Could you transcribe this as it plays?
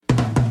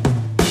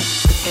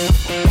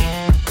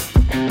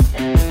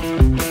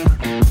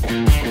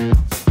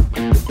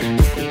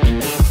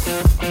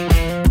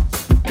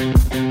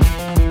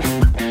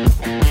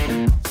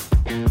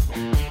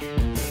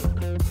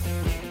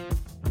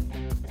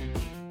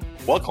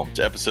Welcome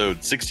to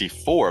episode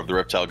 64 of the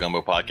Reptile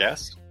Gumbo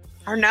podcast.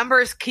 Our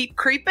numbers keep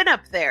creeping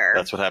up there.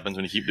 That's what happens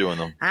when you keep doing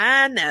them.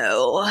 I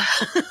know.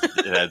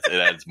 It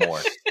adds more.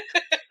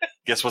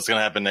 Guess what's going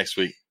to happen next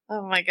week?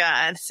 Oh my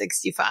God,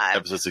 65.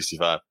 Episode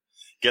 65.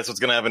 Guess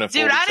what's going to happen in 4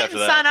 Dude, weeks I after didn't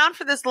that? sign on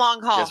for this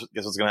long haul.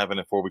 Guess what's going to happen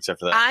in 4 weeks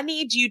after that? I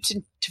need you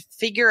to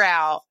figure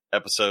out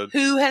Episode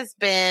who has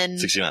been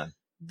 69.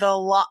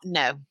 No.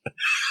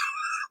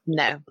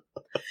 No.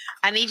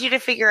 I need you to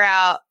figure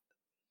out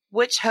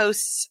which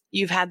hosts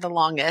you've had the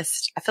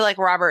longest. I feel like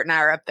Robert and I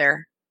are up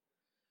there.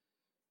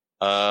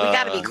 We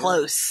got to be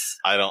close.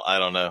 I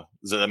don't know.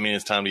 Does that mean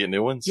it's time to get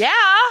new ones? Yeah.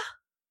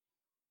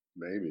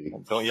 Maybe.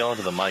 Don't yell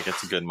into the mic.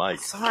 It's a good mic.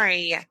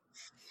 Sorry.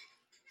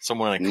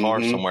 Someone in a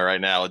car somewhere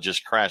right now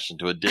just crashed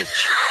into a ditch.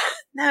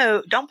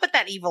 No, don't put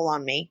that evil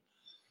on me.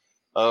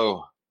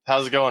 Oh,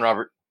 how's it going,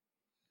 Robert?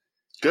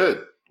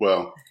 Good.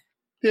 Well,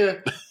 yeah,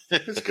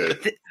 it's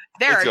good.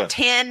 There It's are good.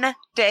 10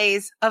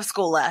 days of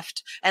school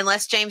left,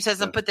 unless James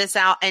doesn't put this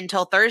out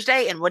until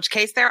Thursday, in which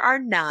case there are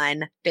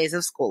 9 days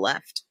of school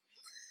left.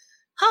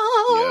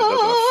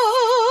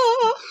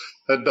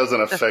 That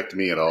doesn't affect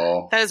me at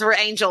all. Those were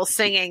angels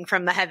singing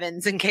from the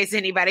heavens, in case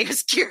anybody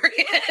was curious.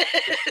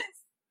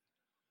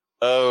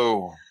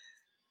 Oh.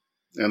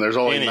 And there's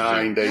only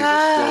 9 days of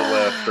school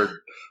left or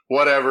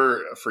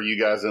whatever for you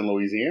guys in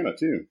Louisiana,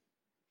 too.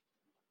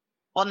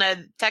 Well, no,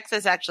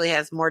 Texas actually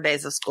has more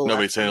days of school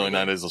Nobody's left. saying only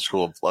 9 days of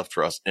school left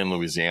for us in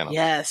Louisiana.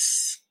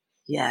 Yes.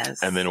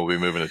 And then we'll be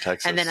moving to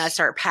Texas. And then I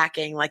start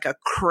packing like a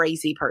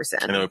crazy person.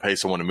 And then we pay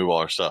someone to move all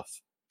our stuff.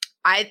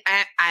 I've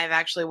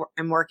actually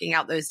am working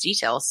out those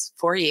details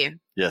for you.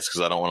 Yes,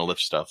 because I don't want to lift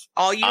stuff.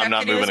 All you I'm have not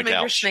to do is moving a move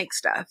your couch. snake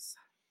stuff.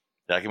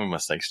 Yeah, I can move my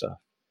snake stuff.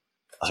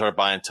 I started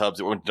buying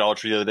tubs. I went to Dollar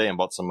Tree the other day and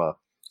bought some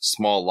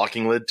small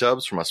locking lid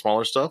tubs for my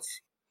smaller stuff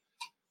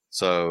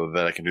so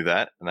that I can do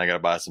that. And I got to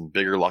buy some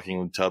bigger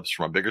locking lid tubs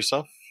for my bigger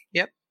stuff.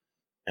 Yep.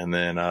 And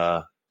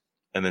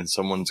then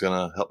someone's going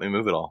to help me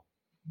move it all.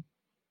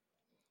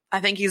 I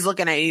think he's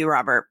looking at you,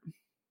 Robert.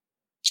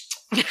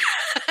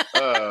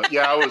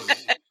 Yeah,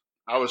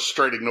 I was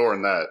straight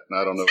ignoring that.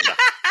 I don't know.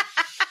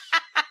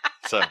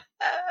 So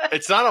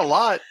it's not a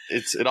lot.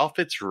 It all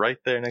fits right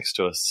there next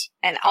to us.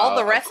 And all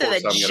the rest of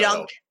course the I'm gonna junk.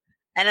 help.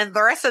 And then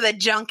the rest of the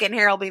junk in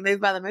here will be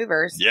moved by the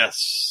movers.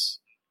 Yes.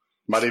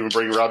 Might even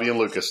bring Robbie and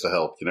Lucas to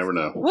help. You never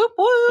know. Whoop,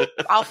 whoop.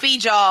 I'll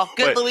feed y'all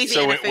good Wait,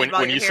 Louisiana so food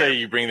when you're you say here.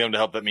 you bring them to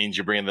help, that means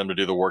you're bringing them to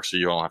do the work so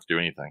you don't have to do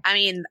anything. I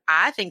mean,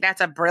 I think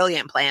that's a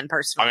brilliant plan,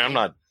 personally. I mean,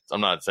 I'm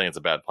not saying it's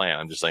a bad plan.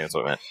 I'm just saying that's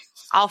what I meant.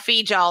 I'll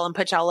feed y'all and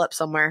put y'all up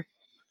somewhere.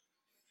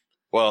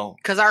 Well,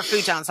 Because our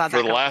food's not for that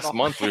the last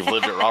comfortable. month, we've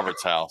lived at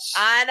Robert's house.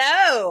 I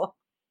know.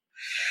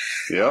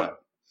 Yep.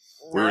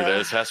 We were there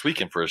this past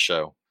weekend for a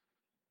show.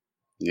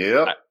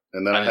 Yep.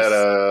 And then I had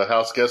a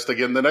house guest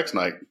again the next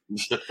night.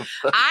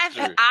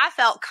 I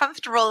felt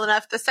comfortable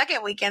enough the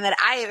second weekend that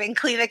I even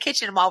cleaned the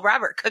kitchen while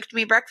Robert cooked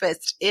me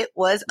breakfast. It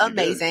was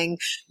amazing.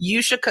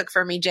 You should cook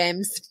for me,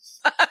 James.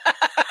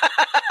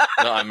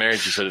 No, I'm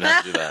married. You said I didn't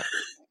have to do that.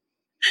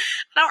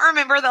 I don't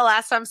remember the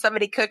last time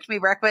somebody cooked me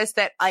breakfast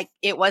that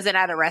it wasn't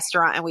at a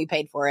restaurant and we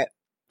paid for it.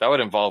 That would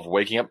involve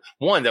waking up.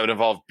 One, that would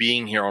involve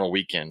being here on a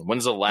weekend.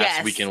 When's the last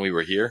Yes. weekend we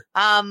were here?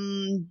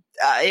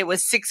 It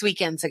was 6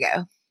 weekends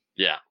ago.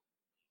 Yeah.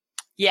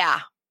 Yeah,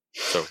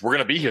 So we're going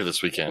to be here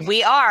this weekend.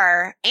 we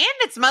are. And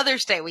it's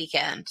Mother's Day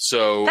weekend.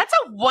 So That's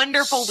a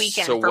wonderful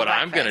weekend. So for what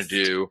I'm going to breakfast.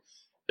 do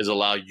is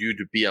allow you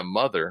to be a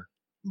mother.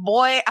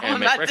 Boy, I'm And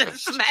make about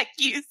breakfast. to smack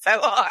you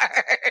so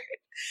hard.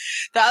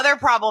 The other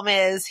problem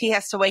is he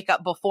has to wake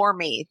up before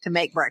me to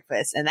make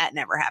breakfast, and that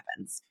never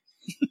happens.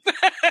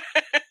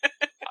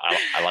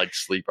 I like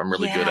sleep. I'm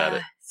really good at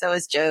it. So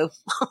is Joe.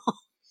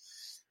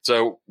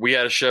 So we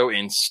had a show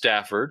in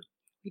Stafford.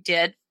 We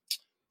did.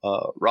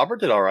 Robert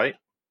did all right.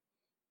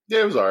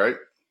 Yeah, it was all right.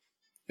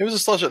 It was a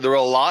slow show. There were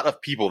a lot of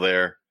people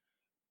there,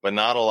 but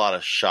not a lot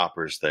of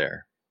shoppers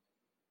there.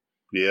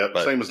 Yeah,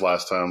 But- same as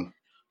last time.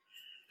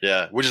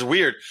 Yeah, which is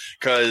weird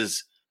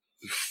because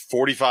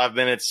 45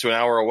 minutes to an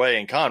hour away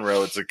in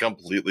Conroe, it's a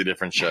completely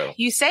different show.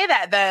 You say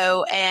that,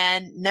 though,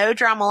 and No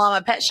Drama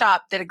Llama Pet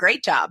Shop did a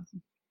great job.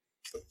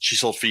 She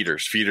sold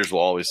feeders. Feeders will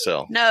always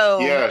sell. No.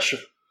 Yeah,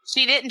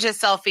 She didn't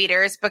just sell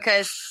feeders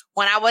because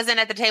when I wasn't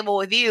at the table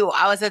with you,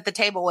 I was at the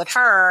table with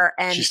her,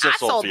 and She still I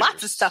sold sold lots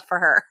feeders. of stuff for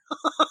her.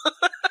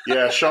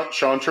 yeah. Sean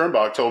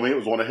Turnbach told me it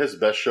was one of his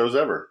best shows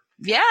ever.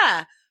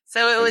 Yeah.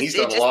 So it And was. he's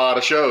It done a lot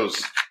of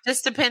shows.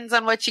 just depends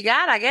on what you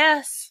got, I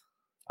guess.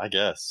 I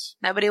guess.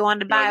 Nobody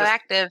wanted Yeah, I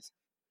bioactive.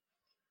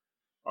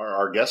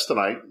 Our guest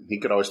tonight,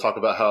 he could always talk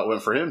about how it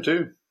went for him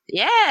too.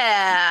 Yeah.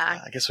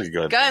 I guess we could go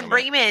ahead Go ahead and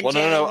bring him in, Well, no.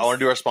 I James. want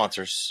to do our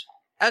sponsors.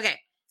 Okay.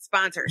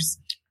 Sponsors.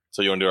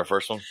 So you want to do our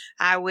first one?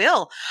 I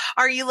will.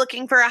 Are you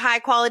looking for a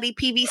high-quality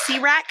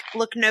PVC rack?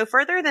 Look no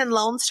further than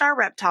Lone Star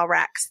Reptile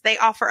Racks. They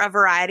offer a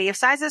variety of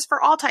sizes for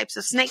all types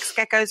of snakes,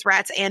 geckos,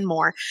 rats, and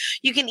more.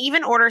 You can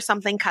even order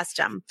something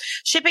custom.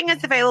 Shipping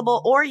is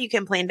available, or you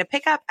can plan to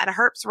pick up at a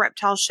Herps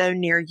Reptile Show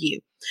near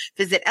you.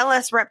 Visit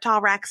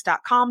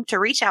lsreptileracks.com to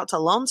reach out to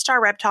Lone Star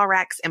Reptile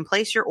Racks and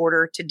place your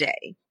order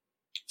today.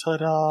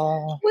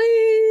 Ta-da!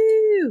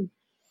 Woo!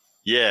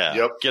 Yeah.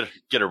 Yep.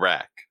 Get a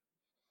rack.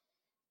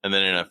 And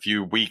then in a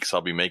few weeks,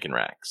 I'll be making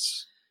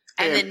racks.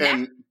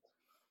 And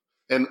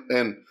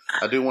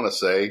I do want to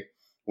say,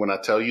 when I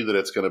tell you that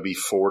it's going to be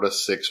 4 to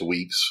 6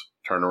 weeks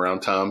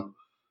turnaround time,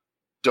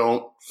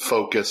 don't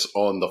focus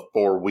on the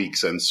 4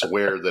 weeks and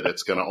swear that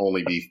it's going to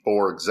only be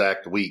 4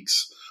 exact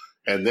weeks.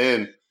 And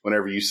then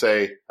whenever you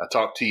say, I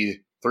talked to you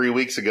 3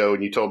 weeks ago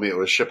and you told me it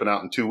was shipping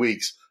out in 2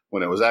 weeks,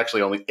 when it was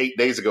actually only 8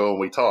 days ago when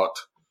we talked.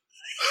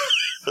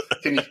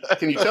 Can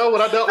you tell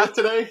what I dealt with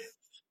today?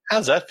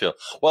 How's that feel?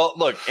 Well,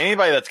 look,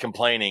 anybody that's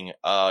complaining,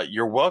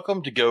 you're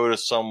welcome to go to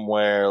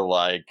somewhere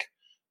like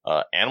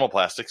Animal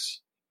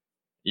Plastics.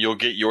 You'll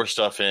get your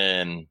stuff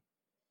in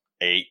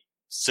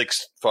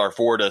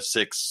 4 to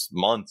 6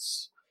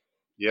 months.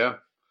 Yeah.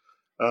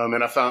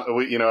 And I found,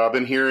 I've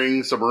been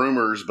hearing some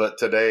rumors, but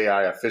today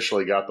I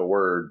officially got the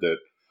word that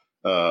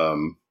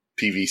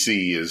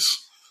PVC is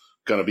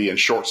going to be in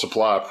short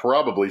supply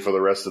probably for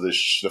the rest of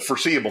the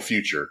foreseeable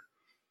future.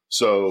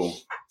 So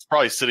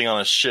probably sitting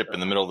on a ship in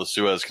the middle of the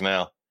Suez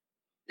Canal.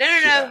 No.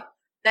 Yeah.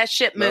 That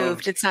ship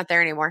moved. It's not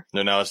there anymore.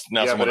 No, now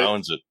someone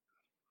owns it.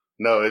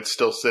 No, it's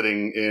still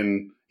sitting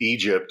in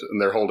Egypt,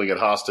 and they're holding it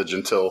hostage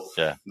until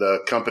the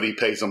company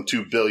pays them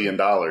 $2 billion.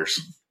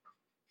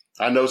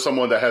 I know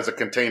someone that has a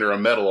container of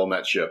metal on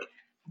that ship.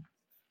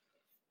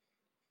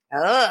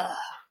 Ugh.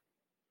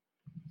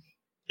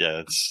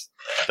 Yeah,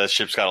 that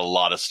ship's got a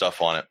lot of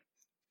stuff on it.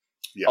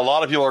 Yeah. A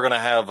lot of people are going to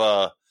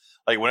have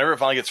whenever it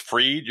finally gets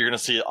freed, you're going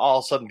to see all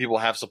of a sudden people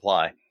have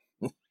supply.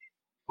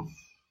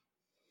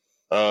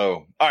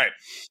 Oh, all right.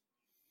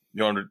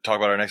 You want to talk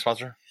about our next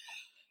sponsor?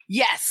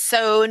 Yes.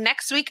 So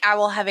next week I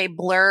will have a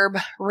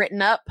blurb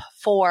written up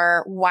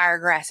for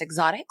Wiregrass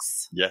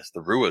Exotics. Yes,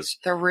 the Ruas.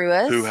 The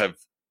Ruas.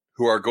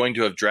 Who are going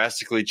to have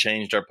drastically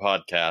changed our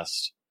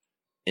podcast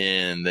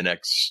in the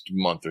next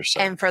month or so.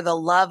 And for the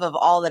love of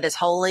all that is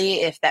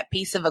holy, if that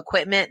piece of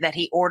equipment that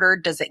he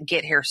ordered doesn't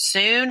get here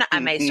soon, I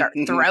may start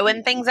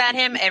throwing things at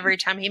him every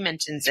time he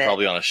mentions it.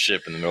 Probably on a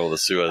ship in the middle of the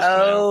Suez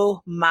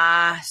Canal.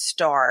 My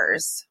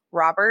stars.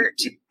 Robert,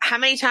 how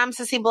many times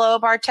does he blow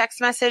up our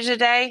text message a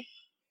day?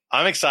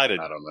 I'm excited.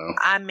 I don't know.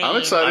 I'm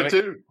excited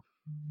too.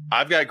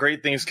 I've got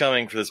great things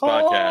coming for this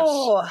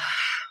podcast.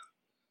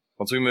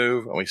 Once we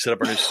move and we set up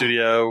our new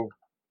studio.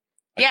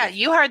 Yeah,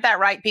 you heard that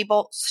right,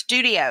 people.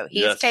 Studio.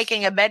 He is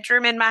taking a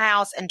bedroom in my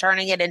house and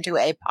turning it into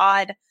a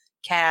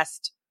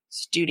podcast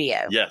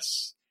studio.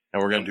 Yes.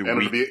 And we're going to do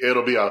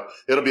it'll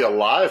be a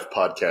live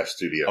podcast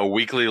studio. A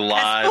weekly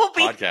live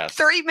podcast.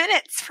 3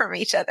 minutes from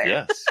each other.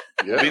 Yes.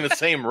 We'll be in the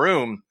same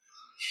room,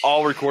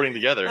 all recording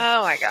together.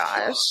 Oh my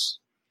gosh.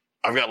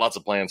 I've got lots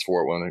of plans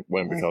for it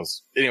when it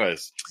becomes.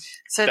 Anyways,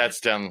 so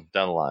that's down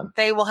the line.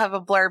 They will have a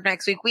blurb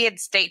next week. We had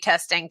state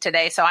testing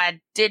today, so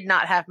I did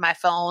not have my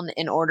phone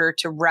in order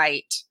to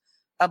write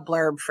a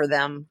blurb for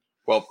them.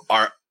 Well,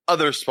 our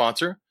other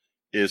sponsor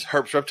is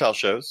Herps Reptile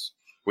Shows,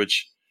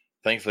 which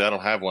thankfully I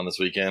don't have one this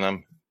weekend.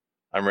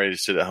 I'm ready to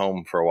sit at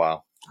home for a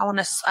while. I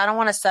don't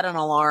want to set an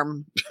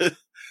alarm.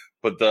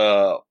 But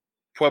the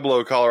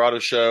Pueblo, Colorado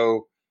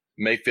show,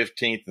 May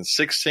 15th and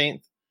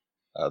 16th.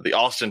 The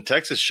Austin,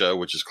 Texas show,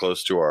 which is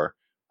close to our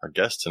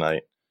guest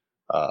tonight,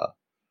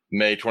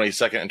 May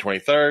 22nd and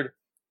 23rd.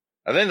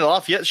 And then the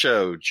Lafayette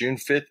show, June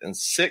 5th and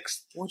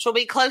 6th. Which will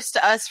be close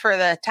to us for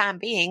the time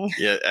being.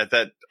 Yeah, at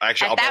that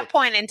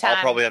point in time.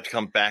 I'll probably have to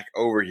come back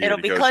over here. It'll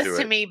be close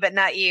to me, but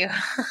not you.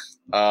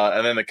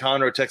 And then the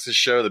Conroe, Texas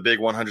show, the big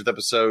 100th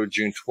episode,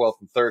 June 12th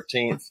and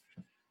 13th.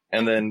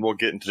 And then we'll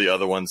get into the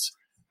other ones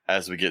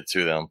as we get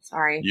to them.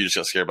 Sorry. You just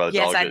got scared by the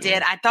dog. Yes, I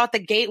did. I thought the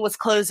gate was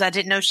closed. I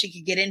didn't know she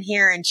could get in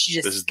here, and she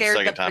just scared the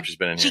second time she's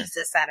been in here.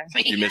 Jesus out of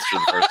me. You missed her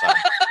the first time.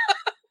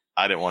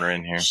 I didn't want her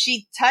in here.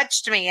 She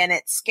touched me, and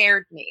it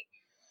scared me.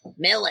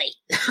 Millie.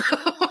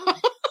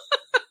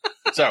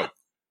 So,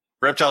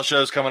 reptile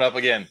shows coming up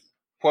again.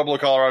 Pueblo,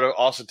 Colorado,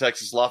 Austin,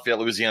 Texas, Lafayette,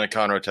 Louisiana,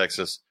 Conroe,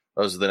 Texas.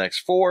 Those are the next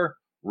 4.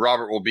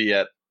 Robert will be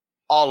at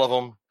all of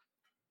them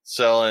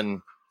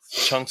selling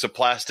chunks of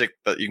plastic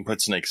that you can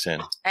put snakes in.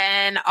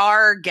 And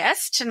our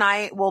guest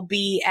tonight will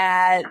be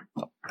at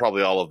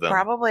probably all of them.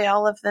 Probably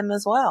all of them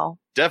as well.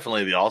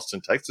 Definitely the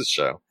Austin, Texas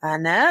show. I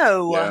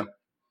know. Yeah.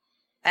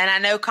 And I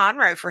know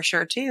Conroe for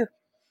sure too.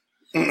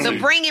 So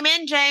bring him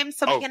in, James,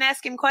 so we can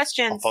ask him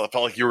questions. I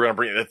felt like you were going to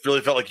bring it. It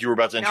really felt like you were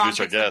about to introduce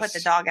our guest. Put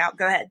the dog out.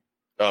 Go ahead.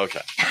 Oh,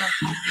 okay.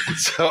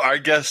 So our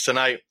guest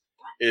tonight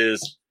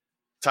is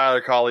Tyler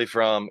Collie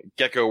from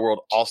Gecko World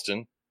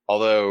Austin.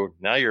 Although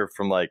now you're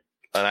from like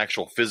an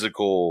actual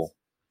physical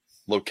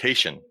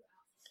location.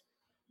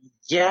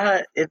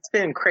 Yeah, it's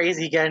been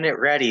crazy getting it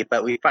ready,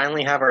 but we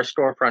finally have our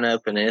storefront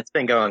open and it's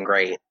been going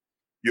great.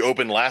 You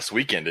opened last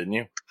weekend, didn't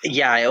you?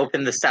 Yeah, I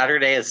opened the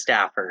Saturday of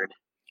Stafford.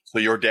 So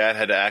your dad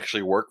had to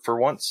actually work for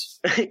once?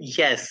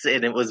 Yes,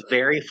 and it was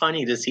very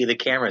funny to see the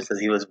cameras as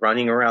he was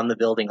running around the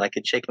building like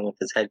a chicken with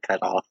his head cut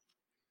off.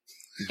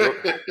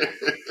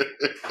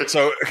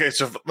 So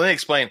let me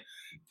explain.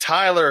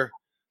 Tyler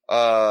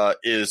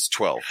is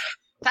 12.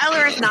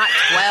 Tyler is not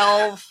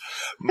 12.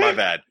 My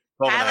bad.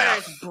 12 and a Tyler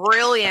half. is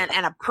brilliant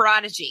and a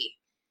prodigy.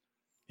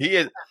 He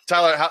is.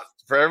 Tyler,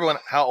 for everyone,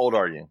 how old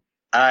are you?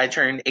 I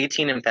turned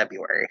 18 in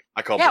February.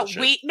 I call Yeah,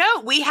 bullshit. we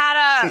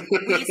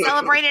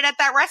celebrated at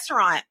that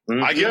restaurant.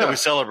 I get Yeah. that we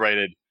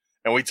celebrated,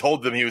 and we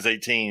told them he was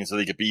 18 so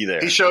he could be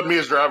there. He showed me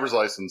his driver's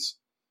license.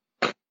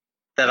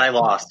 That I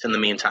lost in the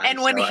meantime.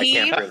 And when so I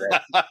can't prove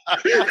it.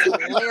 That's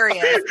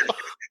hilarious.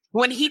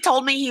 When he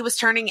told me he was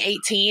turning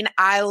 18,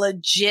 I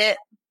legit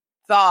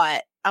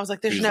thought, I was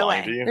like, there's He's no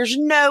lying way. to you? There's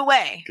no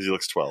way. Because he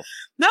looks 12.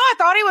 No, I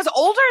thought he was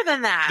older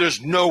than that.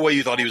 There's no way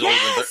you thought he was older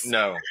Yes. than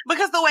No.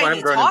 Because the way Well, I'm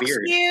he growing a talks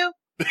beard. to you.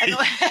 And the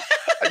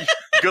way-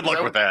 Good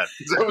luck with that.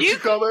 Is that what you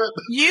call that?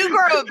 you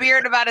grow a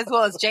beard about as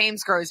well as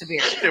James grows a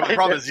beard. Yeah, the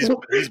problem is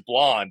he's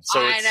blonde, so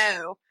I it's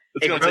know.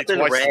 going to It take grows in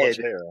twice as red. much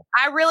hair.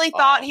 I really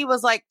thought he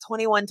was like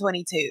 21,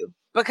 22.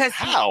 Because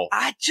How?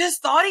 I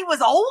just thought he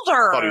was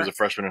older. I thought he was a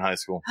freshman in high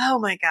school. Oh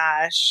my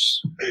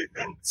gosh.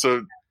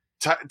 So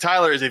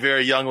Tyler is a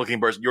very young-looking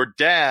person. Your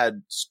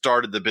dad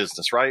started the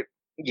business, right?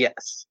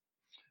 Yes.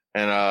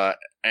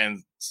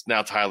 And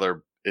now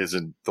Tyler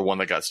isn't the one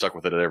that got stuck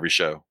with it at every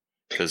show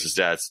because his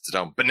dad's at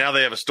home. But now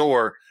they have a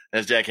store, and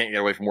his dad can't get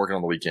away from working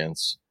on the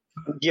weekends.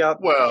 Yep.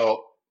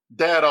 Well,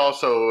 Dad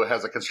also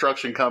has a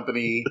construction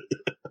company.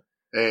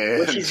 And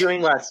Which he's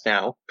doing less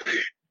now.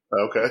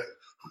 okay.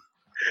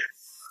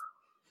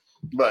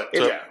 But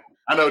So- yeah,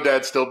 I know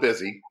Dad's still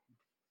busy.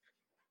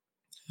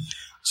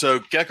 So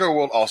Gecko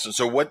World Austin.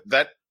 So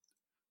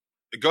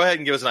go ahead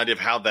and give us an idea of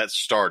how that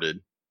started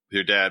with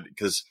your dad,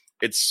 because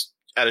it's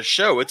at a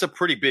show. It's a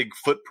pretty big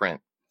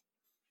footprint.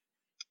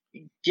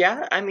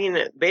 Yeah, I mean,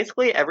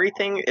 basically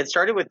everything, it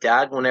started with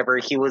Dad whenever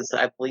he was,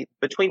 I believe,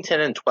 between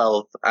 10 and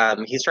 12.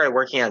 He started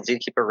working at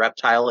Zookeeper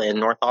Reptile in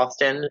North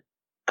Austin.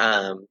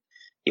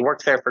 He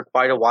worked there for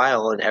quite a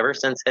while, and ever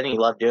since then he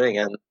loved doing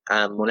it.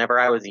 Whenever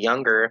I was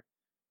younger,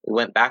 we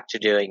went back to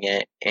doing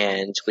it,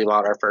 and we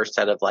bought our first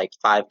set of like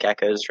 5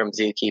 geckos from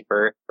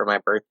Zookeeper for my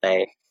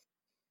birthday,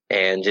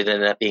 and it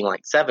ended up being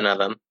like 7 of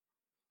them.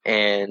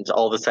 And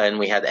all of a sudden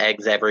we had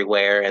eggs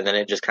everywhere, and then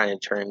it just kind of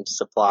turned to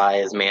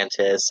supplies,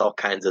 mantis, all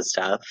kinds of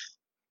stuff.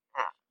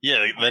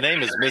 Yeah, the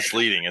name is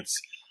misleading.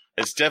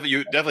 It's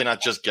definitely not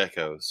just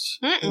geckos.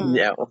 Mm-mm.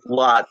 No,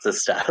 lots of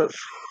stuff.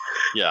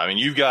 Yeah, I mean,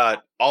 you've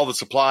got all the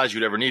supplies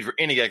you'd ever need for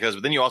any geckos,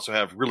 but then you also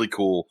have really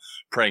cool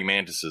praying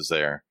mantises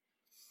there.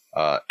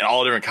 And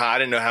all different kinds. I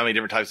didn't know how many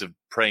different types of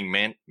praying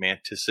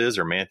mantises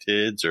or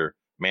mantids or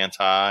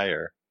manti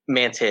or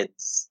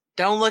Mantids.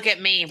 Don't look at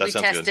me. That We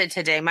sounds tested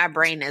today. My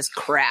brain is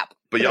crap.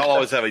 But y'all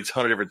always have a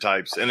ton of different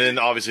types. And then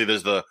obviously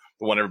there's the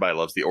one everybody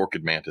loves, the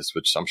orchid mantis,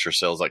 which I'm sure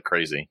sells like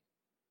crazy.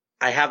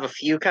 I have a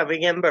few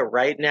coming in, but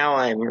right now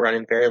I'm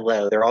running very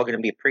low. They're all going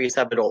to be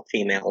pre-sub-adult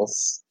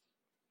females.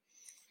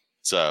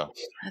 So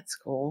That's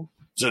cool.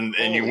 and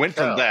you Holy went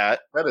cow. from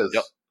that.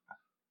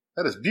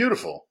 That is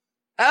beautiful.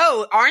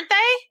 Oh, aren't they?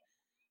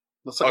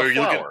 Looks like Oh, a you're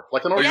looking- flower.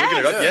 Like an Oh, orchid. you're looking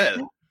it up? Yes.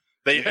 Yeah.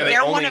 They They're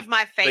only, one of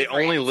my they favorites.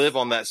 only live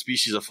on that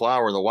species of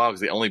flower in the wild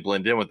because they only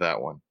blend in with that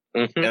one.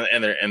 Mm-hmm.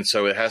 And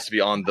so it has to be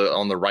on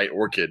the right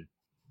orchid.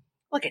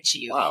 Look at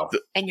you Wow.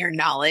 and your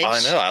knowledge. I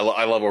know.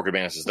 I love orchid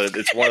mantises.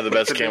 It's one of the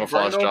best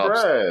camouflage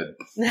jobs. Bread.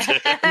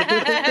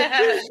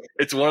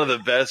 It's one of the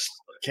best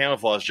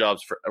camouflage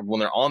jobs for when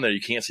they're on there.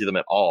 You can't see them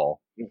at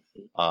all.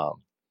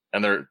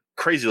 And they're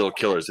crazy little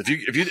killers.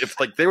 If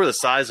like they were the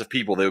size of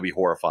people, they would be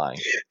horrifying.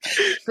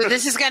 So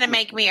this is going to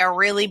make me a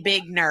really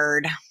big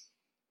nerd,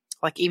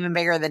 like even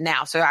bigger than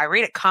now. So I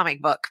read a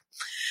comic book,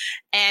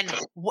 and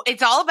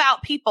it's all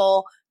about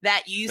people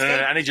that use. No,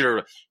 I need you to.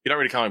 You don't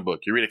read a comic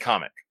book. You read a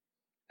comic.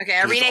 Okay,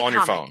 I read It's a on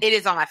your comic. phone. It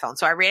is on my phone.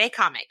 So I read a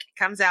comic. It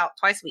comes out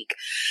twice a week,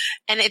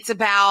 and it's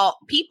about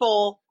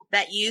people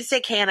that used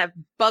a can of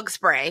bug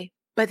spray,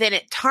 but then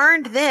it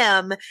turned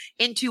them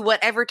into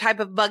whatever type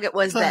of bug it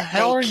was What the that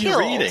hell they are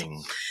killed. you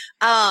reading?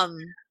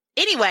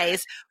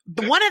 Anyways,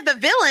 one of the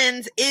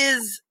villains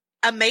is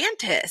a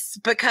mantis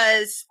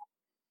because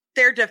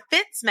their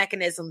defense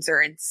mechanisms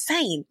are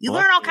insane. You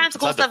learn all kinds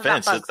of cool It's not stuff about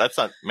defense. bugs. That's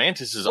not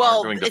mantises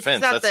aren't doing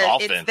defense. That's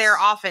offense. It's their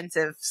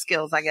offensive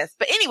skills, I guess.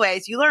 But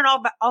anyways, you learn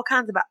all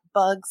kinds about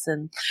bugs,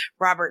 and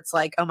Robert's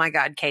like, "Oh my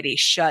God, Katie,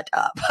 shut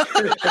up."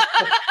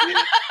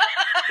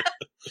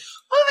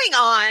 Moving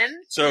on.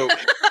 So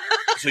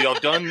y'all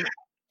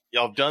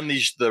done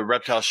the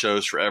reptile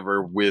shows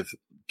forever with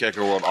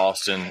Gecko World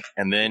Austin,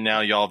 and then now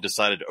y'all have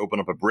decided to open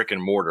up a brick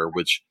and mortar,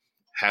 which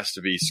has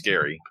to be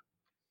scary.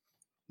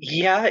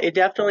 Yeah, it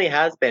definitely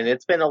has been.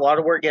 It's been a lot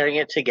of work getting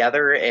it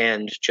together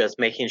and just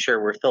making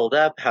sure we're filled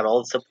up, had all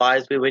the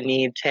supplies we would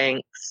need,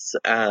 tanks,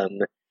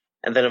 and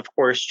then of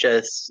course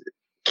just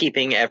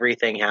keeping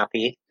everything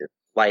happy,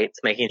 lights,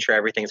 making sure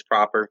everything's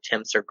proper,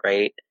 temps are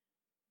great.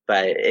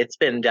 But it's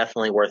been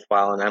definitely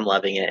worthwhile, and I'm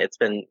loving it.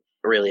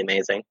 really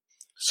amazing.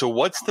 So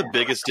what's the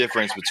biggest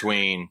difference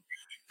between,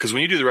 because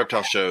when you do the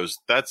reptile shows,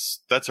 that's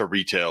a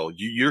retail.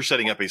 You're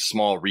setting up a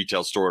small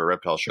retail store at a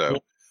reptile show.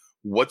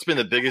 What's been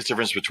the biggest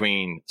difference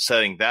between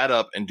setting that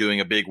up and doing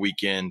a big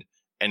weekend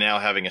and now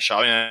having a shop?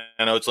 I mean,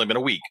 I know it's only been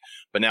a week,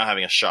 but now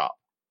having a shop.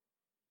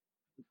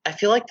 I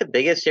feel like the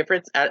biggest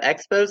difference at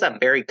expos, I'm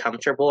very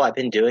comfortable. I've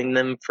been doing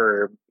them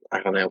for,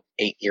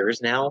 8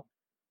 years now.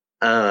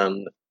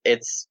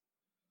 It's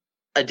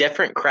a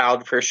different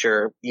crowd for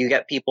sure. You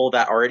get people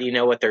that already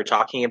know what they're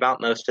talking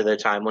about most of the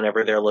time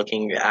whenever they're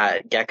looking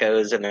at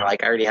geckos and they're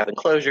like, I already have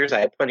enclosures.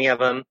 I have plenty of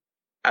them.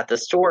 At the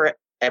store,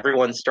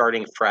 everyone's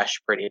starting fresh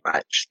pretty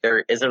much.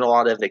 There isn't a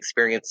lot of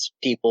experienced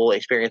people,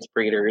 experienced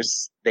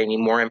breeders. They need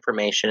more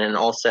information, and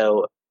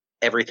also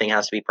everything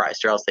has to be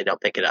priced or else they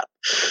don't pick it up.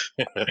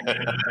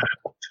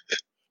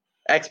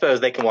 Expos,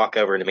 they can walk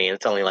over to me and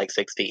it's only like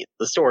 60.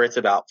 The store, it's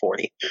about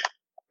 40.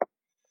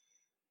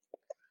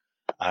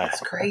 That's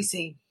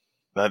crazy.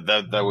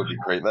 That would be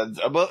great.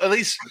 Well, at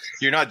least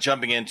you're not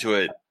jumping into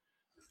it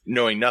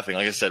knowing nothing.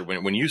 Like I said,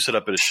 when you set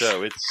up at a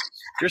show,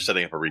 you're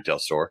setting up a retail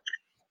store.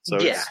 So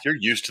you're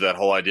used to that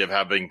whole idea of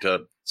having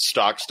to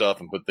stock stuff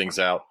and put things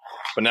out.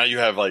 But now you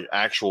have like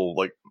actual,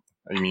 like,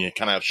 I mean, you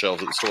kind of have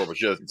shelves at the store,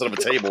 but instead of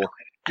a table,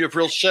 you have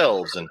real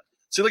shelves. And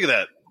see, look at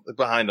that. Look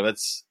behind them.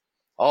 It's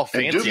all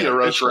fancy. And Dubia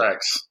roach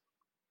racks.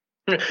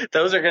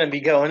 Those are going to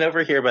be going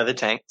over here by the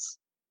tanks.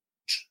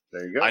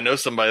 There you go. I know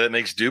somebody that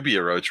makes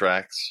dubia roach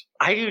tracks.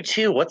 I do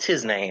too. What's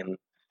his name?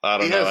 I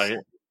don't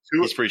know.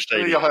 He's pretty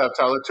shady. Who do y'all have,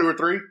 Tyler? 2 or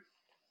 3?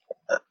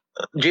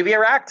 Dubia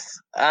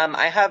racks.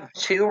 I have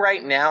 2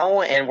 right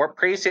now, and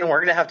pretty soon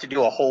we're gonna have to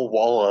do a whole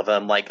wall of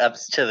them, like up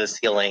to the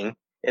ceiling.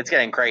 It's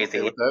getting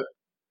crazy.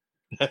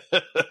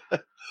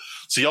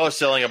 So y'all are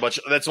selling a bunch.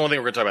 That's the one thing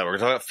we're gonna talk about. We're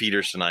gonna talk about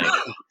feeders tonight.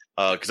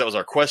 Because that was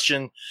our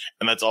question,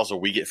 and that's also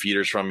we get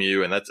feeders from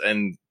you,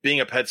 and being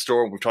a pet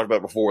store, we've talked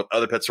about before with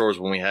other pet stores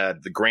when we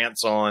had the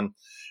Grants on,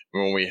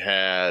 when we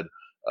had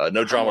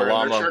No Drama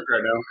Llama.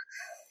 Right now.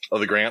 Oh,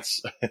 the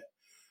Grants.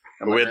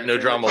 We had No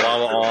Drama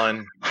Llama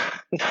on,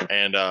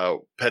 and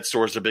pet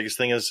stores. The biggest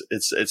thing is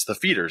it's the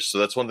feeders. So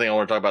that's one thing I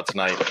want to talk about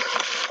tonight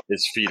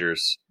is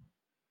feeders.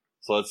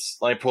 So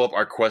let me pull up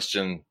our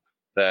question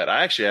that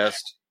I actually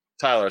asked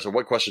Tyler. So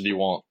what question do you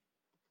want?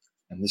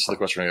 And this is the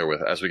question we're going to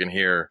go with, as we can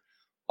hear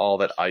all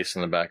that ice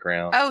in the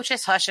background. Oh,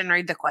 just hush and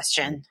read the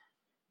question.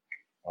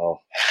 Oh,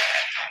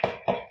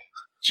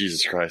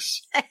 Jesus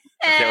Christ. I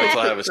can't wait till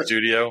I have a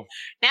studio.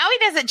 Now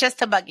he does it just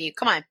to bug you.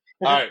 Come on.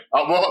 All right.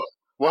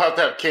 We'll have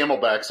to have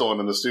camelbacks on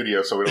in the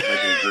studio so we don't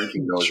make any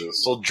drinking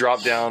noises. We'll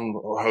drop down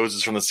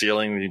hoses from the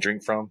ceiling that you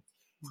drink from.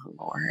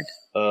 Oh,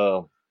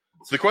 Lord.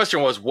 So the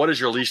question was, what is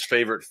your least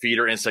favorite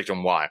feeder insect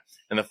and why?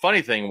 And the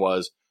funny thing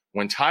was,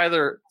 when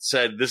Tyler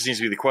said this needs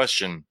to be the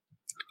question,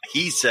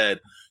 he said,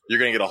 you're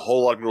going to get a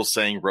whole lot of people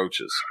saying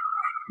roaches,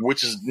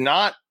 which is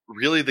not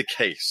really the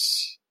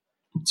case.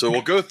 So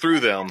we'll go through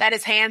them. That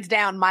is hands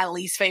down my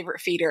least favorite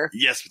feeder.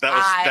 Yes, but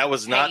that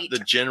was not the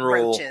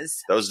general.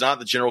 Roaches. That was not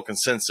the general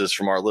consensus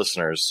from our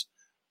listeners,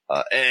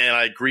 and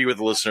I agree with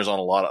the listeners on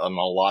a lot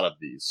of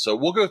these. So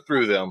we'll go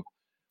through them.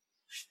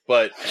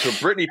 But so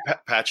Brittany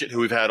Patchett,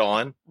 who we've had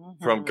on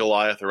from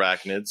Goliath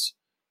Arachnids,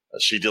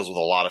 she deals with a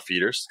lot of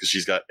feeders because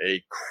she's got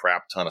a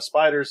crap ton of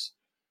spiders.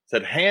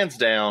 Said hands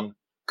down,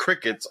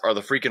 crickets are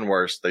the freaking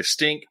worst. They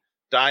stink,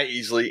 die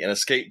easily, and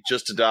escape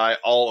just to die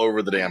all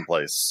over the damn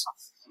place.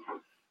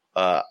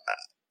 I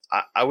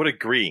would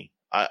agree.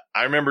 I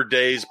remember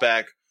days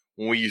back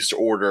when we used to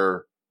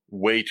order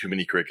way too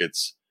many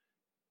crickets,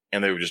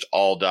 and they would just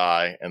all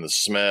die, and the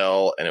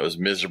smell, and it was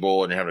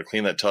miserable, and you're having to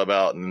clean that tub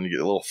out, and then you get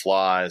little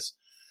flies.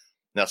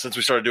 Now, since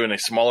we started doing a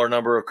smaller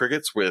number of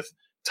crickets with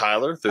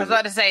Tyler. I was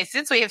about to say,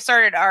 since we have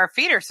started our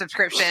feeder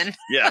subscription.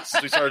 Yeah,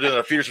 since we started doing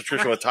a feeder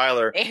subscription with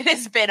Tyler. It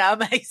has been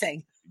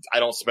amazing. I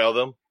don't smell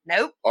them.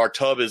 Nope. Our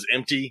tub is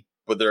empty,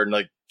 but there are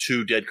like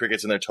 2 dead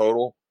crickets in there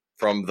total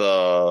from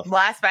the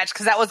last batch,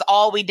 because that was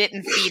all we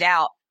didn't feed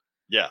out.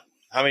 Yeah.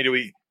 How many did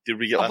we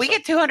get last We time?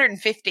 get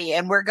 250,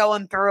 and we're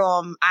going through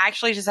them. I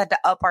actually just had to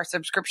up our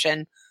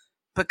subscription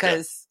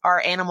because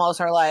our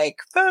animals are like,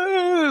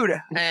 food.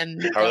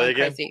 And how are they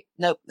again? Crazy.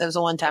 Nope, that was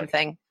a one-time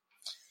thing.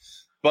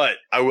 But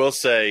I will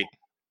say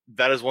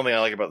that is one thing I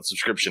like about the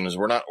subscription is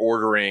we're not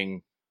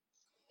ordering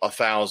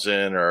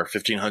 1,000 or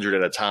 1,500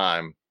 at a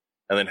time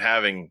and then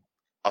having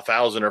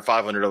 1,000 or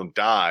 500 of them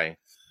die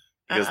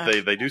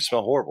because they do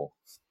smell horrible.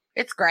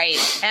 It's great.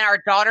 And our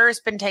daughter's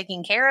been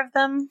taking care of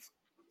them.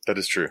 That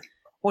is true.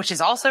 Which is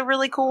also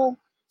really cool.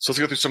 So let's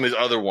go through some of these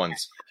other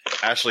ones.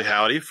 Ashley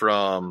Howdy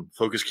from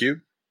Focus Cube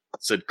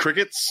said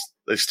crickets,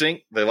 they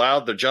stink, they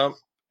loud, they jump,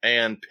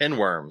 and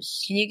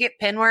pinworms. Can you get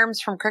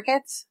pinworms from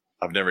crickets?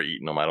 I've never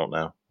eaten them. I don't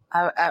know.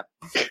 I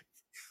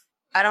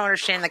don't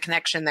understand the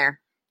connection there.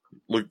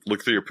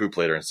 Look through your poop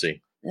later and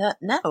see. No.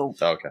 Oh,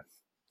 okay.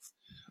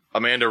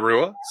 Amanda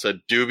Rua said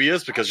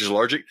dubias because she's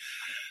allergic.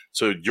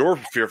 So your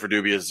fear for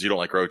dubias is you don't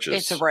like roaches.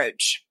 It's a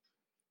roach.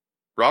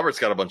 Robert's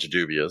got a bunch of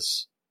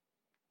dubias.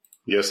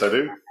 Yes, I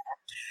do.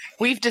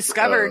 We've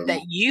discovered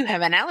that you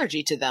have an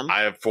allergy to them.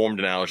 I have formed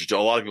an allergy to. A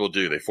lot of people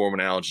do. They form an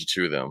allergy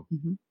to them.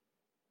 Mm-hmm.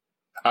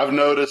 I've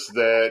noticed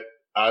that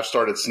I've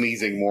started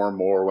sneezing more and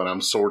more when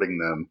I'm sorting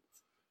them,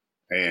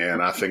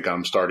 and I think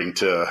they're starting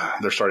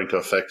to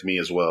affect me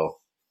as well.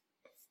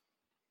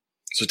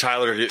 So,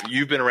 Tyler,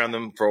 you've been around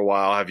them for a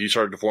while. Have you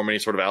started to form any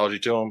sort of allergy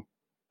to them?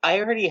 I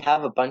already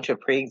have a bunch of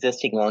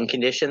pre-existing lung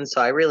conditions,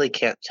 so I really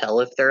can't tell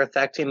if they're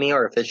affecting me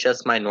or if it's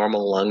just my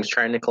normal lungs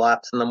trying to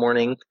collapse in the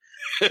morning.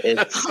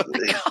 It's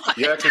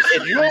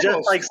it's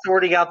just like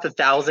sorting out the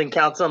 1,000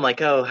 counts. I'm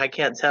like, oh, I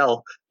can't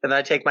tell. And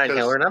I take my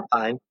inhaler and I'm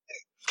fine.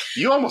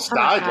 You almost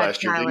died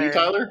last year, didn't you,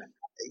 Tyler?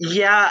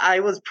 Yeah,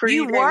 I was pretty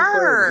You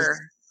were.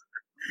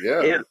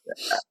 Yeah. It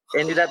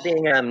ended up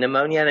being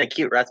pneumonia and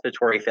acute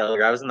respiratory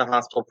failure. I was in the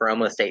hospital for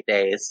almost 8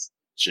 days.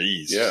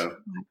 Jeez. Yeah.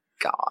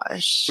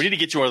 Gosh. We need to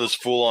get you one of those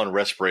full-on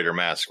respirator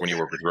masks when you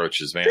work with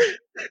roaches, man.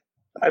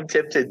 I'm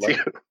tempted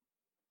to.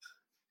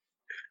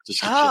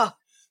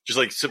 Just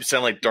like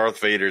sound like Darth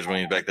Vader's when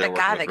he's back there the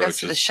working guy with that roaches. goes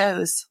to the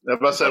shows.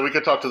 I said we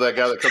could talk to that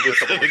guy that comes to a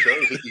couple of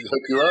shows. He can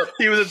hook you up.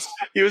 He was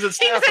at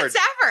Stafford.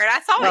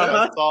 I saw him.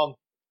 I saw him.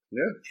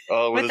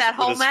 Yeah. With that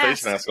whole with his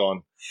face mask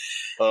on.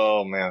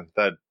 Oh man,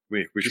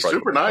 we He's should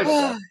super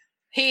nice.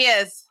 He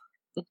is.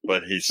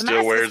 But he The still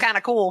mask wears is kind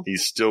of cool. He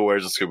still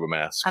wears a scuba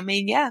mask. I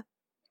mean, yeah,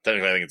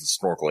 Technically, I think it's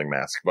a snorkeling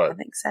mask, I but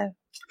think so.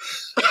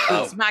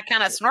 It's my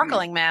kind of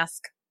snorkeling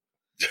mask.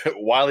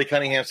 Wiley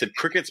Cunningham said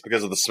crickets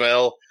because of the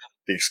smell,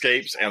 the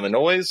escapes, and the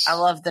noise. I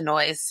love the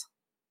noise.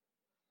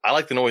 I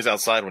like the noise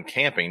outside when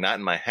camping, not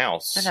in my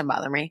house. That doesn't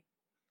bother me.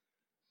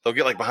 They'll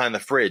get like behind the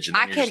fridge, and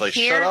then you're just like,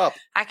 shut up.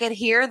 I could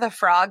hear the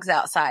frogs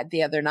outside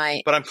the other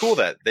night. But I'm cool with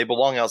that. They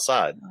belong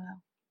outside.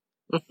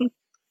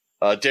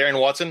 Darren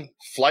Watson,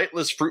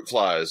 flightless fruit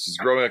flies. He's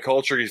growing a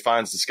culture he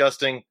finds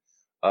disgusting.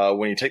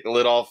 When you take the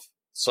lid off,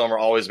 some are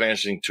always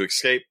managing to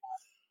escape.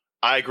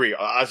 I agree.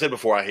 I said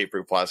before I hate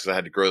fruit flies because I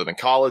had to grow them in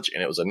college,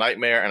 and it was a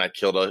nightmare, and I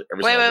killed every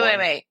single one.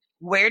 Wait.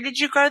 Where did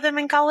you grow them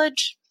in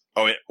college?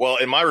 Oh, well,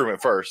 in my room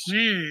at first.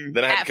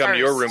 Then I had to come to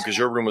your room because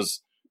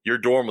your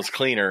dorm was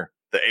cleaner.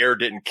 The air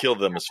didn't kill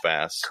them as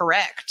fast.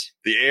 Correct.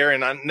 The air,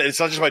 and it's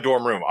not just my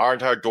dorm room. Our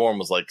entire dorm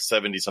was like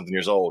 70-something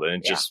years old,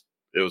 and it's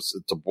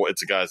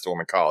a guy's dorm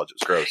in college. It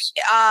was gross.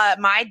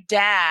 My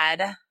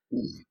dad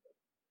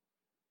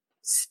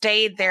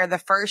stayed there the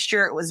first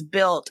year it was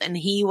built, and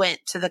he went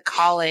to the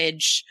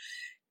college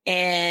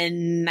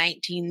in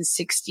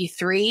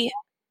 1963,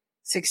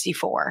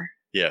 64.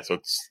 Yeah,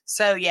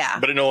 yeah.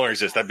 But it no longer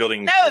exists. That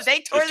building. No, they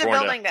tore the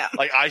building down.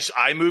 Like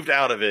I moved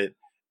out of it,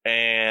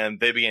 and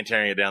they began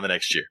tearing it down the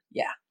next year.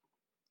 Yeah.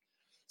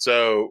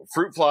 So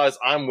fruit flies,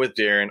 I'm with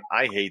Darren.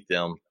 I hate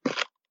them.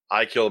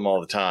 I kill them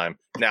all the time.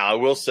 Now I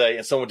will say,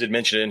 and someone did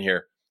mention it in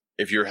here,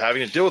 if you're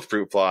having to deal with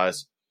fruit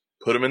flies,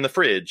 put them in the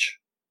fridge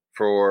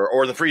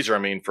or the freezer. I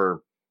mean,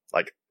 for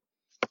like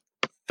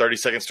 30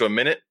 seconds to a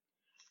minute.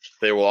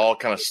 They will all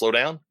kind of slow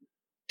down.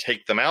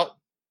 Take them out.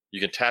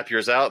 You can tap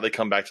yours out. They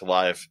come back to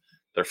life.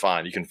 They're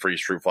fine. You can freeze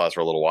fruit flies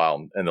for a little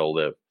while and they'll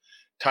live.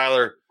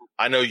 Tyler,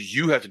 I know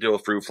you have to deal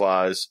with fruit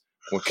flies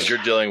because you're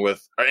dealing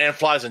with, and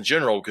flies in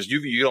general, because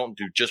you don't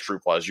do just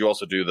fruit flies. You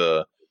also do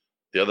the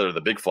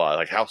big fly,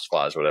 like house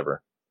flies,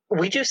 whatever.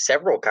 We do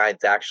several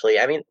kinds, actually.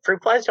 I mean,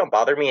 fruit flies don't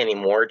bother me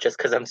anymore just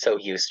because I'm so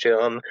used to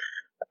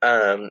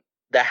them.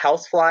 The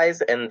house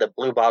flies and the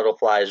blue bottle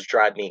flies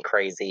drive me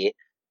crazy.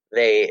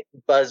 They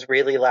buzz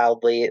really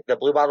loudly. The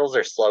blue bottles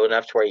are slow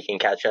enough to where you can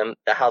catch them.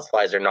 The house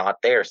flies are not.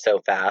 They are so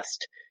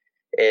fast.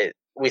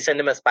 We send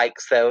them as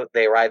spikes, though.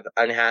 They arrive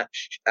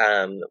unhatched.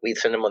 We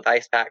send them with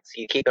ice packs.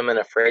 You keep them in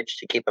a fridge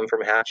to keep them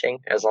from hatching.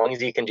 As long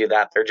as you can do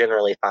that, they're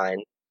generally fine.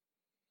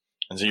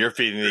 And so you're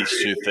feeding these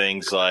two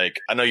things like,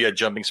 I know you had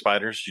jumping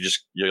spiders.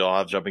 You'll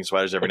have jumping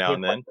spiders every now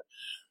and then.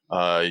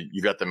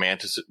 You got the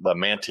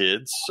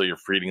mantids, so you're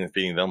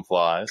feeding them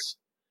flies.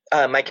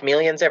 My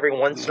chameleons every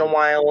once in a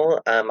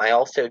while. I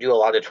also do a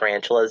lot of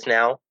tarantulas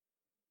now.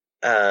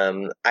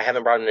 I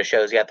haven't brought them to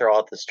shows yet. They're all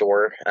at the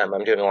store.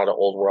 I'm doing a lot of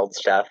old world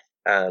stuff.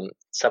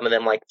 Some of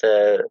them like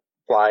the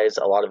flies.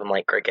 A lot of them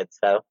like crickets,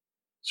 though.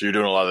 So you're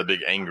doing a lot of the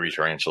big angry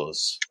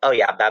tarantulas. Oh,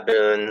 yeah.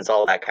 Baboons,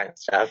 all that kind of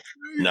stuff.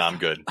 No, I'm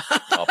good.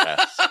 I'll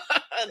pass.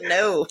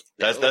 No.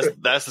 That's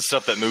the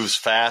stuff that moves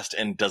fast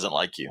and doesn't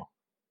like you.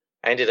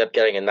 I ended up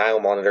getting a Nile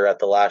monitor at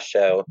the last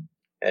show.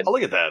 Oh,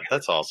 look at that.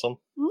 That's awesome.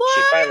 What?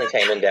 She finally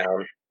tamed him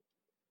down.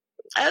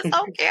 That's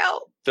so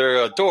cute.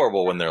 They're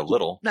adorable when they're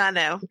little. I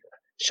know.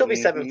 She'll be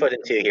 7 foot in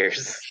 2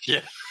 years.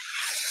 Yeah.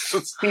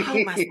 Oh, You're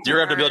going to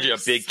have to build you a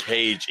big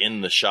cage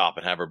in the shop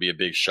and have her be a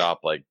big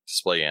shop, like,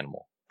 display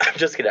animal. I'm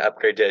just going to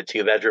upgrade to a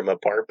 2-bedroom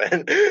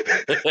apartment.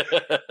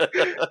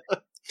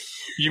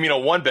 You mean a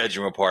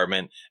 1-bedroom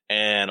apartment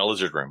and a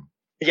lizard room?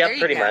 Yeah,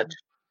 pretty much.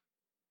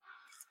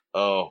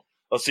 Oh,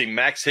 let's see.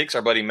 Max Hicks,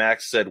 our buddy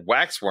Max, said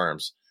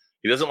waxworms.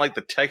 He doesn't like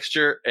the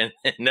texture and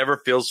it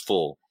never feels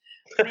full.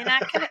 I mean,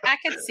 I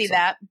could see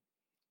that.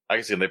 I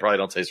can see them. They probably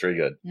don't taste very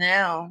good.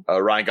 No.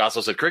 Ryan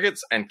Gossel said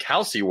crickets and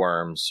calci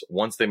worms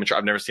once they mature.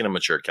 I've never seen a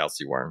mature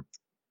calci worm.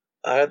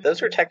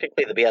 Those are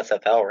technically the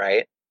BSFL,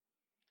 right?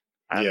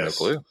 I have no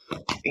clue.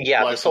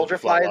 Yeah, Black the soldier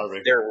fly flies,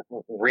 larvae. they're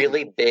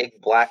really big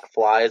black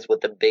flies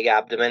with a big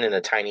abdomen and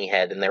a tiny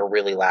head, and they're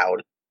really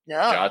loud. No.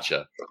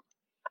 Gotcha.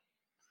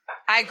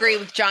 I agree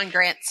with John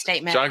Grant's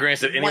statement. John Grant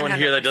said, anyone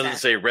here that doesn't 100%.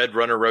 say red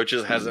runner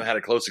roaches hasn't had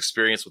a close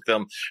experience with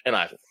them. And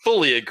I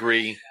fully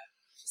agree.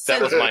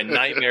 That was my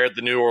nightmare at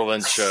the New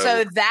Orleans show.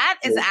 So that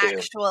is Me too.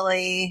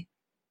 actually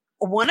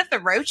one of the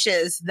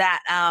roaches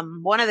that,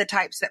 one of the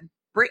types that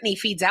Brittany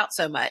feeds out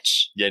so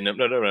much. Yeah, no.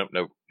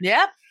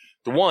 Yep.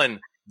 The one,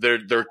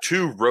 they're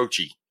too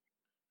roachy.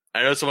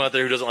 I know someone out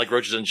there who doesn't like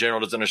roaches in general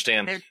doesn't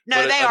understand.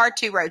 They are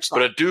too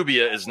roach-like. But a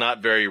dubia is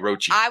not very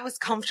roachy. I was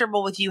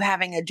comfortable with you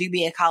having a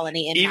dubia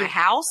colony in my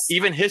house.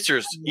 Even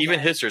hissers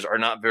are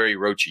not very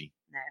roachy.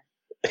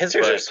 No.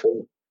 Hissers are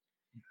sweet.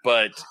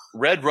 But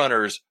red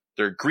runners,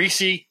 they're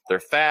greasy, they're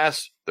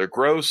fast, they're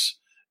gross,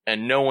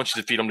 and no one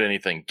should feed them to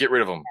anything. Get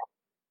rid of them.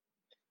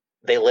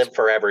 They live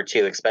forever,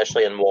 too,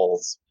 especially in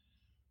wolves.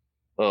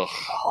 Ugh.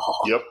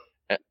 Yep.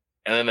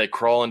 And then they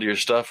crawl into your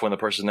stuff when the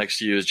person next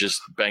to you is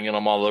just banging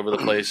them all over the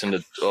place. And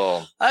Okay,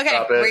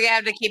 Stop it. we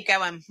have to keep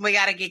going. We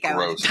got to get going.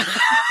 Gross.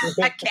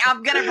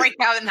 I'm going to break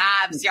out in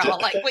hives, y'all.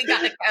 Like, we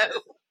got to go.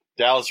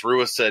 Dallas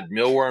Ruiz said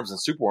mealworms and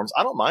superworms.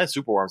 I don't mind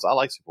superworms. I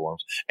like superworms.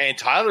 And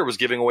Tyler was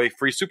giving away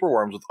free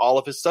superworms with all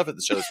of his stuff at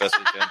the show this past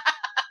weekend.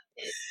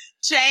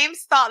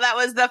 James thought that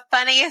was the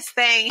funniest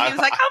thing. He was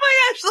like, oh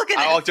my gosh, look at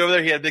I this. walked over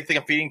there. He had a big thing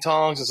of feeding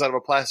tongs inside of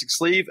a plastic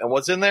sleeve. And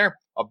what's in there?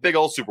 A big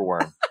old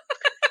superworm.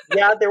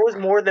 Yeah, there was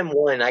more than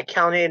one. I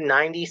counted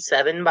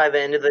 97 by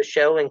the end of the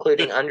show,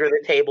 including under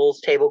the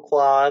tables,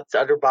 tablecloths,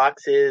 under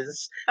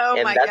boxes. Oh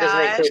and my that doesn't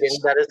gosh. include any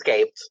that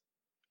escaped.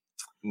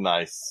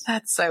 Nice.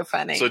 That's so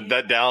funny. So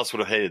that Dallas would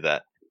have hated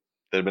that.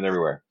 They'd have been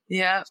everywhere.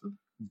 Yep.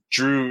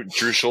 Drew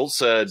Schultz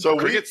said, So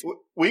crickets.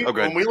 we Oh,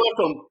 go ahead.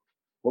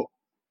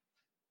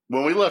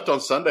 when we left on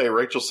Sunday,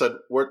 Rachel said,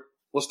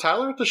 was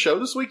Tyler at the show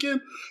this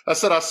weekend? I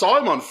said, I saw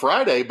him on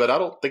Friday, but I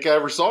don't think I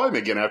ever saw him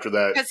again after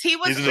that. Because he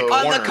was He's in the on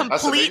corner. the I said,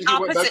 complete maybe he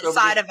went back opposite over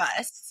side there. of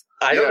us.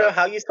 I don't Yeah. know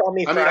how you saw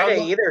me I mean, Friday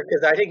I'm- either,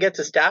 because I didn't get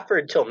to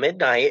Stafford till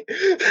midnight.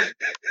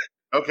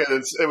 Okay,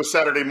 it was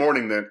Saturday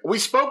morning then. We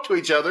spoke to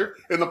each other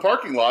in the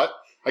parking lot.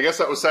 I guess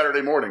that was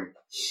Saturday morning.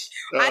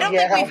 I don't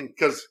yeah. think we've.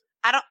 Because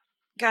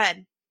Go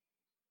ahead.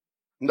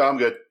 no, I'm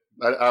good.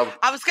 I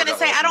was going to forgot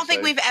say, what I don't gonna think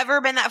say. we've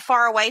ever been that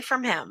far away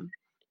from him.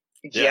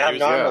 Yeah, he was-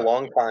 not in yeah. a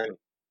long time.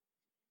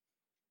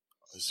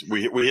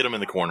 We hit him in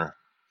the corner.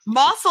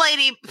 Boss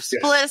lady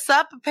split us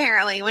up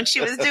apparently when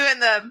she was doing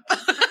the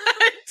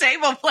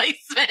table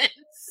placements.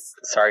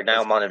 Sorry,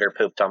 now monitor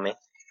pooped on me.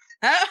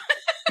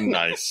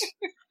 Nice.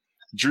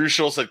 Drew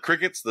Schultz said,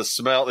 crickets, they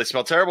smell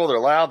terrible, they're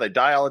loud, they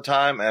die all the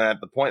time, and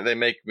at the point they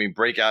make me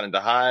break out into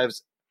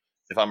hives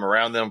if I'm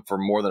around them for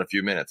more than a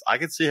few minutes. I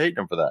could see hating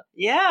them for that.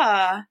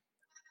 Yeah.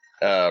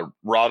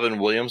 Robin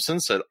Williamson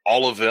said,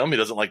 all of them. He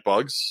doesn't like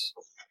bugs.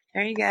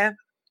 There you go.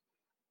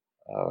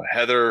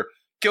 Heather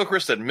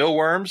Gilchrist said,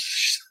 mealworms.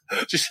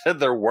 She said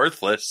they're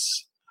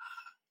worthless.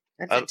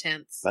 That's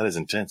intense. That is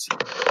intense.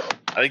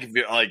 I think if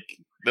you like,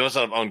 they must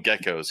not own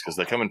geckos because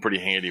they come in pretty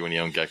handy when you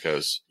own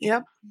geckos.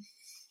 Yep.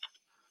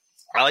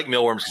 I like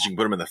mealworms because you can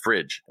put them in the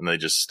fridge and they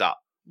just stop.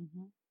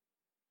 Mm-hmm.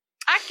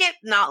 I get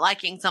not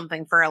liking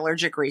something for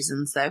allergic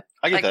reasons, though.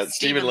 I get Like that.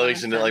 Stephen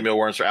Livingston didn't like Livingston.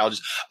 mealworms for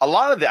allergies. A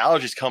lot of the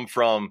allergies come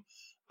from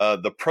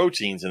the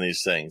proteins in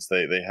these things.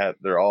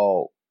 They're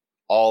all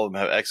of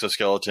them have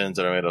exoskeletons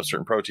that are made of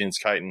certain proteins,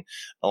 chitin.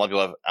 A lot of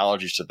people have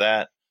allergies to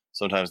that.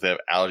 Sometimes they have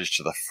allergies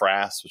to the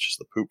frass, which is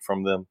the poop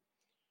from them.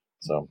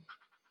 So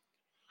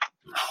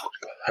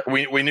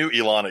we knew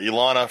Ilana.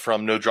 Ilana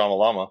from No Drama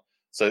Llama.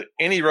 So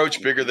any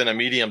roach bigger than a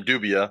medium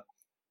dubia,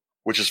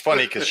 which is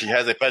funny because she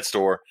has a pet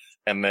store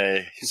and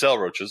they sell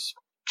roaches.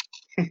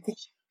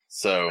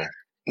 So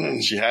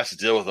she has to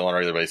deal with them on a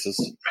regular basis.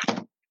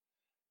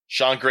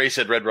 Sean Gray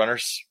said red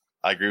runners.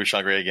 I agree with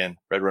Sean Gray again.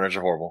 Red runners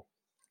are horrible.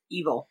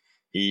 Evil.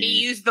 He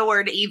He used the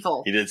word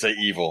evil. did say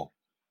evil.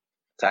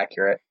 It's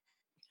accurate.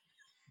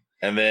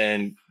 And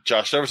then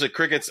Josh Stover said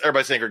crickets.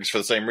 Everybody's saying crickets for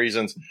the same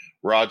reasons.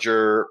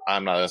 Roger,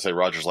 I'm not going to say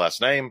Roger's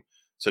last name,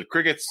 said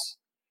crickets.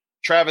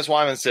 Travis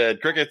Wyman said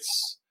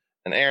crickets.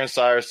 And Aaron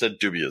Sires said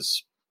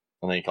dubias.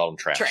 And then he called them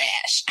trash.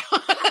 Trash.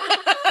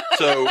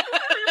 So,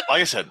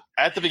 like I said,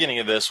 at the beginning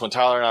of this, when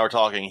Tyler and I were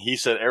talking, he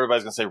said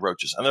everybody's going to say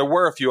roaches. And there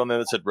were a few on there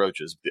that said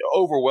roaches. The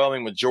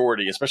overwhelming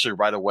majority, especially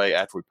right away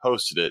after we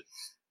posted it,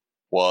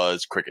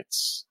 was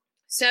crickets.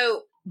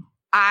 So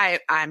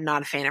I'm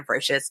not a fan of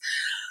roaches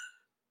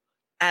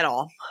at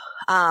all.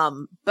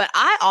 But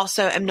I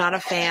also am not a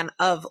fan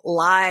of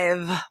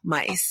live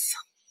mice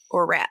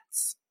or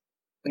rats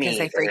because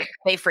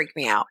they freak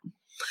me out.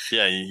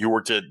 Yeah, you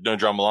worked at No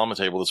Drama Llama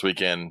table this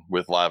weekend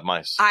with live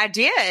mice. I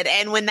did.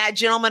 And when that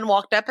gentleman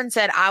walked up and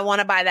said, I want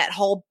to buy that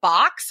whole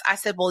box, I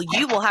said, well,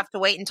 you will have to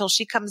wait until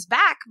she comes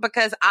back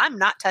because I'm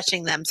not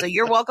touching them. So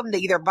you're welcome to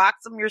either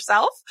box them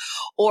yourself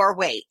or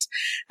wait.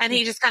 And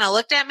he just kind of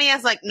looked at me. I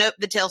was like, nope,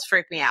 the tails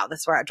freak me out.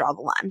 That's where I draw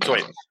the line. So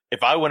wait,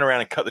 if I went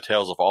around and cut the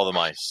tails off all the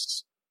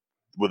mice,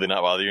 would they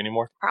not bother you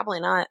anymore? Probably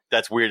not.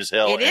 That's weird as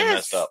hell It and is.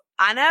 messed up.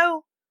 I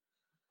know.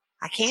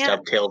 I can't.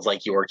 Stub-tailed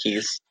like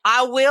Yorkies.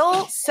 I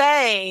will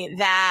say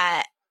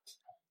that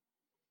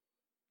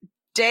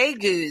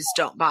dagoos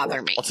don't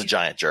bother me. What's a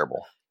giant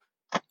gerbil?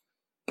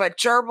 But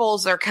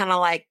gerbils are kind of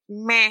like,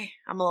 meh.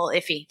 I'm a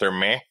little iffy. They're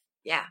meh?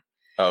 Yeah.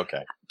 Oh,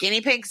 okay.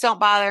 Guinea pigs don't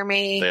bother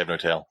me. They have no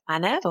tail. I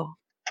know.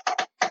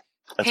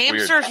 That's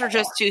Hamsters weird. are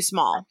just too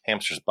small.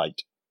 Hamsters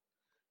bite.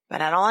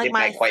 But I don't like They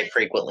bite quite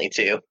frequently,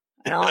 too.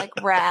 I don't like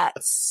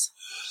rats.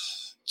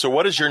 So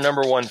what is your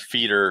number one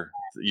feeder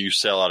that you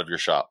sell out of your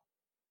shop?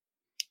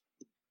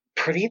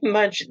 Pretty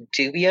much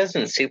dubias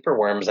and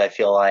superworms, I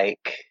feel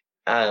like.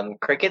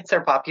 Crickets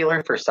are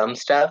popular for some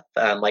stuff.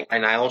 Like my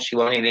Nile, she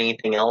won't eat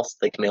anything else,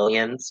 the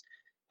chameleons.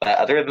 But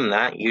other than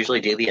that,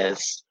 usually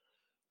dubias.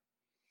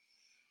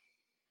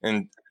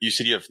 And you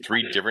said you have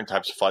 3 different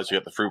types of flies. You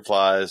got the fruit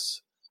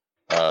flies,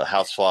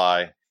 house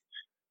fly.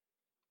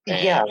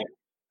 Yeah.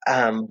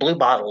 Blue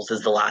bottles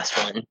is the last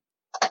one.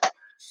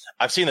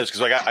 I've seen those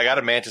because I got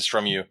a mantis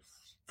from you,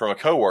 from a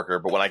coworker.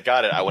 But when I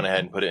got it, I went ahead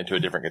and put it into a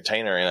different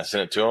container and I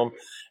sent it to him.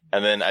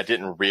 And then I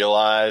didn't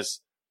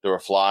realize there were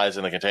flies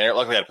in the container.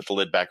 Luckily, I had to put the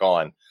lid back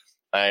on.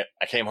 I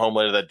came home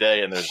later that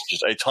day and there's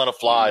just a ton of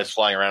flies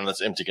flying around in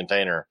this empty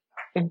container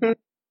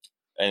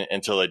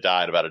until they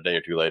died about a day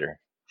or 2 later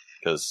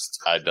because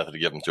I had nothing to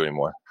give them to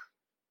anymore.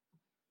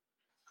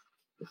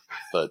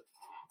 But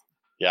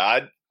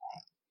yeah,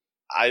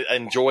 I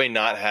enjoy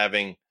not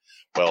having.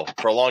 Well,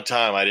 for a long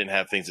time, I didn't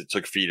have things that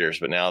took feeders,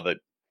 but now that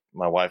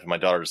my wife and my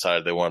daughter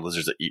decided they wanted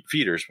lizards that eat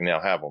feeders, we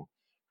now have them.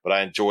 But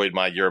I enjoyed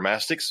my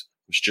Uromastics,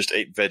 which just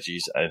ate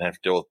veggies. I didn't have to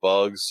deal with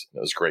bugs. It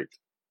was great.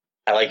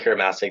 I like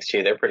Uromastics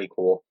too. They're pretty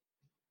cool.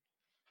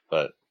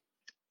 But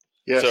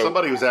yeah,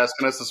 somebody was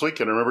asking us this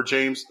weekend. Remember,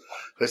 James?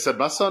 They said,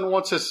 my son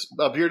wants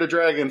a bearded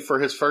dragon for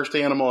his first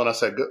animal. And I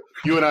said,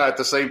 you and I at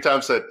the same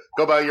time said,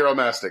 go buy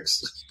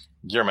Uromastics.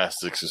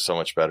 Uromastics is so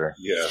much better.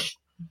 Yeah.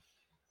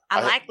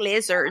 I like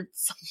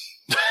lizards.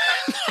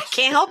 I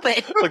can't help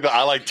it.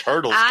 I like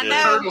turtles. I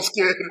know. Turtle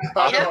skin.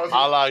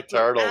 I like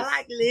turtles. I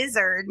like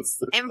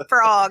lizards and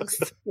frogs.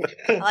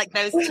 I like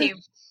those too.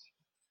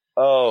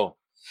 Oh.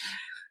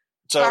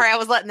 Sorry, I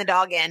was letting the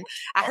dog in.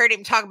 I heard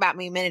him talk about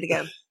me a minute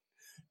ago.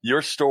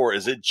 Your store,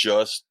 is it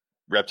just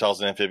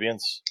reptiles and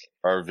amphibians?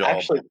 Or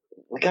actually,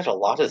 we got a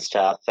lot of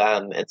stuff.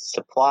 It's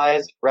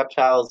supplies,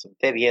 reptiles,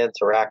 amphibians,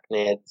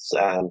 arachnids.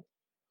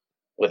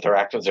 With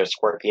arachnids, there's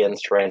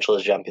scorpions,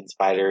 tarantulas, jumping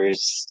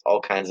spiders, all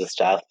kinds of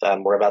stuff.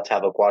 We're about to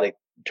have aquatic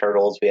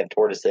turtles. We have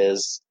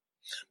tortoises.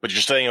 But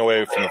you're staying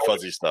away from the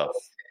fuzzy stuff.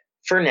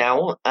 For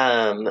now,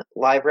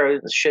 live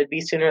rodents should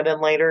be sooner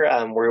than later.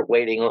 We're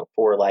waiting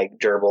for like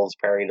gerbils,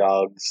 prairie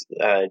dogs,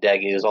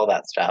 dagoos, all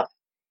that stuff.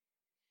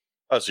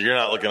 Oh, so you're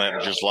not looking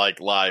at just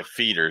like live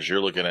feeders. You're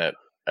looking at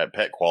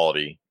pet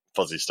quality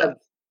fuzzy stuff.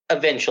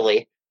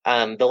 Eventually.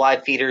 The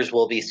live feeders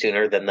will be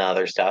sooner than the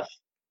other stuff.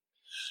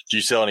 Do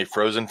you sell any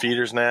frozen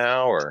feeders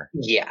now, or?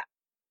 Yeah.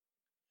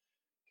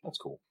 That's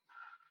cool.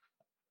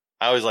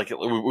 I always like it.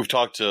 We've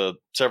talked to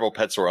several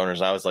pet store owners,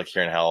 and I always like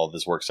hearing how all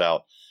this works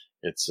out.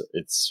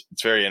 It's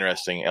very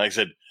interesting. And like I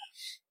said,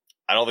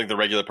 I don't think the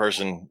regular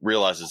person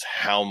realizes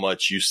how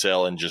much you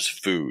sell in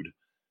just food.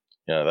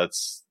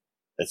 It's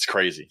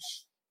crazy.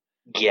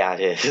 Yeah,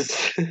 it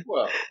is.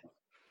 Well,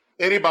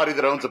 anybody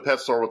that owns a pet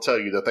store will tell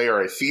you that they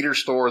are a feeder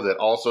store that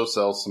also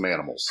sells some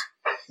animals.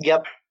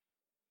 Yep.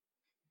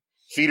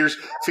 Feeders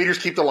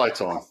keep the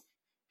lights on.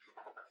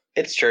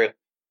 It's true.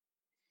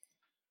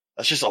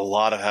 That's just a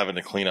lot of having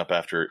to clean up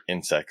after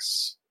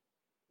insects.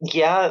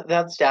 Yeah,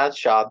 that's Dad's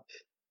job.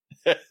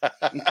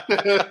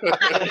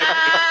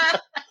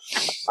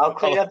 I'll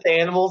clean up the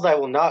animals. I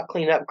will not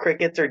clean up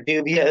crickets or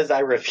dubias. I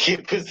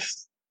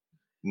refuse.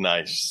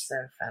 Nice. So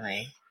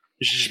funny.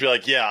 You should just be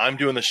like, yeah, I'm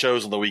doing the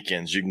shows on the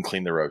weekends. You can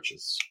clean the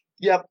roaches.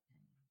 Yep.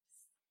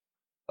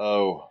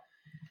 Oh.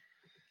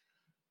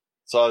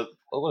 So,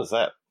 what is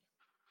that?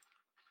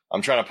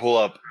 I'm trying to pull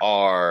up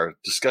our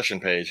discussion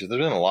page. There's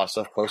been a lot of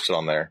stuff posted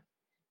on there.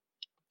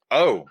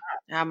 Oh.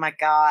 Oh, my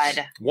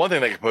God. One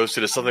thing that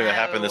posted is something that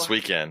happened this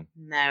weekend.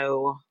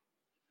 No.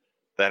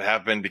 That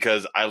happened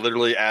because I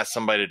literally asked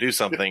somebody to do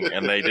something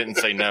and they didn't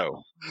say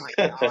no. Oh,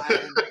 my God.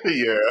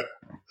 Yeah.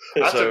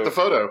 I took the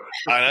photo.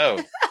 I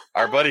know.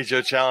 Our buddy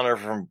Joe Challoner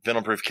from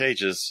Venom Proof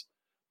Cages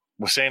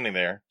was standing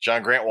there.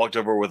 John Grant walked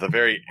over with a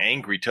very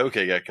angry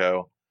tokay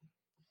gecko,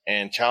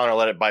 and Challoner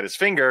let it bite his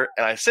finger,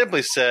 and I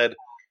simply said,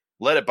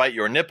 let it bite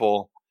your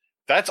nipple.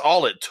 That's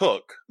all it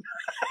took.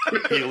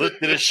 He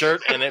lifted his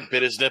shirt and it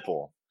bit his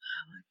nipple.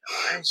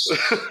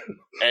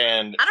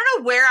 And I don't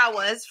know where I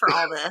was for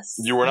all this.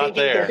 You were not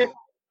there.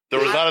 There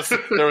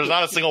was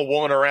not a single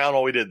woman around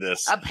while we did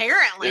this.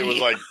 Apparently. It was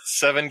like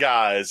 7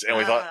 guys, and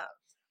we thought,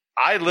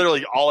 I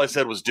literally, all I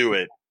said was do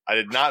it. I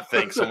did not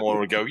think someone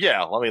would go,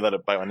 yeah, let me let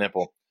it bite my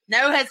nipple.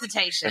 No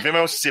hesitation. If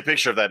anyone wants to see a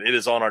picture of that, it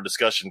is on our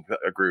discussion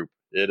group.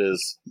 It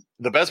is.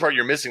 The best part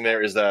you're missing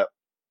there is that,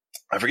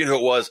 I forget who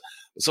it was,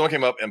 but someone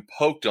came up and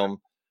poked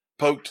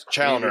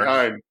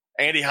Challoner.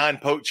 Andy Hine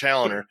poked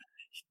Challoner.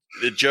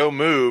 Joe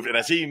moved, and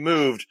as he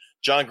moved,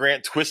 John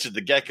Grant twisted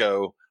the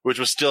gecko, which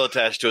was still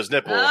attached to his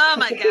nipple. Oh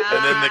my god!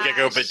 And then the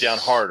gecko bit down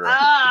harder.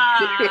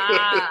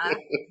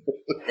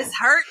 This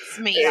hurts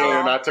me.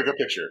 And I took a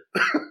picture.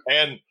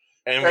 And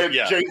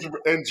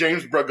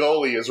James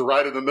Bragoli is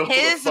right in the middle of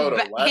the photo.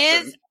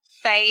 His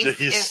face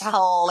is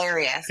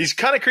hilarious. He's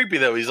kind of creepy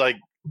though. He's like,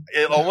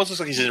 it almost looks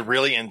like he's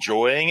really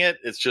enjoying it.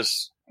 It's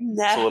just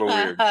it's a little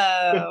weird.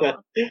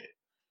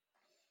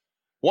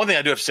 One thing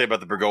I do have to say about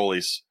the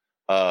Bergolis,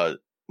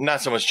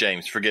 not so much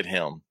James, forget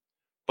him,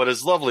 but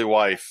his lovely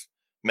wife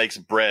makes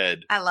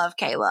bread. I love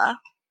Kayla.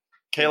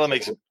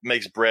 Kayla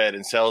makes bread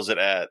and sells it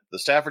at the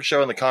Stafford show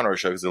and the Conroe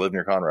show because they live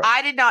near Conroe.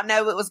 I did not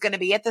know it was going to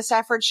be at the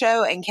Stafford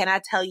show, and can I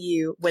tell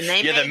you, when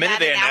they made the minute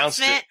they announced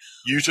it,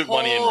 you took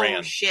money and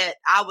ran. Shit,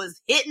 I was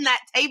hitting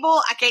that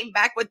table. I came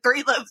back with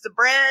 3 loaves of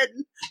bread.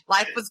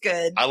 Life was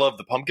good. I love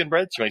the pumpkin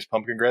bread. She makes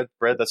pumpkin bread.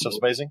 That's just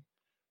amazing.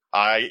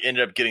 I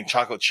ended up getting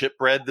chocolate chip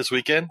bread this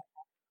weekend.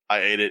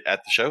 I ate it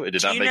at the show. It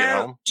did not make it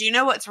home. Do you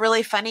know what's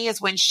really funny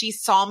is when she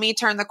saw me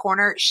turn the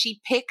corner,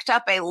 she picked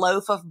up a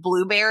loaf of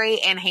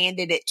blueberry and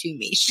handed it to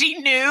me. She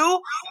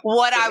knew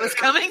what I was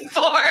coming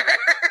for.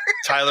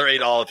 Tyler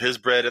ate all of his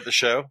bread at the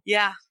show.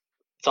 Yeah.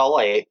 It's all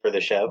I ate for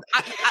the show.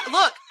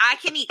 Look, I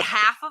can eat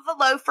half of a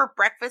loaf for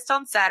breakfast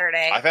on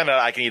Saturday. I found out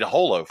I can eat a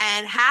whole loaf.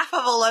 And half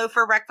of a loaf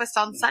for breakfast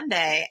on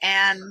Sunday.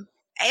 And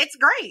it's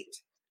great.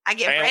 I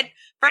get bread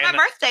for my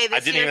birthday this year. I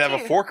didn't even have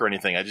a fork or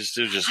anything. It was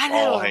just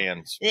all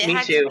hands. Me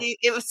too.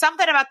 It was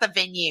something about the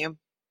venue.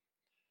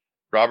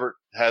 Robert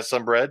has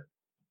some bread.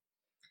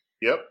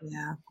 Yep.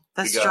 Yeah.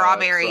 The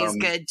strawberry is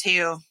good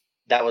too.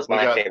 That was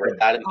my favorite.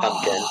 That and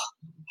pumpkin.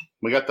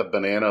 We got the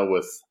banana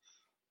with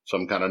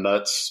some kind of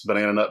nuts,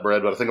 banana nut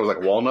bread, but I think it was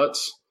like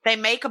walnuts. They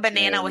make a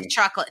banana with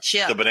chocolate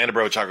chip. The banana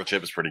bread with chocolate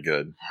chip is pretty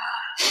good.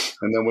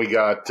 And then we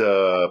got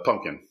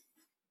pumpkin.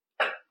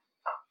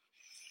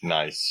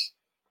 Nice.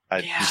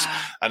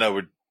 I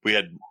know we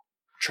had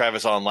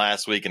Travis on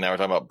last week, and now we're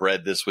talking about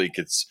bread this week.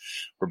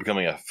 We're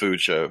becoming a food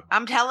show.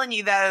 I'm telling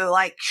you though,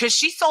 because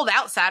she sold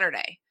out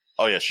Saturday.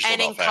 Oh yeah, she sold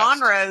out fast. And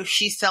in Conroe,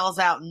 she sells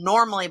out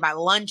normally by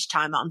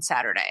lunchtime on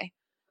Saturday.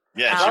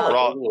 Yeah,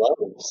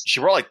 she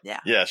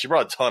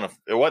brought a ton of.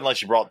 It wasn't like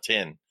she brought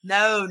 10.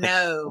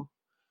 No.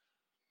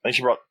 I think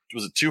she brought,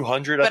 was it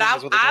 200? But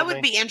I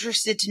would be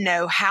interested to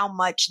know how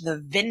much the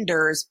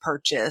vendors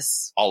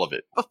purchase. All of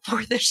it.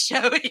 Before the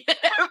show even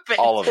opened.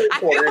 All of it.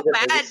 I feel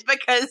bad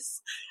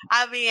because,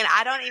 I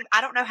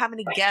don't know how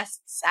many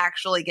guests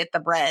actually get the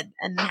bread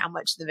and how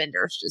much the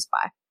vendors just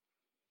buy.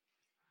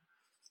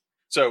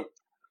 So,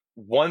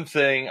 one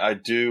thing I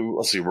do,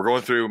 let's see, we're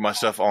going through my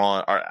stuff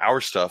on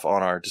our stuff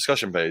on our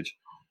discussion page.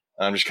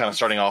 I'm just kind of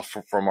starting off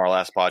from our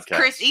last podcast.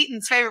 Chris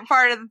Eaton's favorite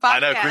part of the podcast. I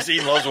know, Chris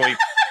Eaton loves when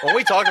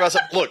we talk about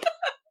something. Look,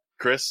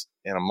 Chris,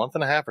 in a month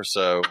and a half or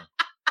so,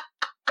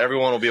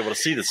 everyone will be able to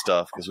see this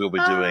stuff because we'll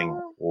be doing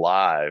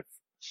live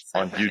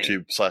on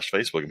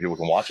YouTube/Facebook and people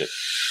can watch it.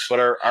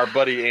 But our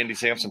buddy Andy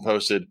Sampson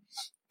posted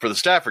for the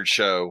Stafford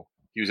show,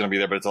 he was going to be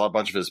there, but it's a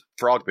bunch of his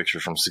frog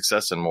pictures from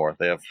Success and More.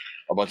 They have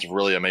a bunch of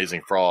really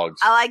amazing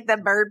frogs. I like the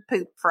bird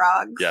poop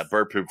frogs. Yeah,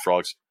 bird poop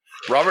frogs.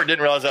 Robert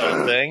didn't realize that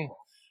was a thing.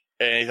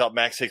 And he thought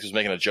Max Hicks was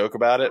making a joke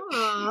about it.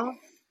 Aww.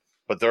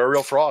 But they're a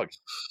real frog.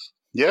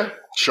 Yeah.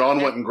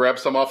 Sean went and grabbed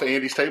some off of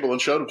Andy's table and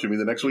showed them to me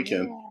the next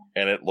weekend.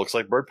 And it looks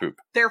like bird poop.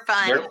 They're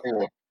fun.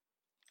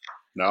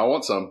 Now I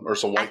want some. Or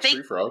some white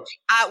tree frogs.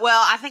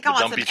 I think I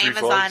want some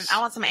Amazon. Frogs.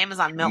 I want some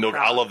Amazon milk frogs.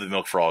 I love the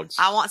milk frogs.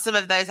 I want some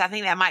of those. I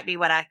think that might be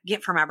what I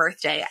get for my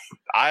birthday.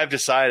 I've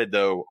decided,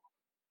 though,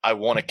 I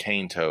want a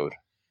cane toad.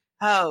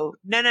 Oh,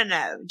 no.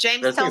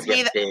 James tells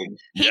me that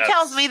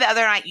tells me the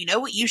other night, you know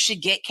what you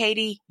should get,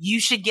 Katie?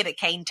 You should get a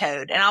cane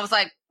toad. And I was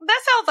like,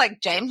 that sounds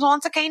like James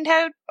wants a cane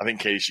toad. I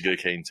think Katie should get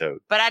a cane toad.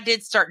 But I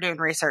did start doing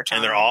research on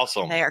them. And they're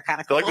awesome. They are kind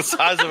of cool. They're like the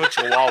size of a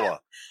chihuahua.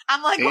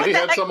 I'm like, Andy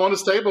had some on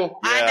his table.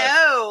 Yeah. I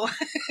know.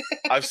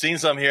 I've seen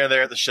some here and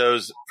there at the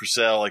shows for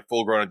sale, like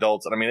full grown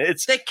adults. And I mean,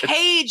 it's the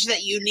cage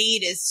that you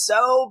need is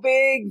so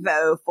big,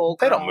 though.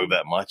 They don't move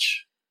that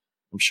much,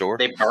 I'm sure.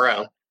 They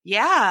burrow.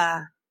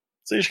 Yeah.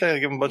 So you just gotta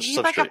give them a bunch of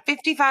substrate. Like a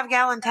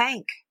 55-gallon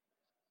tank.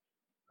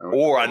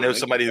 Or I know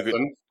somebody who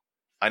can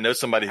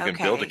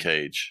build a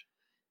cage.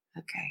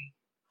 Okay.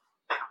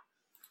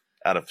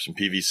 Out of some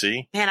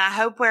PVC. And I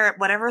hope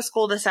whatever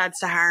school decides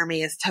to hire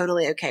me is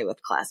totally okay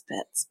with class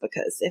pets,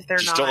 because if they're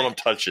just not, don't let them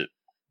touch it.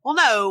 Well,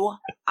 no,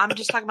 I'm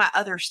just talking about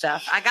other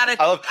stuff. I gotta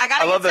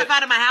get stuff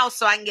out of my house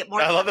so I can get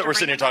more. I love that we're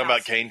sitting here talking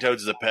about cane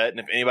toads as a pet, and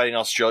if anybody in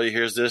Australia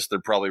hears this, they're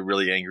probably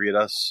really angry at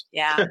us.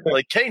 Yeah.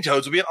 Like, cane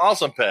toads would be an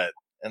awesome pet.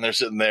 And they're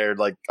sitting there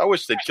like, I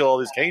wish they'd kill all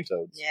these cane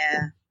toads.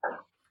 Yeah.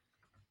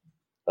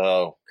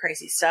 Oh.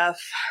 Crazy stuff.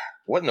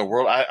 What in the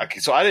world?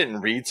 So I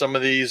didn't read some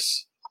of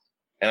these,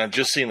 and I've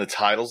just seen the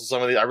titles of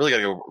some of these. I really got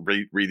to go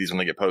read these when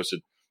they get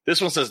posted. This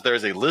one says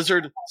there's a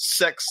lizard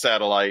sex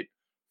satellite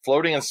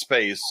floating in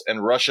space,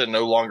 and Russia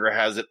no longer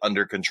has it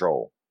under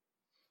control.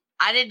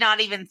 I did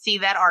not even see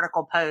that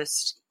article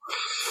post.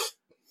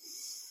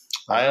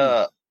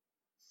 It's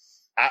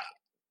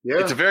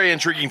a very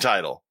intriguing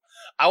title.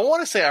 I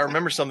want to say I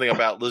remember something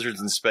about lizards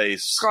in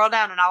space. Scroll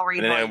down and I'll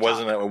read. And it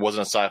wasn't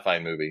a sci-fi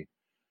movie.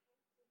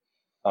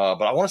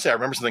 But I want to say I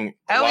remember something.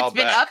 It's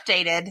been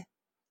updated.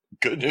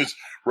 Good news: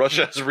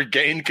 Russia has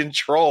regained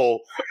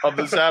control of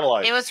the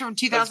satellite. It was from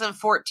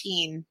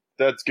 2014.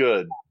 That's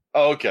good.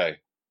 Oh, okay.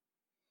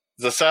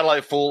 It's a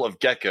satellite full of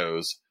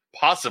geckos,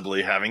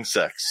 possibly having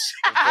sex.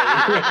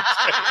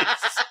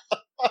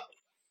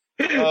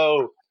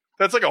 Oh,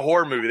 that's like a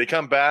horror movie. They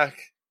come back.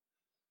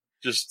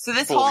 So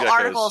this whole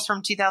article is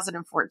from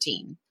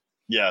 2014.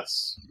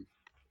 Yes.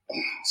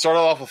 Started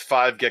off with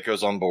 5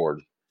 geckos on board.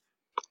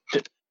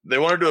 They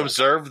wanted to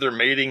observe their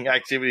mating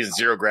activities in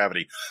zero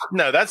gravity.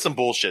 No, that's some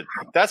bullshit.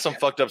 That's some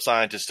fucked up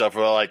scientist stuff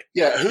where they're like,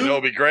 it'll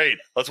be great.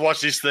 Let's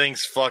watch these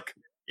things fuck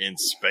in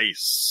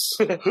space.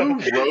 Who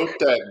wrote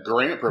that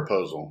grant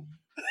proposal?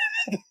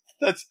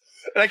 And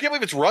I can't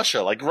believe it's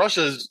Russia. Like,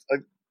 Russia's,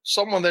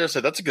 someone there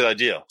said, that's a good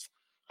idea.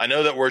 I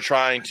know that we're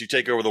trying to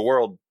take over the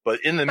world,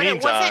 but in the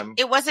meantime...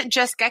 It wasn't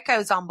just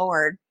geckos on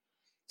board.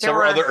 There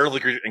were other early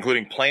creatures,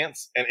 including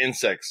plants and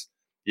insects.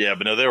 Yeah,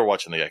 but no, they were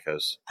watching the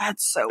geckos.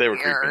 That's so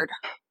weird.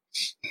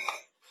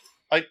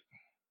 Like,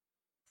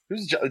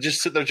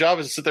 their job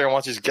is to sit there and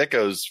watch these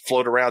geckos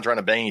float around trying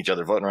to bang each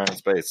other, floating around in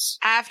space.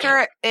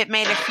 After it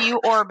made a few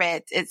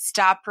orbits, it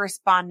stopped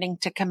responding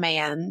to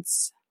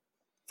commands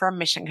from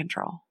mission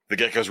control. The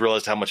geckos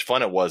realized how much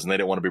fun it was, and they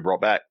didn't want to be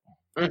brought back.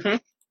 Mm-hmm.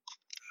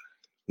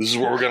 This is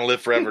where we're going to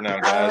live forever now,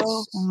 guys.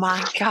 Oh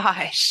my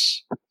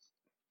gosh!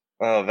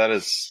 Oh,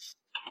 that's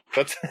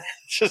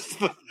just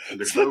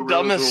the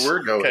dumbest.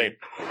 We're going. Okay.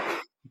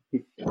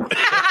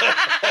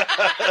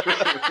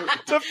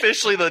 It's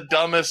officially the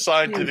dumbest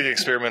scientific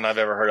experiment I've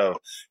ever heard of.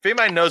 If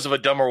anybody knows of a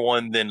dumber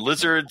one than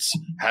lizards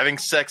having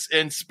sex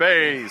in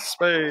space,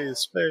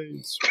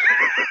 please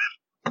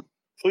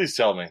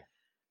tell me,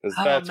 because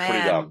that's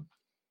pretty dumb.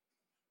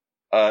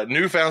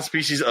 Newfound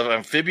species of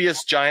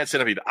amphibious giant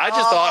centipede. I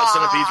just thought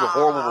centipedes were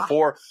horrible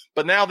before,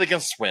 but now they can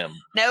swim.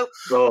 Nope.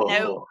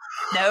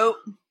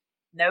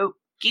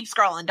 Keep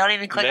scrolling. Don't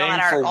even click on that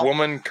article. For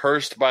woman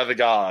cursed by the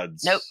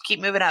gods. Nope. Keep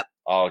moving up.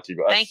 I'll keep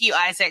up. Thank you,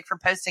 Isaac, for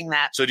posting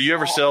that. So do you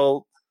ever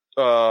sell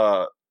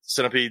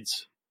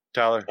centipedes,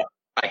 Tyler?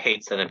 I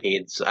hate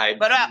centipedes. I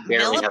what about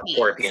barely millipedes? have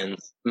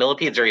scorpions.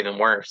 Millipedes are even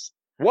worse.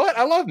 What?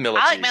 I love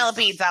millipedes. I like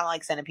millipedes. I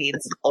like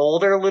centipedes. All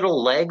their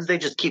little legs, they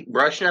just keep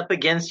brushing up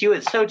against you.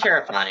 It's so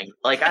terrifying.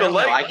 Like, I don't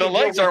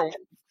know.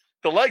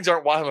 The legs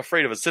aren't why I'm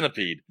afraid of a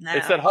centipede. No.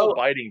 It's that whole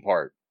biting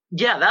part.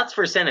 Yeah, that's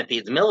for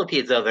centipedes.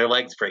 Millipedes, though, their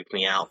legs freak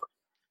me out.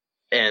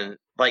 And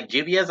like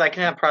dubias, I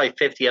can have probably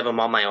 50 of them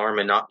on my arm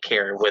and not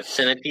care. With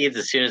centipedes,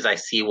 as soon as I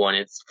see one,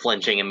 it's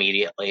flinching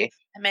immediately.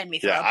 That made me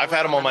Yeah, I've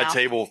had them on my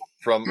table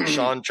from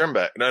Sean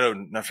Trimbeck. No,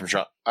 not from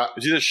Sean.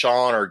 It's either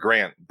Sean or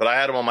Grant. But I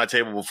had them on my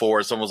table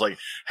before. Someone was like,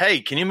 hey,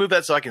 can you move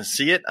that so I can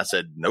see it? I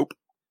said, nope.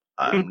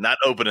 I'm not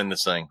opening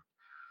this thing.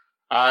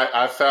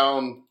 I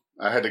found...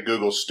 I had to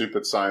Google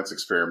stupid science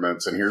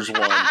experiments, and here's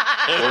one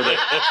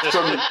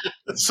where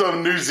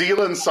some New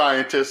Zealand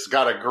scientists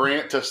got a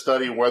grant to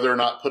study whether or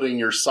not putting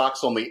your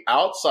socks on the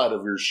outside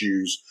of your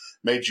shoes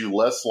made you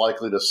less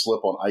likely to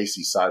slip on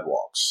icy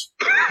sidewalks.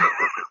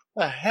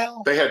 The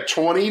hell? They had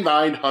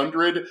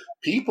 2,900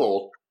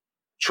 people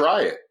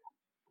try it.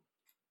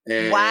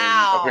 And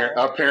wow.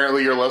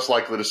 Apparently you're less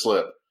likely to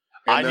slip.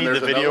 And I need the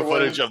video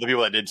footage of the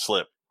people that did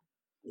slip.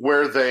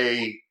 Where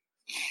they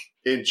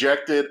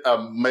injected a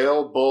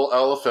male bull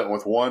elephant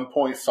with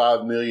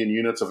 1.5 million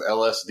units of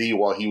LSD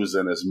while he was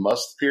in his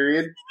must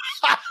period.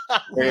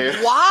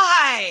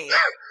 Why?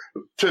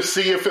 To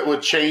see if it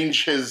would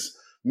change his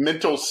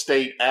mental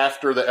state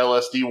after the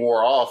LSD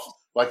wore off,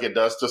 like it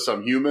does to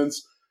some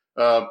humans.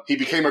 He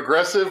became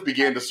aggressive,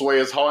 began to sway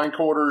his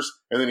hindquarters,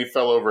 and then he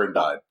fell over and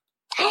died.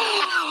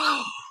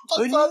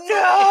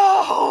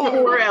 No!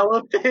 Poor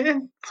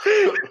elephant.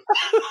 Yeah.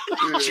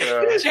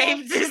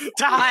 James is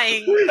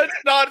dying. That's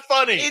not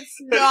funny. It's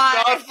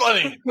not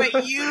funny.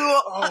 But you...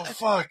 Oh,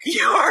 fuck.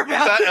 You're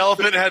about That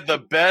elephant had the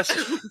best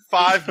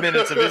 5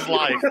 minutes of his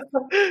life.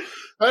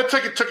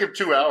 It took him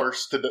 2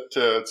 hours to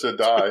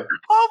die.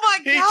 Oh, my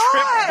God. He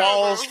tripped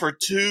balls for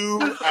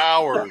 2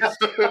 hours.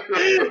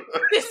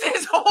 This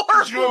is horrible.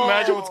 Could you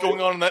imagine what's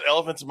going on in that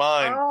elephant's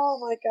mind? Oh,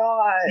 my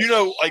God. You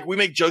know, like we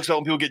make jokes about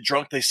when people get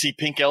drunk, they see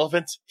pink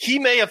elephants. He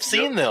may have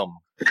seen them.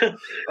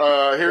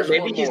 Here's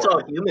maybe he saw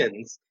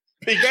humans.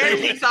 He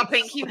saw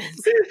pink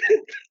humans.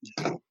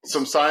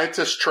 Some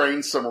scientists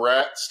trained some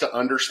rats to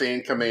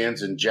understand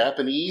commands in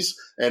Japanese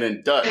and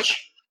in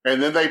Dutch.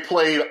 And then they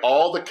played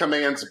all the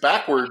commands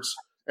backwards,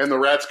 and the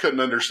rats couldn't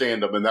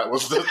understand them. And that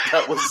was the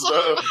What was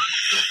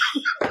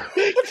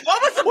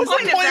the point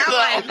of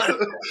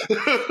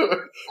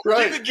that?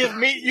 Right.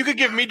 You could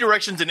give me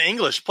directions in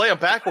English. Play them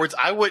backwards.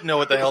 I wouldn't know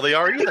what the hell they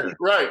are either.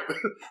 Right.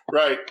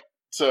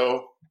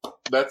 So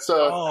that's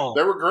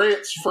there were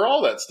grants for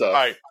all that stuff.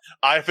 All right.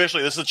 This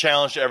is a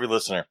challenge to every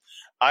listener.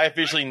 I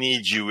officially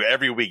need you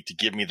every week to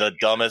give me the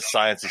dumbest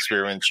science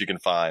experiments you can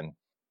find.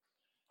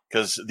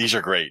 Because these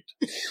are great.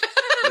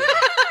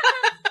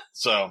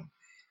 So,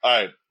 all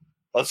right.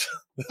 Let's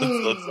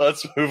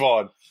move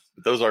on.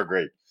 Those are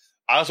great.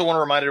 I also want to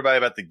remind everybody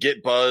about the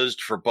Get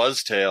Buzzed for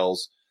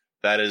Buzztails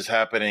that is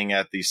happening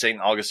at the St.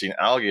 Augustine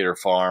Alligator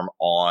Farm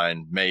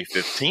on May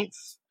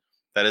 15th.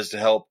 That is to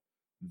help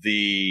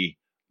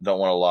don't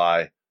want to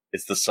lie,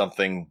 it's the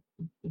something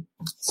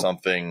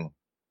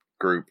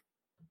group.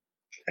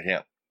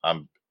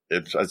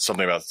 It's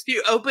something about. If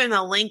you open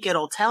a link,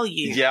 it'll tell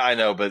you. Yeah, I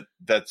know, but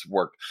that's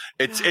work.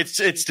 It's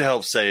to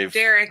help save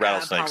Derek,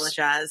 rattlesnakes. I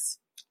apologize.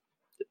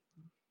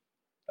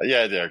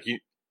 Yeah, Derek.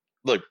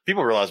 Look,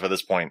 people realize by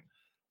this point,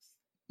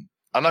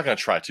 I'm not going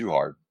to try too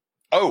hard.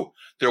 Oh,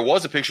 there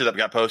was a picture that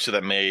got posted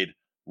that made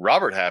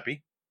Robert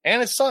happy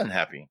and his son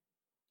happy.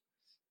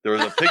 There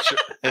was a picture.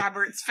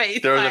 Robert's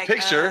face. There was a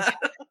picture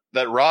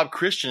that Rob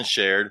Christian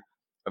shared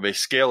of a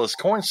scaleless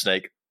corn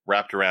snake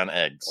wrapped around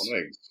eggs. On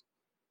eggs.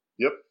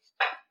 Yep.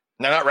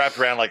 Now, not wrapped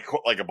around like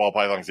a ball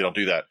python because they don't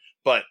do that,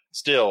 but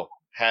still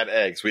had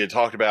eggs. We had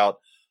talked about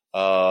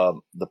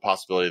the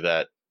possibility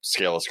that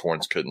scaleless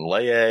corns couldn't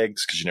lay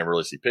eggs because you never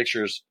really see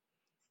pictures.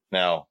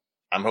 Now,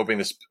 I'm hoping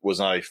this was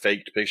not a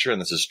faked picture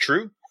and this is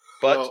true.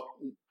 But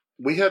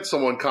we had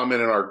someone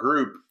comment in our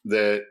group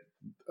that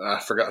I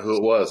forgot who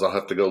it was. I'll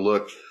have to go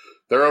look.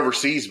 They're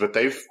overseas, but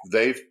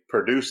they've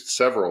produced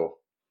several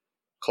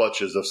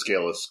clutches of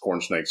scaleless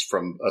corn snakes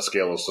from a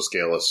scaleless to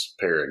scaleless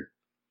pairing.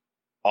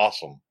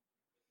 Awesome.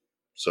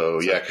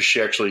 So yeah, because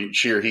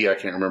she or he, I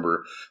can't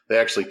remember. They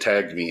actually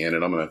tagged me in,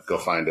 and I'm going to go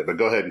find it. But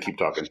go ahead and keep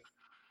talking.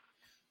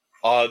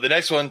 The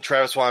next one,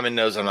 Travis Wyman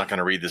knows I'm not going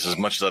to read this as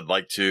much as I'd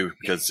like to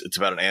because it's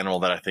about an animal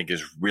that I think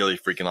is really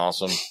freaking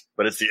awesome.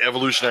 But it's the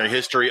evolutionary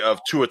history of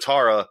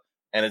Tuatara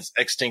and its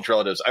extinct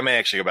relatives. I may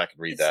actually go back and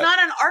read that. It's not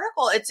an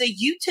article. It's a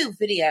YouTube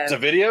video. It's a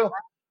video?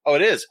 Oh,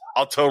 it is.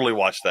 I'll totally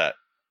watch that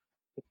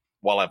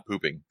while I'm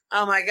pooping.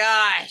 Oh, my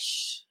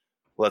gosh.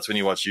 Well, that's when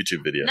you watch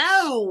YouTube videos.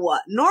 No.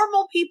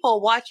 Normal people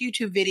watch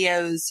YouTube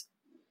videos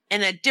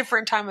in a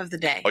different time of the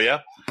day. Oh, yeah?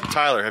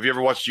 Tyler, have you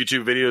ever watched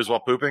YouTube videos while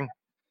pooping?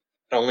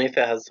 Only if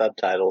it has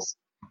subtitles.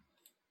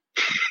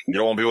 You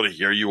don't want people to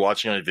hear you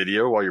watching a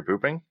video while you're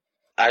pooping?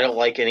 I don't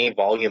like any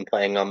volume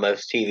playing on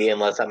most TV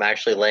unless I'm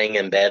actually laying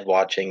in bed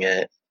watching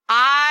it.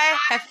 I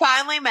have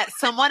finally met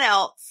someone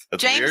else.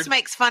 That's James weird.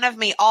 makes fun of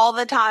me all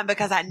the time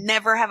because I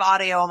never have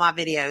audio on my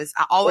videos.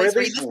 I always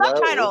read the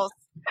subtitles.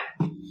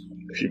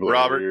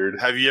 Robert,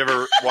 have you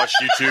ever watched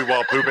YouTube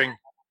while pooping?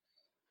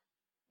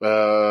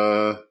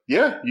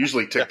 Yeah,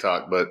 usually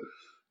TikTok, but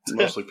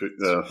mostly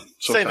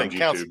same thing. YouTube.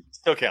 Counts.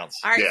 Still counts.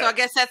 All right, Yeah. so I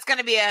guess that's going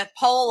to be a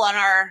poll on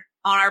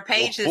our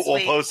page this We'll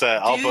week. post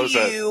that. I'll post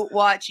that. Do you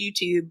watch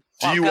YouTube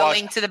while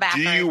going to the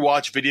bathroom? Do you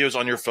watch videos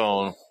on your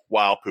phone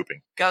while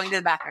pooping? Going to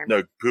the bathroom.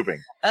 No,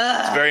 pooping.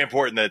 Ugh. It's very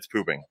important that it's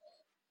pooping.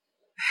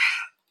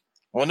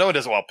 Well, no, it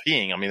doesn't while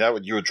peeing. I mean,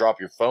 you would drop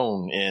your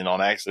phone in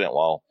on accident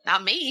while.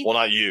 Not me. Well,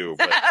 not you,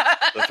 but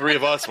the three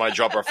of us might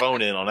drop our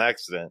phone in on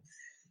accident.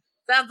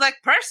 Sounds like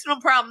personal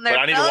problem there.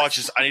 But I need to watch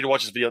this. I need to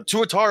watch this video.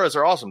 Tuataras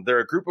are awesome. They're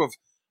a group of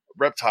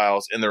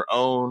reptiles in their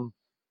own.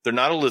 They're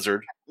not a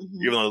lizard,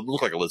 even though they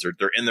look like a lizard.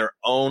 They're in their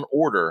own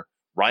order,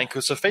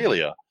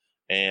 Rhynchocephalia,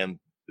 and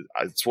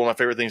it's one of my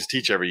favorite things to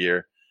teach every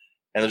year.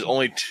 And there's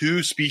only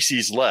 2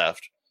 species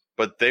left,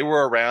 but they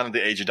were around in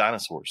the age of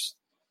dinosaurs.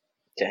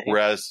 Okay.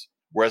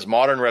 Whereas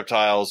modern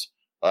reptiles,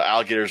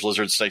 alligators,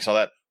 lizards, snakes, and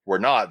all that were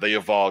not. They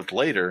evolved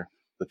later.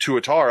 The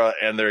Tuatara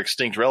and their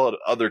extinct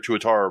other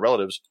Tuatara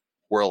relatives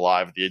were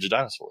alive at the age of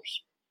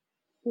dinosaurs.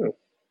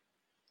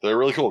 They're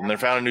really cool. And they're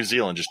found in New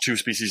Zealand. Just 2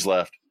 species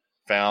left.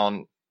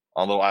 Found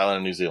on a little island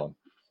in New Zealand.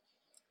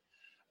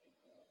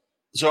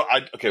 So,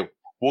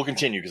 we'll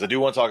continue because I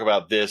do want to talk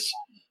about this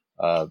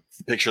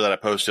picture that I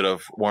posted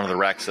of one of the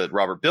racks that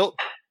Robert built.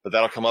 But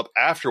that'll come up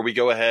after we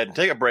go ahead and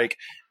take a break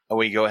and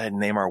we go ahead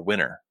and name our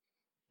winner.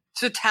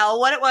 So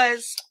tell what it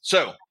was.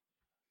 So,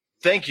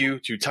 thank you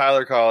to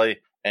Tyler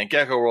Collie and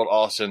Gecko World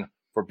Austin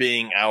for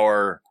being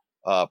our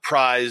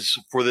prize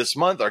for this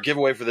month, our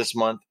giveaway for this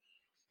month.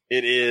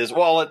 It is,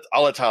 well,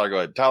 I'll let Tyler go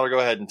ahead. Tyler, go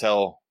ahead and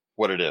tell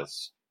what it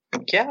is.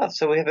 Yeah,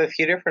 so we have a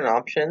few different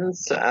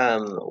options.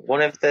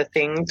 One of the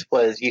things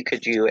was you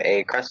could do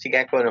a Krusty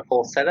Gecko in a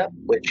full setup,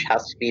 which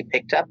has to be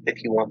picked up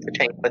if you want the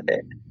tank with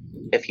it.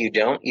 If you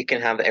don't, you can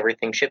have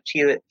everything shipped to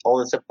you, all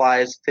the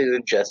supplies,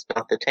 food, just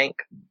not the tank,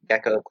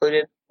 Gecko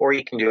included, or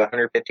you can do a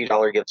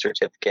 $150 gift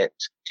certificate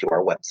to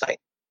our website.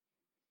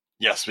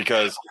 Yes,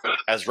 because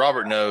as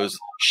Robert knows,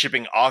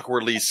 shipping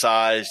awkwardly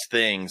sized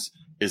things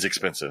is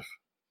expensive.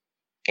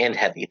 And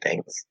heavy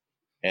things.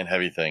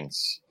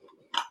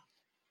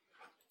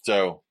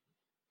 So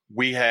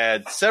we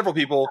had several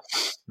people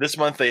this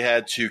month. They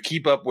had to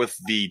keep up with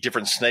the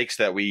different snakes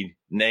that we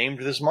named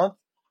this month.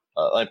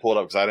 Let me pull it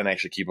up because I didn't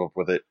actually keep up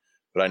with it,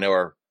 but I know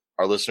our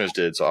listeners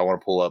did. So I want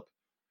to pull up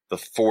the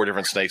 4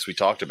 different snakes we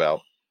talked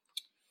about.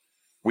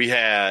 We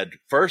had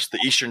first the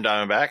Eastern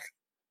Diamondback.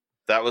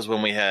 That was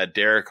when we had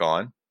Derek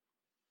on.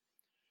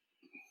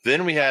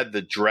 Then we had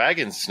the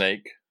Dragon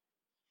Snake.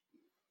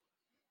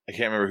 I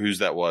can't remember whose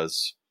that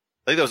was.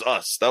 I think that was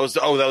us. That was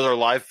our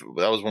live.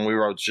 That was when we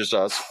were just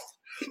us.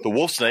 The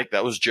Wolf Snake,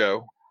 that was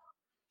Joe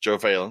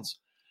Phelan's.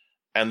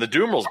 And the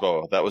Dumerals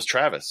Boa, that was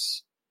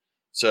Travis.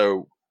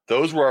 So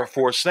those were our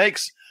 4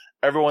 snakes.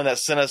 everyone that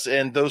sent us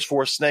in those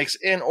 4 snakes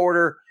in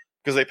order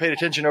because they paid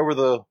attention over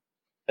the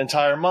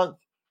entire month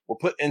were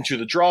put into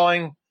the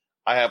drawing.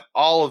 I have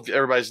all of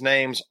everybody's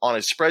names on a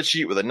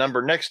spreadsheet with a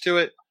number next to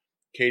it.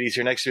 Katie's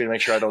here next to me to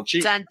make sure I don't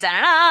cheat. Dun,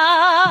 dun,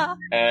 dun.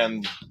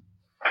 And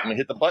I'm going to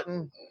hit the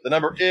button. The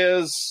number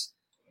is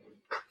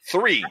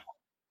 3.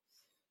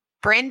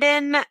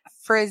 Brendan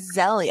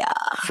Frizella.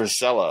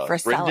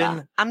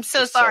 Brendan. I'm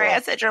so sorry I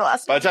said your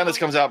last name. By the time this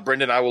comes out,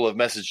 Brendan, I will have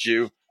messaged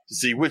you to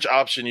see which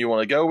option you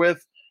want to go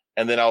with,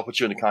 and then I'll put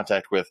you into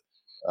contact with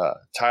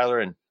Tyler,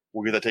 and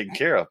we'll get that taken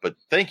care of. But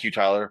thank you,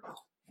 Tyler,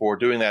 for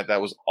doing that.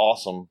 That was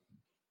awesome.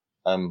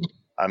 I'm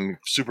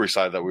super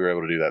excited that we were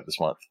able to do that this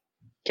month.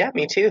 Yeah,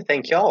 me too.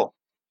 Thank y'all.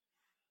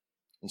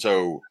 And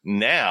so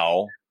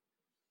now,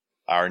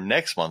 our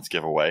next month's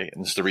giveaway,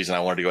 and this is the reason I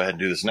wanted to go ahead and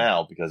do this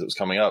now because it was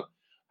coming up.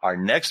 Our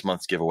next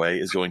month's giveaway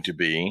is going to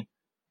be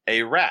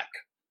a rack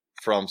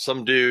from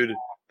some dude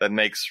that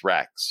makes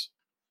racks.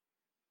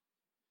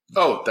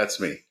 Oh, that's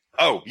me.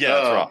 Oh, yeah,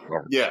 that's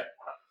Robert. Yeah.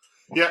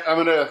 Yeah,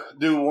 I'm going to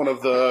do one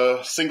of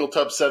the single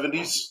tub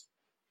 70s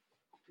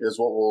is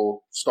what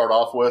we'll start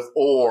off with.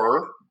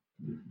 Or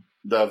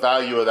the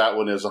value of that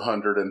one is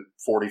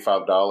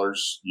 $145.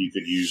 You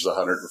could use the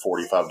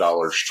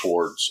 $145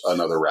 towards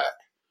another rack,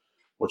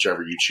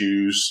 whichever you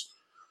choose.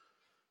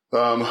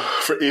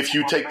 If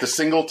you take the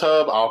single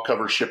tub, I'll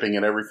cover shipping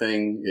and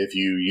everything. If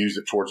you use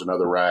it towards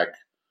another rack,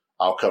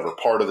 I'll cover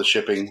part of the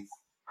shipping.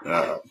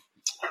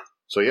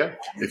 So yeah,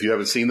 if you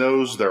haven't seen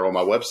those, they're on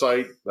my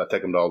website. I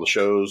take them to all the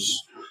shows.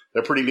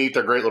 They're pretty neat.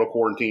 They're great little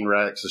quarantine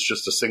racks. It's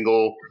just a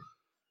single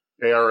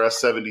ARS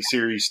 70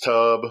 series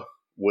tub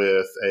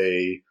with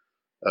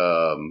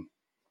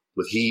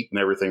with heat and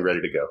everything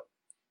ready to go.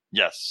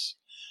 Yes.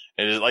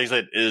 It is, like I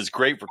said, it is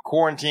great for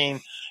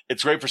quarantine.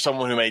 It's great for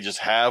someone who may just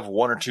have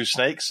 1 or 2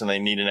 snakes and they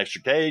need an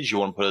extra cage. You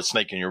want to put a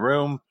snake in your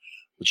room,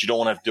 but you don't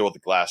want to have to deal with the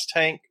glass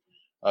tank.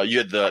 You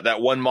had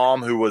that one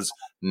mom who was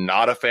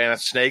not a fan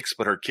of snakes,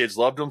 but her kids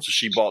loved them, so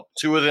she bought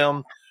 2 of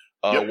them,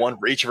 one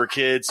for each of her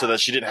kids, so that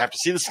she didn't have to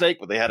see the snake,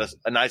 but they had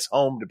a nice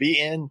home to be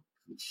in.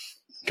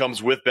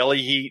 Comes with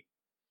belly heat.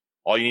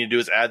 All you need to do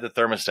is add the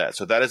thermostat.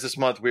 So that is this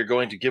month. We're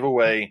going to give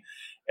away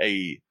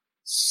a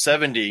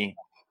 70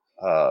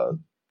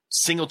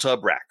 single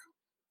tub rack.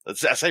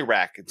 I say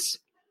rack.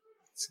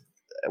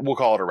 We'll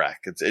call it a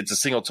rack. It's a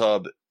single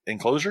tub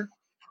enclosure.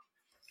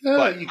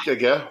 You could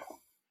go.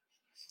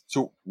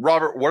 So,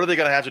 Robert, what are they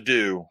going to have to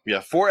do? We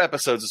have 4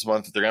 episodes this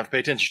month that they're going to have to pay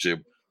attention to.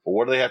 But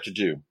what do they have to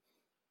do?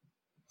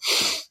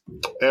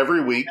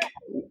 Every week.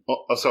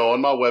 So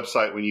on my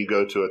website, when you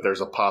go to it,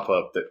 there's a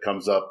pop-up that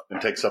comes up and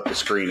takes up the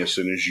screen as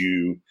soon as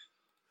you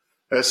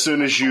go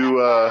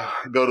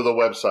to the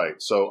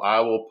website. So I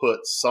will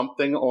put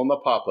something on the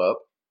pop-up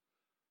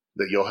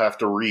that you'll have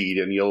to read,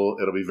 and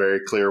it'll be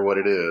very clear what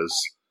it is,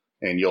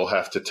 and you'll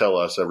have to tell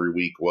us every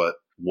week what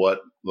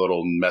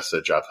little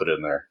message I put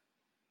in there.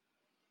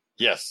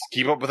 Yes,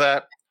 keep up with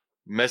that.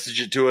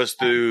 Message it to us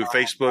through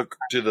Facebook,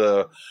 to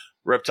the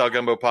Reptile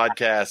Gumbo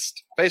Podcast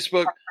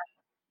Facebook.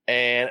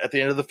 And at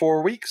the end of the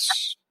 4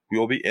 weeks, you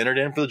will be entered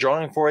in for the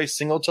drawing for a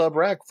single tub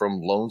rack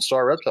from Lone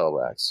Star Reptile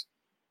Racks.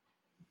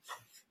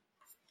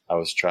 I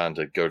was trying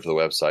to go to the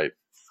website.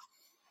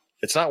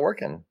 It's not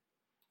working.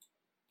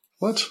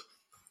 What?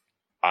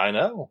 I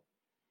know.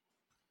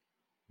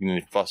 You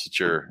need to fuss at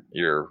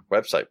your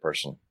website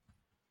person.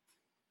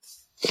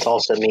 It's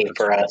also me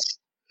for us.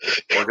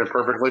 Working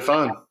perfectly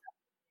fine.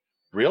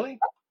 Really?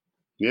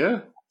 Yeah.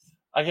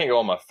 I can't go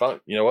on my phone.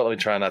 You know what? Let me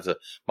try not to.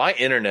 My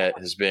internet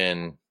has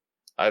been.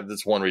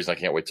 That's one reason I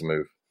can't wait to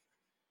move.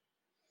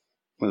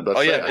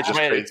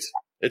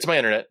 It's my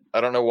internet. I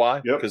don't know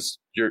why. Because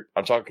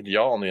I'm talking to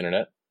y'all on the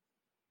internet,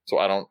 so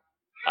I don't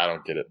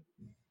get it.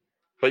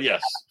 But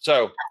yes,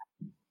 so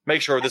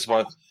make sure this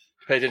month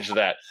pay attention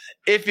to that.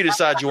 If you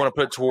decide you want to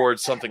put it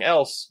towards something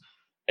else,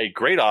 a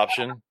great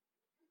option.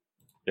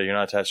 Yeah, you're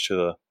not attached to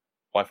the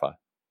Wi-Fi.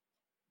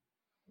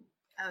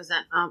 Oh, is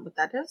that not what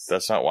that is?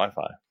 That's not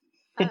Wi-Fi.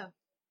 Oh.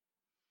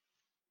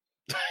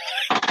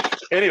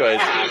 Anyways,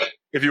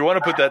 if you want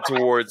to put that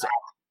towards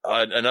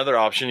another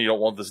option, you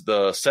don't want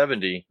the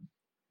 70,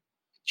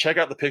 check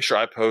out the picture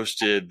I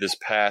posted this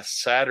past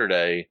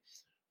Saturday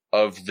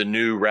of the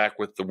new rack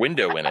with the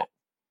window in it.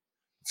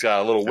 It's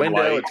got a little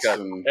window. It's got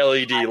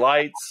LED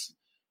lights.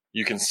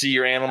 You can see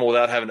your animal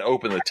without having to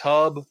open the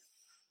tub.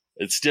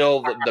 It's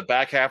still the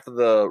back half of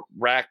the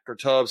rack or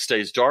tub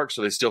stays dark,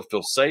 so they still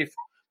feel safe,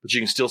 but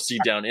you can still see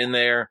down in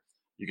there.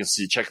 You can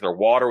check their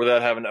water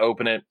without having to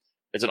open it.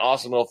 It's an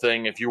awesome little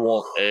thing if you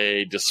want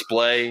a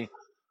display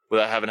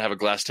without having to have a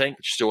glass tank,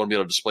 but you still want to be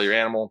able to display your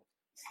animal.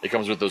 It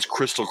comes with those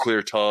crystal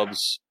clear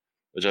tubs,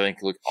 which I think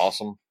look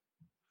awesome.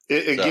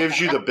 It gives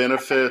you the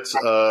benefits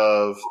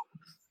of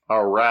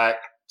our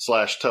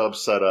rack/tub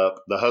setup,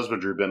 the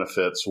husbandry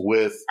benefits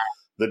with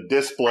the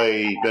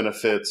display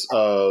benefits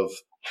of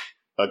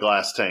a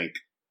glass tank.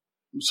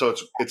 So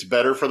it's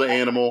better for the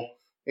animal,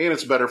 and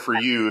it's better for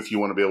you if you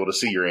want to be able to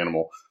see your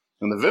animal.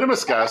 And the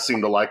venomous guys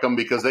seem to like them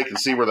because they can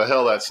see where the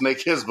hell that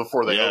snake is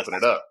before they open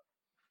it up.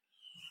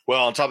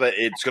 Well, on top of that,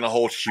 it's going to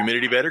hold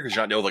humidity better because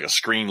you're not dealing with like a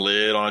screen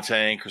lid on a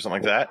tank or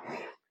something like that.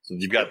 So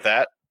you've got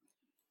that.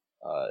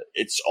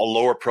 It's a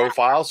lower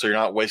profile, so you're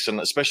not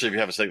wasting, especially if you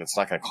have a snake that's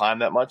not going to climb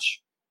that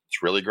much.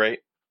 It's really great.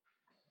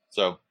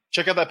 So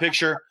check out that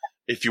picture.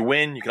 If you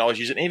win, you can always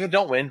use it. And even if you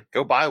don't win,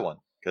 go buy one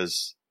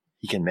because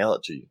he can mail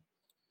it to you.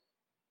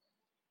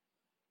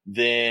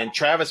 Then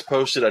Travis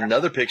posted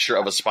another picture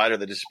of a spider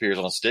that disappears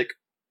on a stick.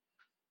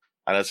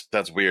 And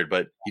that's weird,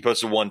 but he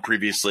posted one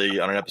previously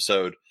on an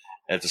episode,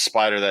 and it's a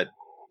spider that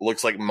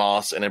looks like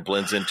moss and it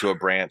blends into a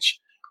branch,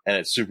 and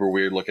it's super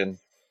weird looking.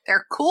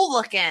 They're cool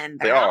looking.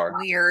 They are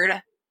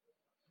weird.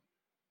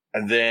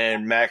 And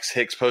then Max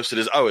Hicks posted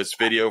his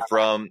video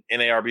from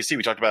NARBC.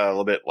 We talked about it a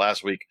little bit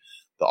last week,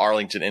 the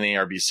Arlington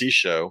NARBC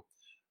show.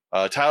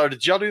 Tyler,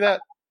 did y'all do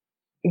that?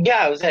 Yeah,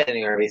 I was at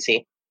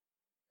NARBC.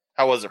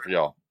 How was it for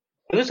y'all?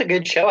 It was a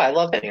good show. I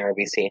love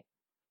NARBC.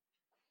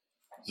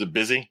 Was it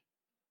busy?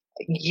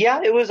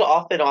 Yeah, it was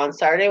off and on.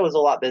 Saturday was a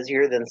lot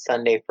busier than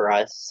Sunday for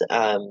us.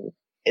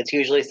 It's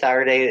usually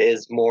Saturday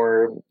is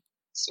more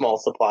small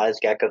supplies,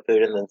 gecko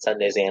food, and then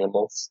Sunday's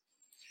animals.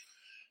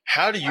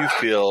 How do you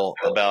feel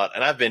about,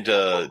 and I've been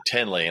to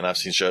Tinley and I've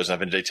seen shows and I've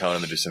been to Daytona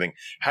and they do something.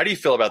 How do you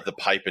feel about the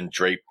pipe and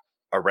drape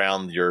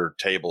around your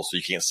table so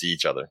you can't see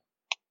each other?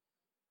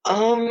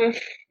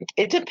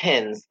 It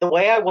depends. The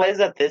way I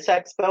was at this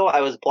expo, I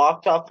was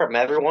blocked off from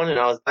everyone and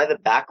I was by the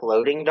back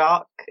loading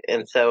dock.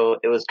 And so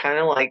it was kind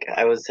of like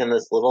I was in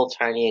this little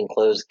tiny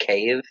enclosed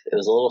cave. It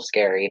was a little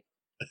scary.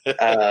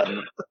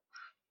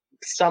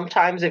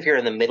 Sometimes if you're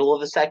in the middle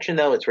of a section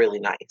though, it's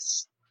really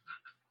nice.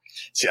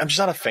 See, I'm just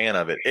not a fan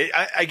of it.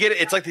 I get it.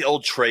 It's like the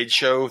old trade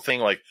show thing,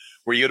 like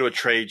where you go to a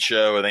trade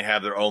show and they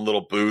have their own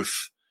little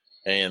booth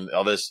and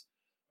all this.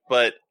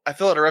 But I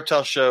feel at a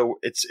reptile show,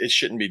 it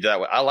shouldn't be that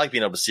way. I like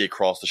being able to see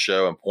across the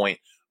show and point,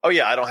 oh,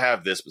 yeah, I don't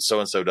have this, but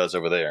so-and-so does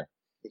over there.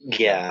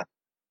 Yeah.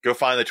 Go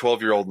find the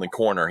 12-year-old in the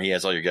corner. He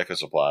has all your gecko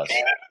supplies.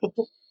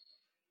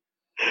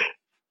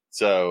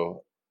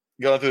 So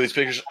going through these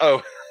pictures.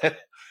 Oh,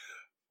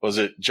 was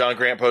it John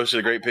Grant posted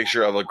a great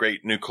picture of a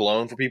great new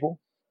cologne for people?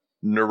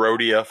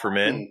 Neurodia for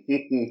men.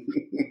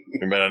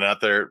 Remember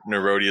out there,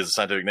 Neurodia is a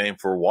scientific name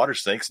for water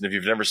snakes. And if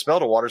you've never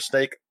smelled a water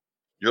snake,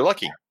 you're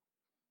lucky.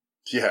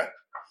 Yeah.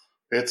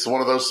 It's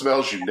one of those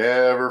smells you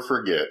never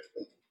forget.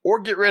 Or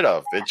get rid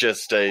of. It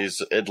just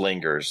stays, it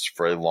lingers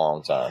for a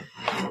long time.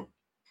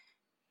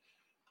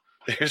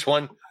 Here's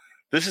one.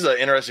 This is an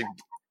interesting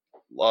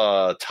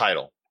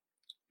title.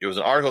 It was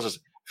an article that says,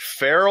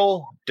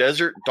 feral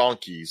desert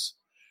donkeys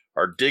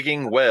are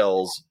digging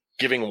wells,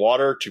 giving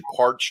water to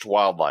parched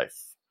wildlife.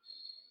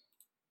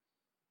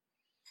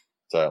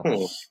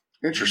 So,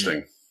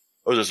 interesting.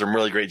 Those are some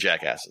really great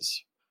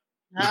jackasses.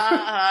 But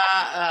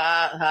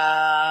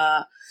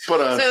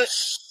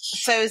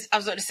so I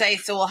was about to say,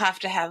 so we'll have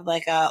to have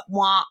like a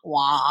wah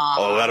wah.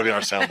 Oh, that'll be on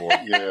our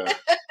soundboard. Yeah.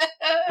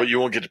 But you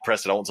won't get to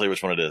press it. I won't tell you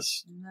which one it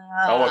is.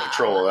 I want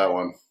control of that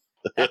one.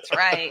 That's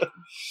right.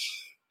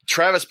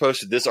 Travis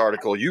posted this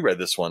article. You read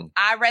this one.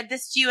 I read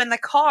this to you in the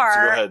car, So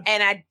go ahead.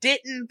 and I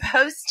didn't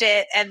post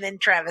it, and then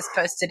Travis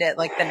posted it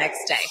like the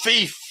next day.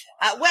 Thief.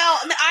 Well,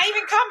 I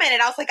even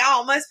commented. I was like, I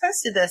almost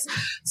posted this.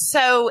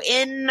 So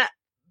in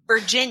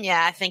Virginia,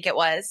 I think it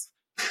was,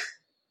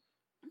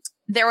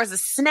 there was a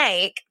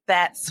snake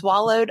that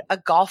swallowed a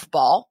golf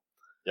ball.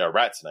 Yeah,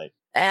 rat snake.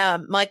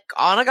 Like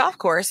on a golf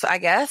course, I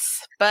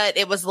guess, but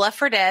it was left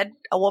for dead.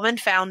 A woman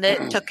found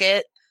it, took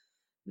it.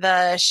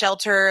 The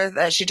shelter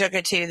that she took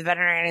it to, the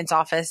veterinarian's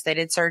office, they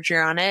did surgery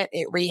on it.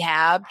 It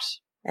rehabbed,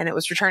 and it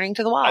was returning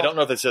to the wild. I don't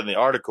know if they said in the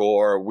article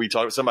or we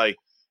talked to somebody.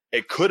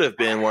 It could have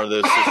been one of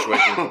those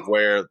situations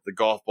where the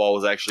golf ball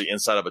was actually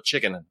inside of a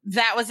chicken.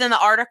 That was in the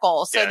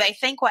article. So Yeah. they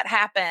think what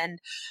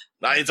happened.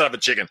 Not inside of a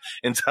chicken.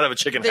 Inside of a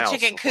chicken The house.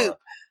 chicken coop.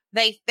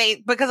 They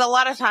because a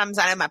lot of times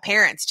I know my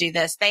parents do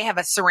this. They have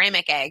a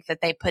ceramic egg that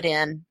they put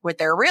in with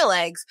their real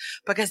eggs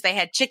because they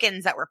had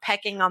chickens that were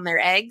pecking on their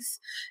eggs.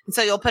 And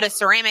so you'll put a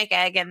ceramic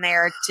egg in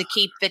there to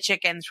keep the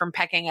chickens from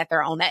pecking at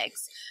their own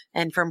eggs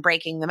and from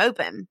breaking them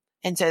open.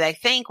 And so they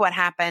think what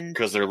happened.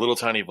 Because they're little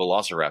tiny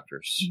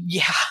velociraptors.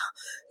 Yeah.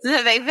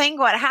 So they think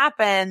what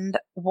happened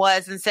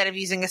was instead of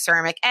using a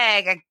ceramic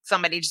egg,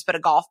 somebody just put a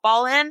golf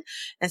ball in.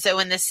 And so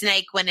when the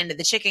snake went into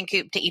the chicken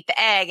coop to eat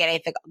the egg, it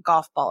ate the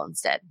golf ball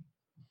instead.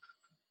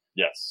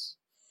 Yes.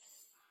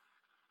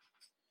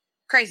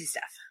 Crazy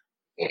stuff.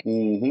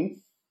 Mm-hmm.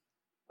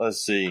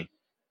 Let's see.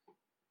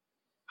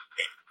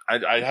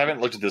 I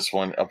haven't looked at this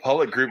one. A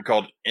public group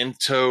called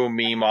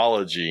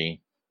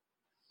Entomemology.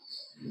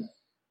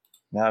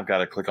 Now I've got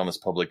to click on this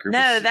public group.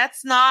 No,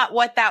 that's not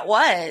what that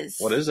was.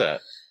 What is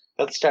that?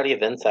 That's study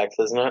of insects,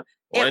 isn't it?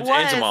 Well, It was,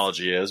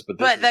 entomology is, but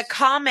the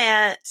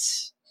comment,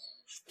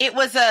 it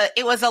was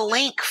a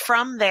link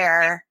from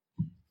there.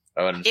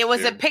 It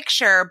was a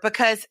picture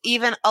because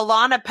even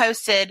Alana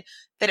posted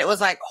that it was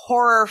like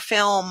horror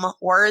film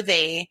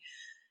worthy.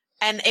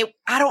 And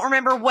I don't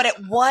remember what it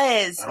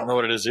was. I don't know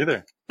what it is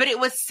either. But it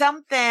was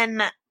something.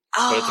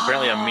 But it's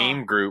apparently a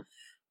meme group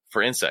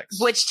for insects.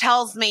 Which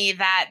tells me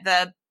that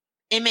the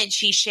image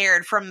he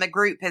shared from the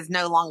group is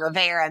no longer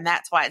there, and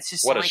that's why it's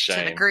just What a linked to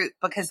the shame. group,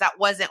 because that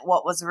wasn't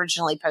what was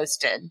originally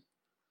posted.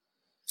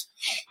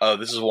 Oh,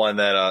 this is one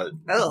that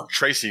Ugh.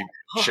 Tracy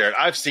shared.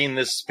 I've seen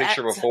this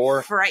picture That's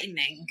before.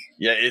 Frightening.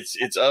 Yeah,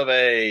 it's of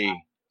a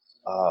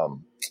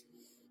hold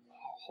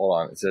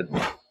on. It said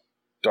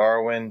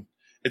Darwin.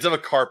 It's of a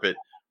carpet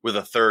with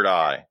a third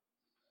eye,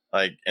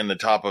 like in the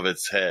top of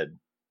its head.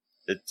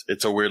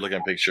 It's a weird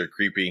looking picture,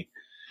 creepy.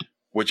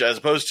 Which, as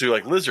opposed to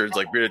like lizards,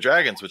 like bearded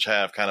dragons, which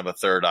have kind of a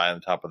third eye on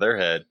the top of their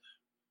head,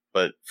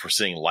 but for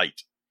seeing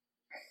light.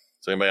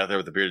 So anybody out there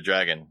with a bearded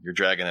dragon, your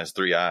dragon has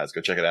 3 eyes.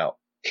 Go check it out.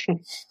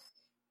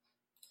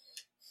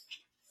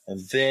 And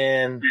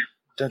then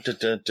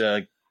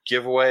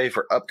giveaway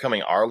for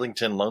upcoming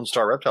Arlington Lone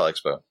Star Reptile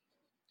Expo.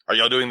 Are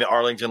y'all doing the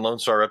Arlington Lone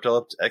Star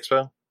Reptile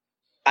Expo?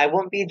 I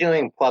won't be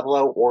doing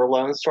Pueblo or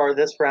Lone Star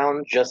this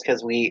round just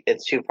because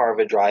it's too far of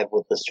a drive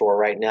with the store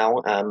right now.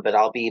 But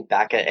I'll be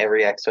back at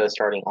every expo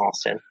starting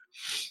Austin.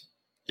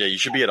 Yeah, you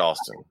should be at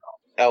Austin.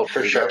 Oh,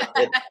 for sure.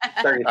 It's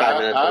 35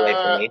 minutes away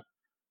from me.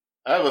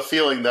 I have a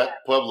feeling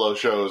that Pueblo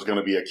show is going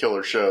to be a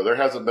killer show. There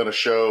hasn't been a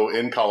show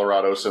in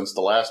Colorado since the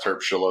last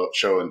Herp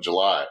show in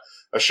July.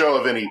 A show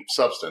of any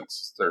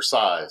substance, their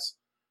size.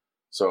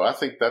 So I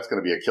think that's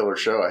going to be a killer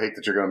show. I hate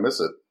that you're going to miss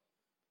it.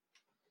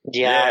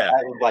 Yeah.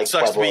 I would like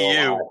Sucks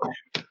Pueblo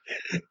to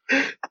be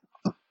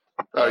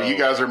you. You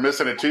guys are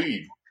missing it too,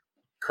 you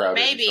crowd.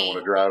 Maybe. Don't want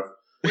to drive.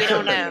 We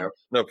don't know.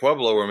 No,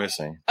 Pueblo we're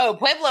missing. Oh,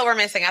 Pueblo we're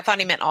missing. I thought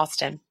he meant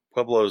Austin.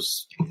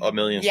 Pueblo's a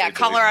million. Yeah, states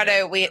away from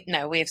Colorado,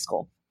 there. we have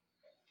school.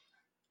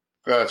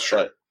 That's true.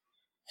 Right.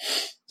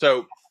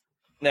 So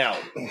now,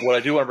 what I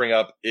do want to bring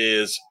up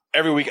is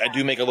every week I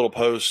do make a little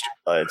post.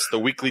 It's the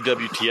weekly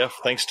WTF.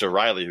 Thanks to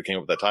Riley who came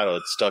up with that title.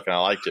 It stuck and I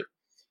liked it.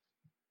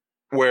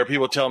 Where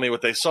people tell me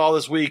what they saw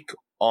this week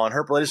on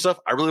herp related stuff.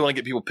 I really want to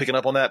get people picking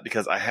up on that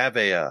because I have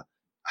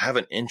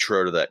an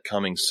intro to that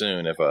coming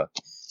soon of a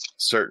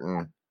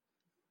certain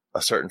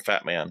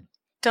fat man.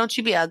 Don't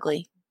you be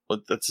ugly.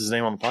 Well, that's his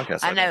name on the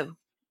podcast. I know.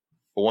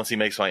 But once he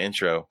makes my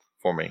intro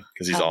for me,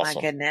 because he's awesome.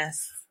 Oh my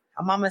goodness.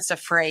 I'm almost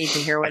afraid to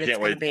hear what it's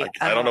going to be.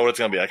 I don't know what it's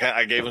going to be.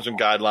 I gave him some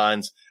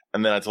guidelines,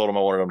 and then I told him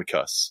I wanted him to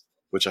cuss,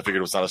 which I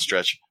figured was not a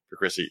stretch for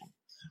Chris Eaton.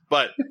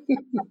 But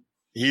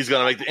he's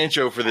going to make the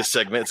intro for this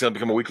segment. It's going to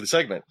become a weekly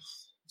segment.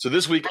 So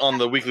this week on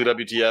the weekly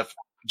WTF,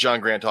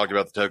 John Grant talked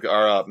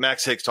about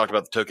Max Hicks talked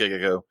about the Tokay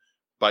Gecko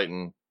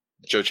biting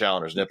Joe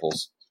Challenger's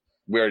nipples.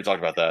 We already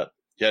talked about that.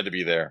 He had to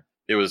be there.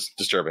 It was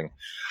disturbing.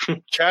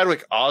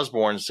 Chadwick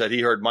Osborne said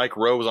he heard Mike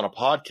Rowe was on a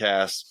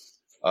podcast,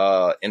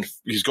 and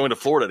he's going to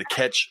Florida to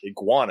catch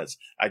iguanas.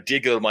 I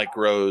did go to Mike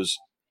Rowe's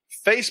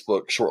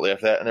Facebook shortly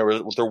after that, and there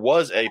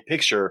was a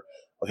picture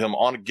of him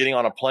getting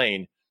on a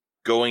plane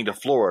going to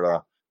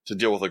Florida to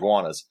deal with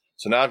iguanas.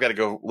 So now I've got to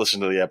go listen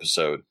to the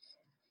episode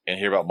and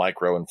hear about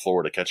Mike Rowe in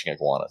Florida catching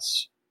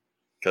iguanas.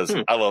 Because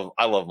I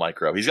love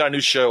Mike Rowe. He's got a new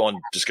show on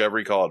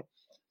Discovery called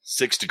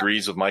 6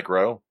 Degrees with Mike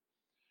Rowe.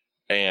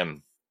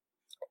 And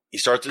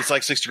it's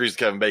like 6 Degrees with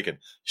Kevin Bacon.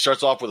 He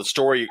starts off with a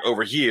story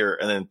over here,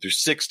 and then through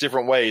 6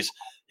 different ways,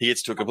 he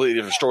gets to a completely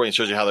different story and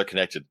shows you how they're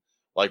connected.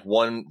 Like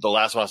the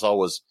last one I saw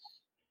was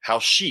how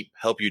sheep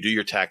help you do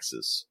your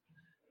taxes.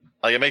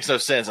 Like, it makes no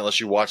sense unless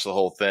you watch the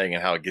whole thing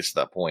and how it gets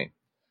to that point.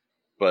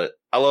 But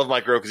I love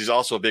Mike Rowe because he's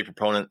also a big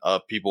proponent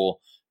of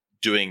people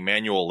doing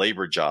manual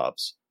labor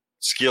jobs,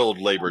 skilled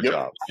labor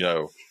jobs,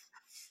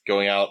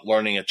 going out,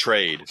 learning a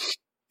trade,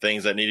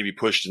 things that need to be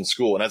pushed in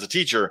school. And as a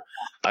teacher,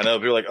 I know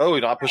people are like, oh,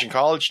 you're not pushing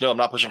college? No, I'm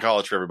not pushing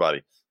college for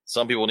everybody.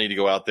 Some people need to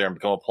go out there and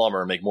become a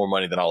plumber and make more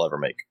money than I'll ever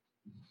make.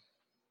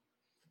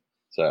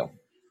 So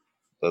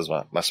that was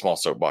my small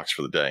soapbox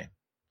for the day.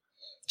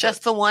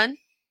 Just the one?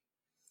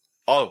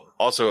 Oh,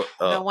 also,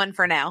 the one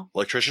for now.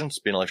 Electricians,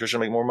 being an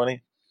electrician, make more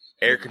money.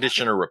 Air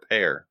conditioner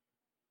repair.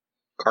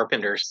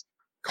 Carpenters.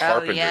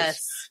 Oh,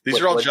 yes. These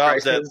are all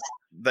jobs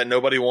that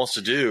nobody wants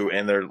to do,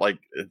 and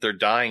they're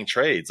dying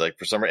trades, like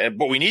for some reason.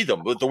 But we need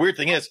them. But the weird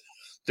thing is,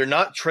 they're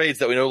not trades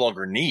that we no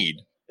longer need.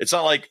 It's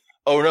not like,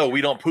 oh no, we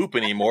don't poop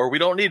anymore. We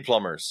don't need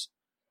plumbers.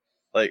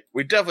 Like,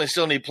 we definitely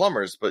still need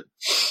plumbers, but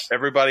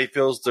everybody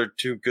feels they're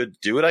too good to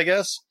do it, I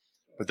guess.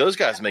 But those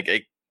guys make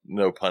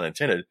no pun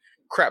intended,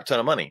 crap ton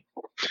of money.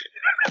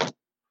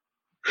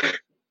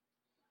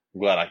 I'm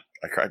glad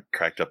I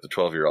cracked up the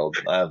 12-year-old.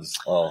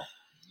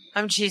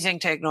 I'm choosing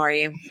to ignore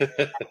you.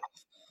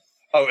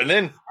 Oh, and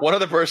then one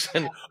other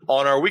person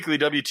on our weekly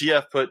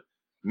WTF put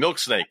milk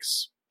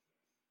snakes.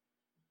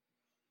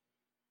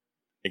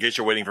 In case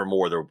you're waiting for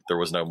more, there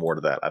was no more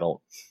to that. I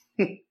don't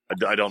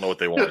know what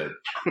they wanted.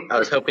 I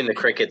was hoping the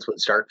crickets would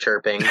start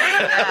chirping.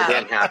 It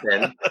didn't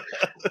happen.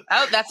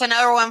 Oh, that's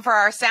another one for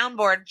our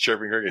soundboard.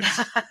 Chirping crickets.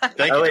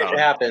 Thank you, Tom. It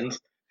happened.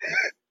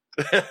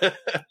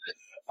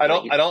 I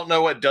don't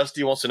know what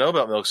Dusty wants to know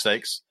about milk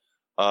snakes.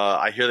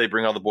 I hear they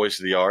bring all the boys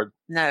to the yard.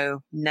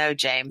 No,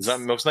 James. Is that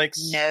milk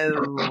snakes? No.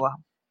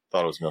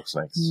 Thought it was milk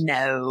snakes.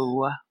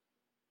 No.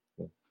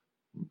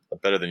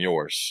 Better than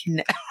yours.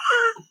 No.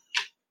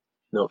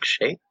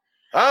 Milkshake?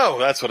 Oh,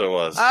 that's what it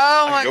was.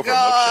 Oh, my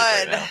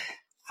God. Right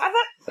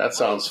that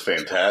sounds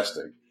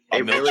fantastic. A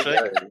It really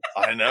milkshake? does.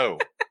 I know.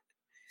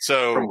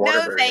 So, From No,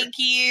 Whataburger. thank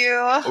you.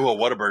 oh, a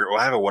Whataburger. Well,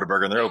 I have a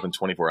Whataburger, and they're open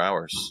 24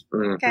 hours.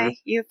 Mhm. Okay,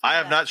 you. I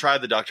have not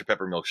tried the Dr.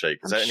 Pepper milkshake.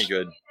 Is that any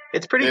good?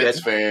 It's pretty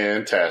It's good.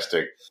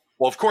 fantastic.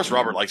 Well, of course,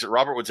 Robert likes it.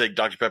 Robert would take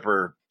Dr.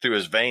 Pepper through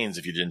his veins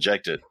if you'd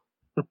inject it.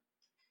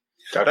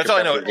 Dr. That's all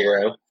I know. Pepper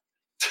Zero.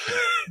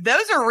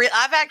 Those are real.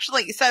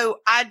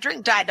 I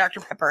drink Diet Dr.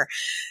 Pepper,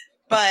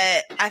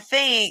 but I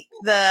think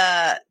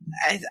I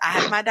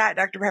have my Diet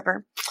Dr.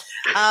 Pepper.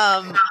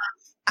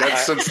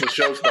 That's since the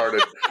show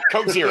started.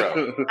 Coke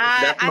Zero.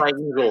 That's my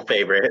usual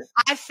favorite.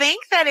 I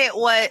think that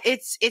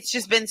it's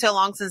just been so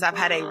long since I've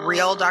had a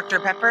real Dr.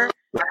 Pepper.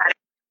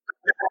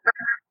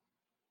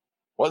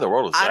 What in the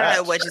world is that? I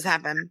don't know what just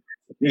happened.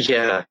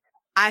 Yeah.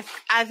 I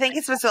think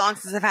it's been so long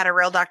since I've had a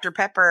real Dr.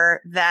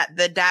 Pepper that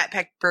the Diet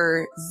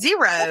Pepper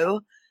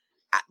Zero,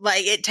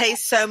 like it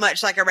tastes so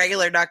much like a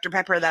regular Dr.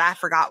 Pepper that I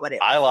forgot what it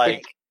was. I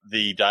like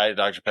the Diet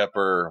Dr.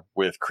 Pepper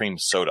with cream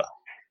soda.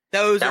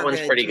 That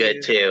one's pretty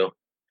good too.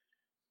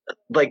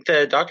 Like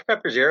the Dr.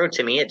 Pepper Zero,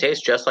 to me, it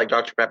tastes just like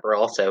Dr. Pepper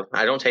also.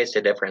 I don't taste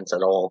a difference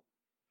at all.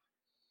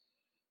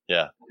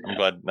 Yeah, I'm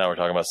glad now we're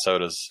talking about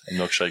sodas and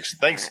milkshakes.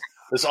 Thanks.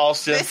 This all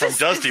stems from This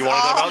Dusty is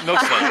wanting to talk all-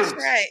 about milkshakes.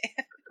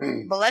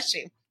 Right. Bless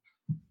you.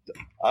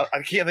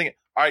 I can't think.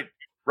 All right,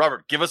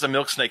 Robert, give us a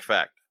milk snake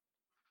fact.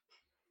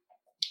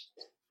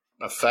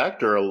 A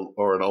fact or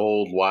an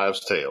old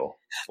wives' tale?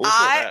 Let's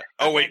go with that.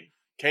 Oh, wait.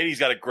 Katie's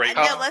got a great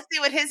No, let's see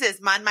what his is.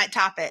 Mine might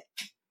top it.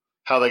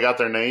 How they got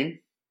their name?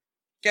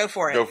 Go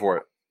for it. Go for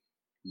it.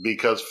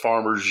 Because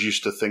farmers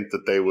used to think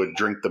that they would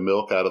drink the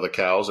milk out of the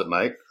cows at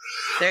night.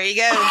 There you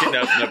go.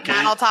 No, Katie,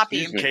 Mine will top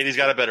you. Excuse me. Katie's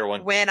got a better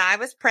one. When I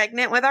was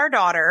pregnant with our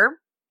daughter,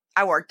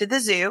 I worked at the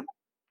zoo.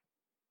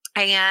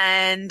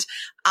 And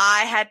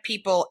I had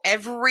people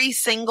every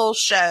single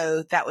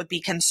show that would be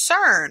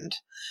concerned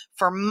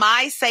for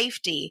my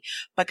safety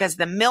because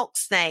the milk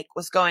snake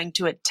was going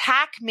to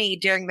attack me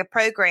during the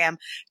program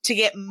to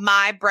get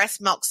my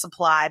breast milk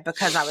supply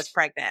because I was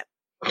pregnant.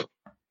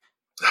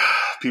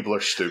 People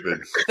are stupid.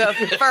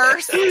 The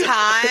first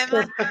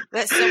time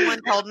that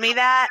someone told me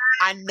that,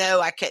 I know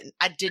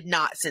I did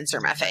not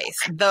censor my face.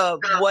 The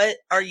what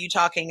are you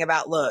talking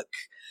about look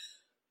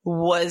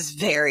was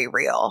very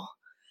real.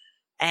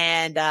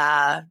 And,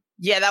 that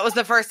was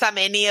the first time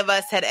any of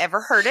us had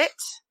ever heard it.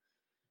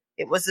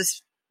 It was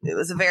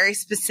a very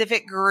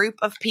specific group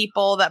of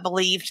people that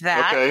believed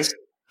that. Okay.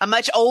 A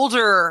much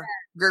older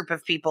group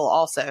of people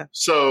also.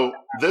 So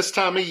this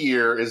time of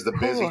year is the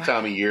busy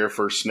time of year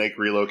for snake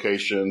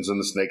relocations and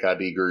the snake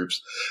ID groups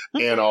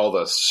and all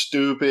the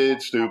stupid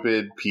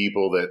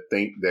people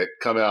that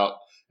come out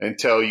and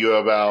tell you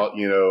about,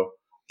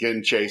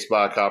 getting chased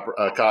by a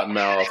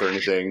cottonmouth or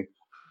anything.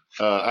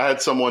 I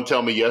had someone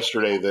tell me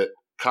yesterday that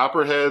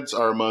copperheads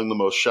are among the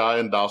most shy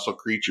and docile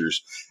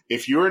creatures.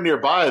 If you're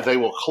nearby, they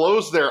will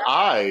close their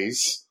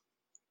eyes,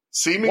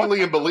 seemingly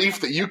in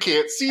belief that you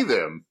can't see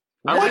them.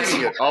 I'm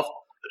reading it off.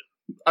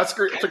 I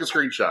took a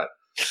screenshot.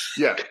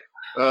 Yeah.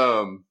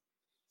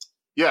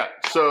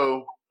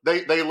 So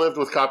they lived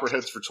with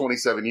copperheads for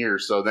 27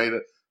 years, so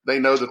they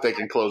know that they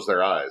can close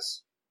their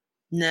eyes.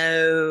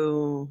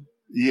 No.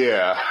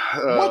 Yeah.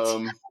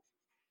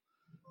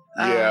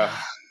 Yeah.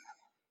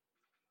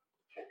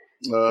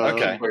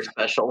 Okay. We're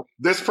special.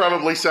 This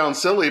probably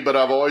sounds silly, but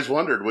I've always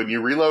wondered, when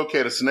you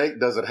relocate a snake,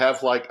 does it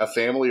have like a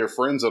family or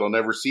friends that I'll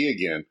never see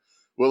again?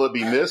 Will it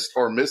be missed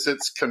or miss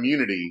its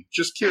community?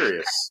 Just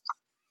curious.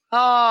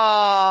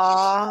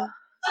 Aww.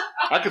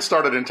 I could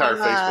start an entire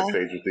Facebook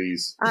page with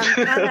these.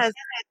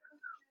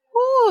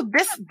 Ooh,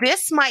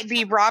 this might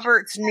be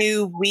Robert's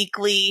new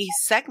weekly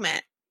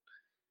segment.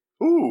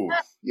 Ooh,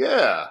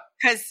 yeah.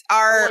 Because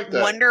our like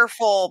that.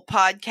 wonderful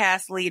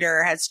podcast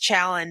leader has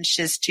challenged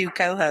his two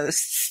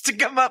co-hosts to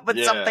come up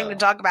with something to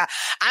talk about.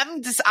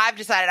 I've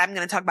decided I'm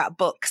going to talk about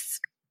books.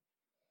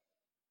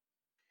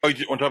 Oh,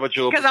 you want to talk about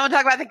your Because I'm going to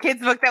talk about the kids'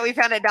 book that we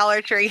found at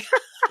Dollar Tree.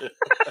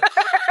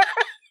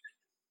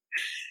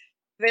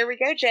 There we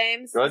go,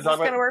 James. Go ahead, Is this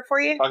going to work for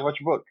you? talk about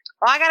your book?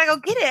 Oh, I got to go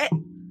get it.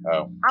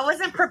 Oh, I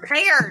wasn't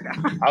prepared.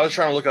 I was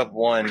trying to look up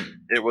one.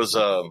 It was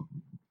I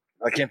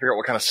can't figure out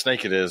what kind of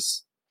snake it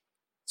is.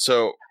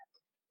 So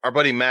our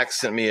buddy Max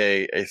sent me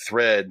a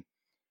thread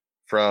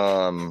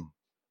from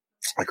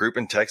a group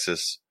in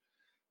Texas.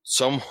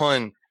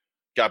 Someone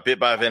got bit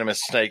by a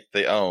venomous snake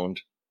they owned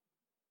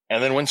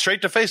and then went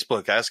straight to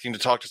Facebook asking to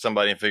talk to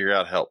somebody and figure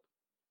out help.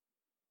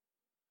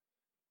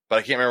 But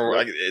I can't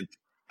remember.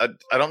 I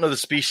don't know the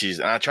species,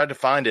 and I tried to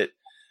find it.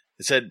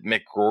 It said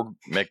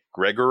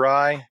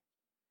McGregori,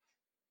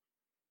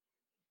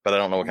 but I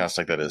don't know what kind of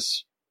snake that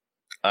is.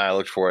 I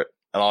looked for it,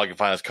 and all I can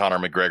find is Conor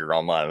McGregor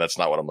online. That's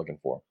not what I'm looking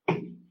for.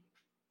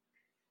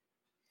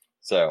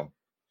 So,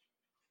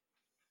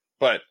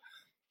 but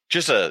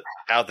just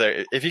out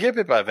there, if you get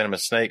bit by a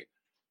venomous snake,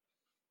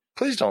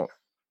 please don't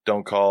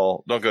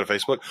go to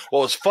Facebook. What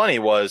was funny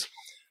was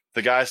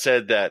the guy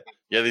said that,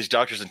 yeah, these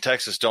doctors in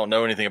Texas don't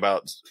know anything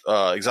about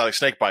exotic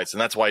snake bites, and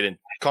that's why he didn't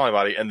call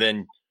anybody. And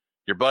then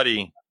your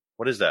buddy,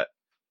 what is that?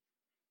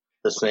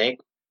 The snake?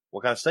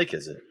 What kind of snake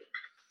is it?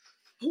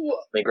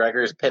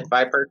 McGregor's pit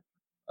viper?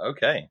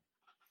 Okay.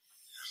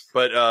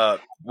 But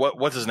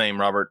what's his name,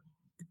 Robert?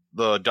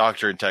 The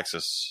doctor in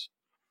Texas.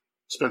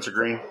 Spencer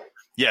Green.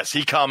 Yes,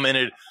 he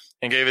commented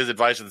and gave his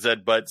advice and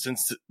said, but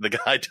since the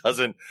guy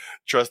doesn't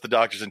trust the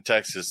doctors in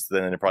Texas,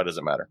 then it probably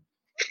doesn't matter.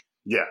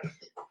 Yeah.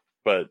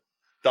 But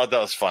thought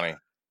that was funny.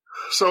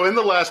 So in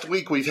the last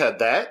week, we've had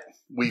that.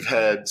 We've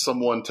had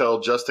someone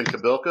tell Justin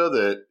Kabilka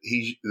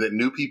that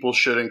new people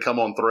shouldn't come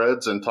on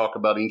Threads and talk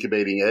about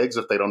incubating eggs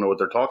if they don't know what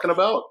they're talking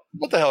about.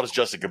 What the hell does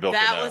Justin Kabilka know?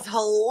 That was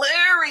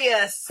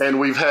hilarious. And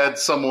we've had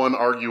someone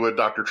argue with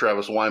Dr.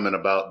 Travis Wyman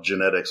about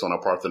genetics on a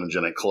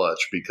parthenogenic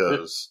clutch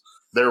because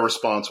their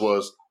response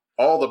was,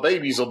 all the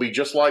babies will be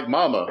just like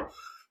mama.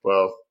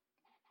 Well,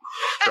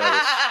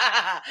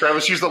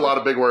 Travis used a lot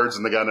of big words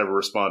and the guy never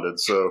responded.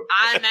 So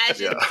I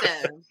imagine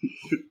so.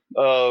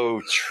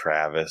 Oh,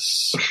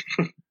 Travis.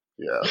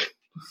 Yeah. Do you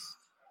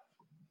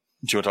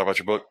want to talk about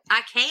your book?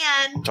 I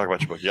can. Talk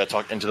about your book. You got to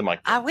talk into the mic.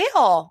 I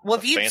will. Well,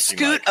 if you fancy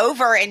scoot mic.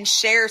 over and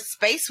share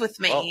space with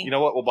me. Well, you know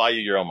what? We'll buy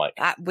you your own mic.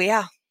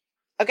 Yeah.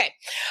 Okay.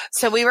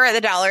 So we were at the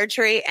Dollar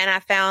Tree and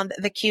I found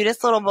the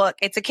cutest little book.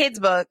 It's a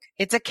kid's book.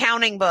 It's a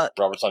counting book.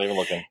 Robert's not even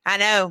looking. I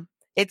know.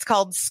 It's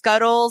called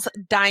Scuttle's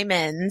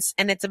Diamonds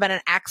and it's about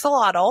an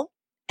axolotl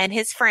and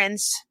his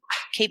friends.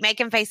 Keep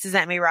making faces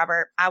at me,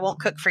 Robert. I won't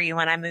cook for you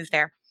when I move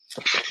there.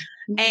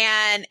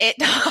 And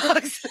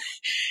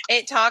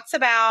it talks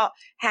about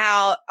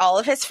how all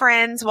of his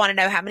friends want to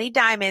know how many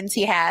diamonds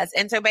he has.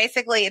 And so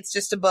basically it's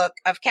just a book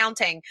of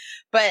counting,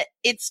 but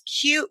it's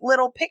cute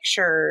little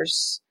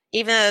pictures,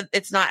 even though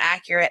it's not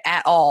accurate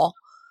at all.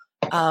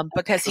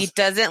 Because he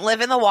doesn't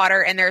live in the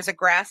water and there's a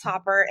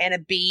grasshopper and a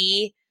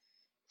bee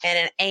and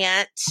an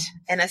ant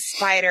and a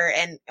spider.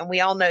 And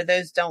we all know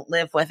those don't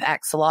live with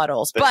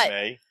axolotls, but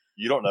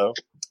you don't know.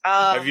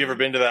 Have you ever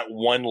been to that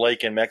one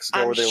lake in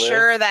Mexico where they live? I'm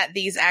sure that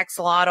these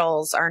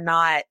axolotls are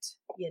not,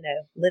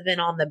 living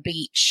on the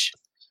beach.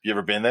 You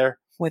ever been there?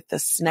 With the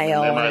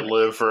snail. They might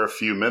live for a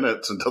few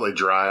minutes until they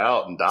dry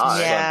out and die.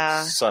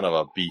 Yeah. Son of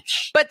a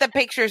beach. But the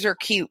pictures are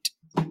cute.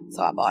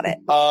 So I bought it.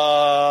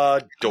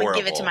 Adorable. I'm going to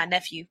give it to my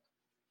nephew.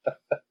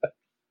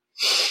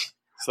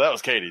 So that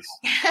was Katie's.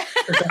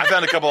 I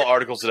found a couple of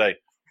articles today.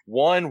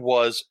 One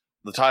was,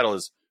 the title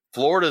is,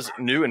 Florida's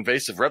new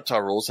invasive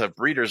reptile rules have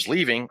breeders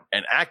leaving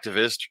and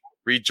activists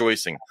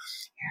rejoicing.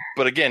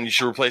 But again, you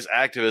should replace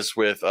activists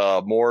with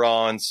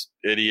morons,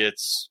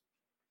 idiots,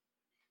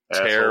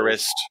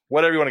 terrorists,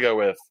 whatever you want to go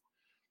with,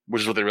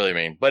 which is what they really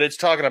mean. But it's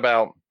talking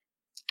about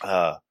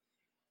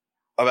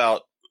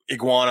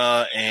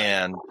iguana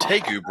and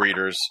tegu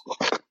breeders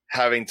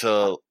having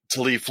to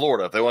leave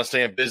Florida. If they want to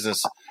stay in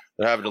business,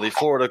 they're having to leave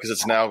Florida because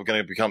it's now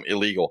going to become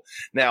illegal.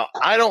 Now,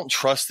 I don't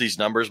trust these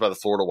numbers by the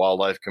Florida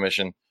Wildlife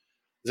Commission.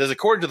 It says,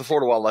 according to the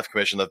Florida Wildlife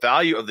Commission, the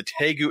value of the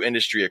tegu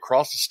industry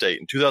across the state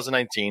in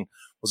 2019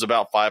 was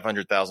about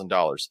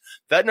 $500,000.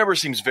 That number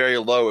seems very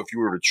low if you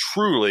were to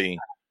truly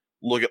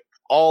look at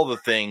all the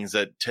things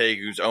that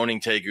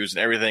owning tegus and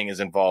everything is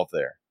involved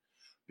there.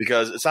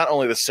 Because it's not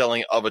only the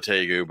selling of a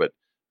tegu, but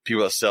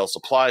people that sell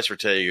supplies for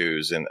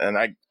tegus. And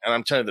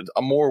I'm telling you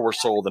that more were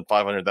sold than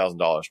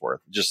 $500,000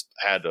 worth. It just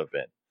had to have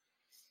been.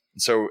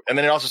 And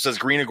then it also says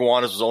green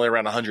iguanas was only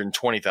around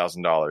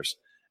 $120,000.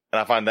 And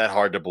I find that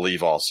hard to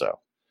believe also.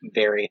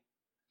 Very.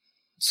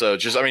 So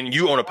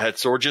you own a pet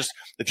store. Just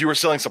if you were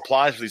selling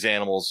supplies for these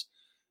animals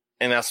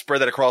and now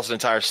spread that across an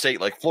entire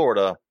state like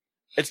Florida,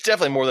 it's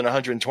definitely more than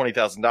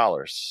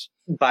 $120,000.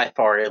 By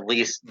far, at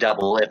least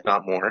double, if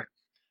not more.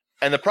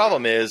 And the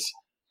problem is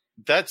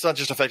that's not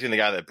just affecting the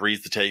guy that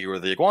breeds the tegu or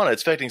the iguana.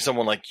 It's affecting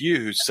someone like you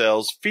who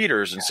sells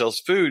feeders and sells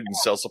food and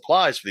sells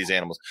supplies for these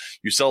animals.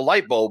 You sell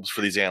light bulbs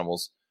for these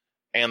animals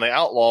and they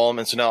outlaw them.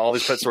 And so now all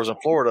these pet stores in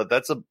Florida,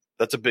 that's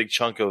a big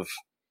chunk of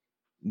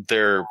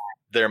their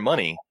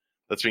money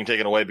that's being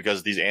taken away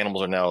because these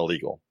animals are now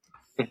illegal.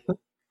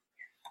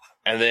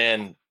 And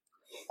then,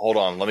 hold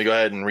on, let me go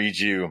ahead and read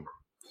you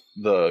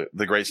the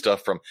great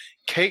stuff from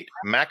Kate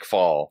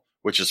McFall,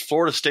 which is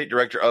Florida State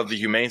Director of the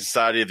Humane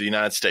Society of the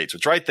United States,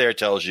 which right there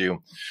tells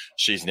you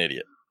she's an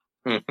idiot.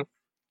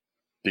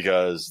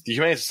 Because the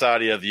Humane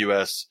Society of the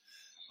U.S.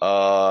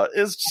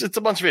 It's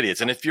a bunch of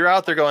idiots. And if you're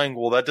out there going,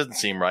 well, that doesn't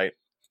seem right,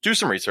 do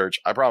some research.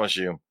 I promise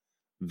you,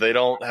 they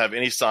don't have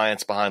any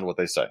science behind what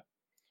they say.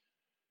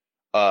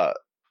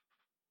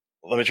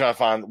 Let me try to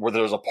find where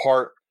there's a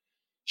part.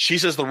 She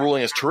says the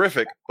ruling is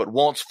terrific, but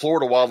wants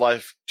Florida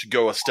wildlife to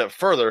go a step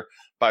further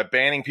by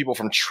banning people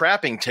from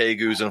trapping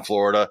tegus in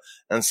Florida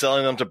and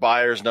selling them to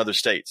buyers in other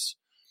states.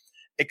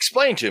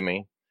 Explain to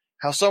me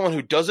how someone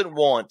who doesn't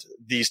want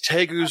these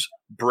tegus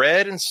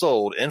bred and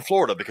sold in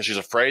Florida because she's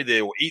afraid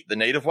they will eat the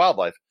native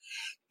wildlife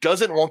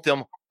doesn't want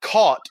them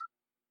caught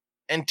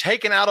and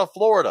taken out of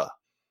Florida.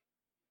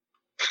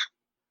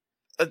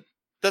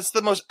 That's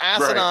the most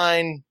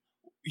asinine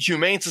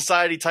Humane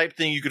Society type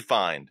thing you could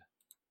find.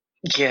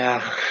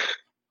 Yeah.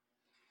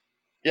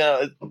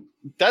 Yeah,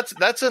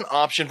 that's an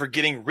option for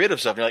getting rid of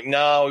stuff. You're like,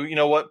 no, you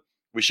know what?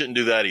 We shouldn't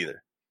do that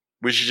either.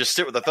 We should just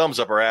sit with a thumbs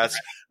up our ass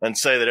and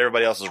say that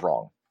everybody else is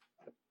wrong.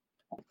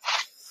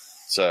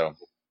 So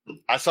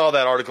I saw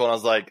that article and I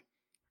was like,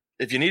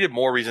 if you needed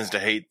more reasons to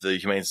hate the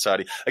Humane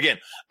Society, again,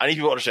 I need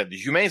people to understand the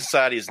Humane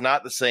Society is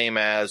not the same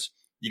as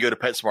you go to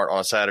PetSmart on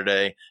a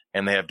Saturday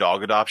and they have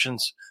dog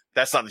adoptions.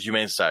 That's not the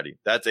Humane Society.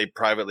 That's a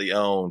privately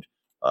owned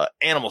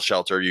animal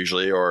shelter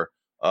usually, or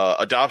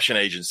adoption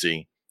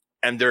agency,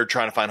 and they're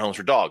trying to find homes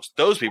for dogs.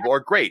 Those people are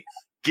great.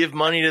 Give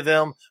money to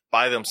them,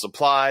 buy them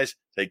supplies,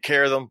 take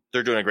care of them.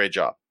 They're doing a great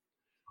job.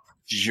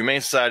 The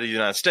Humane Society of the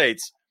United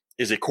States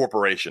is a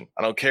corporation.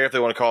 I don't care if they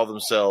want to call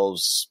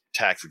themselves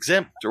tax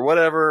exempt or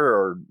whatever,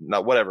 or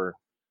not whatever.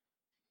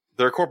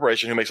 They're a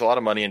corporation who makes a lot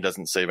of money and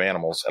doesn't save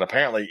animals. And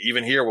apparently,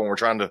 even here, when we're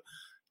trying to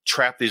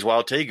trap these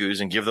wild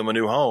tegus and give them a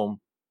new home,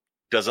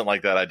 doesn't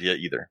like that idea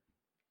either.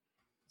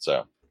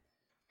 So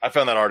I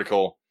found that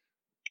article,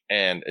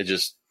 and it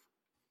just,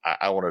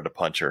 I wanted to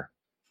punch her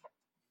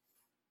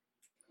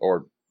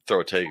or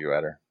throw a tegu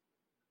at her.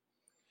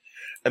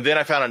 And then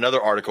I found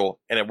another article,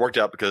 and it worked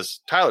out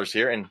because Tyler's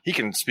here, and he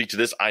can speak to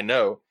this, I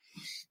know.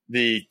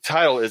 The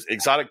title is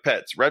Exotic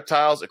Pets,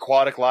 Reptiles,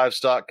 Aquatic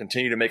Livestock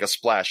Continue to Make a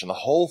Splash. And the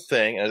whole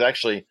thing is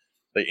actually,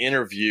 they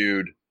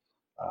interviewed,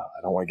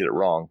 I don't want to get it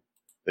wrong,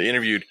 they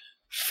interviewed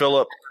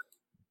Philip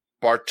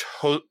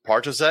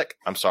Bartosek.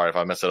 I'm sorry if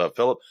I messed it up.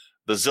 Philip,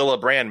 the Zilla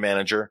brand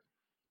manager,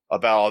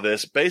 about all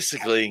this.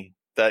 Basically,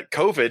 that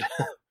COVID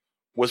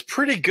was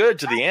pretty good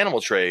to the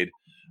animal trade,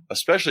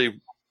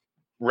 especially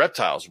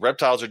reptiles.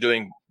 Reptiles are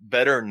doing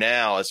better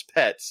now as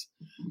pets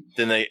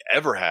than they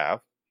ever have,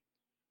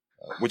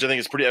 which I think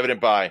is pretty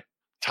evident by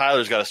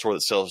Tyler's got a store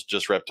that sells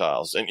just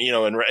reptiles, and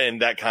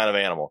and that kind of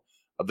animal.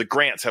 The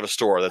Grants have a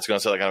store that's going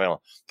to sell that kind of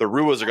animal. The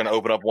Ruas are going to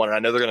open up one, and I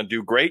know they're going to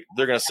do great.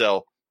 They're going to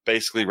sell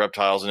basically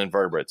reptiles and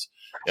invertebrates.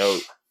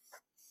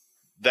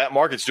 That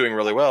market's doing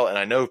really well, and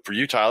I know for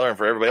you, Tyler, and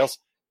for everybody else,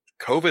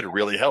 COVID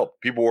really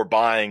helped. People were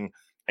buying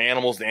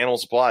animals and animal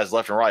supplies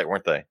left and right,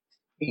 weren't they?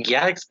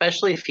 Yeah,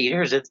 especially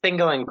feeders. It's been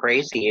going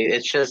crazy.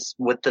 It's just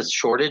with the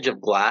shortage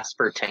of glass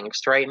for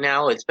tanks right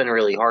now, it's been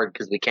really hard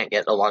because we can't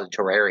get a lot of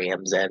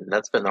terrariums in.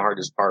 That's been the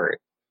hardest part.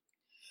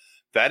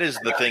 That is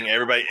the thing.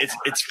 Everybody,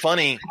 it's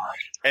funny.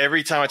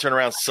 Every time I turn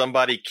around,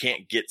 somebody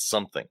can't get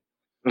something.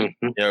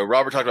 Mm-hmm.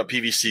 Robert talked about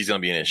PVC is going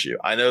to be an issue.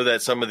 I know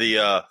that some of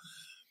the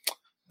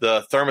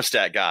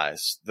thermostat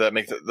guys that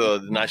make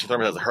the nicer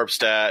thermostats, the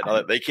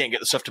Herbstat, they can't get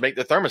the stuff to make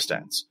the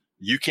thermostats.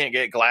 You can't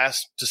get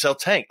glass to sell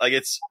tank. Like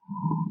it's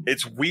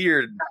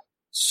weird.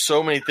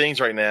 So many things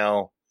right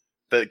now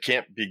that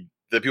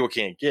people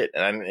can't get.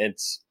 And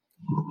it's,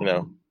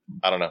 I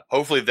don't know.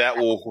 Hopefully that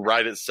will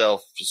right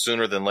itself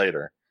sooner than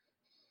later.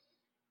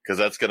 Because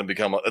that's going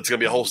to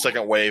be a whole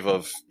second wave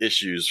of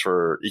issues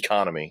for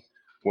economy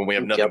when we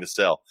have nothing to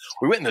sell.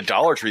 We went in the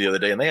Dollar Tree the other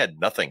day and they had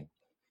nothing.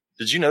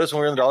 Did you notice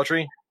when we were in the Dollar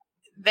Tree?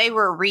 They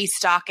were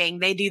restocking.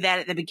 They do that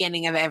at the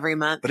beginning of every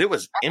month. But it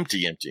was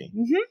empty.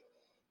 Mm-hmm.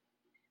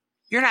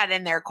 You're not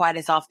in there quite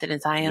as often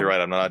as I am. You're right.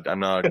 I'm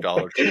not a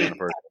Dollar Tree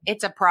person.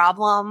 It's a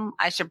problem.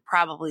 I should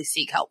probably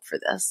seek help for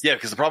this. Yeah,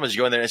 because the problem is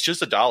you go in there and it's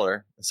just $1,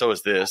 and so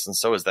is this, and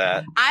so is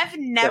that. I've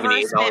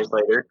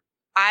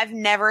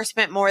never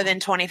spent more than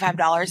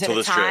 $25 at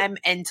a time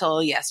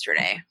until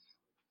yesterday.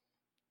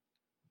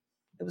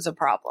 It was a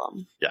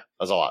problem. Yeah,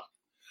 that's a lot.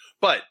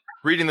 But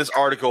reading this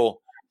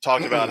article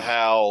talked about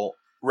how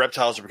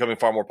reptiles are becoming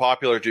far more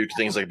popular due to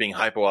things like being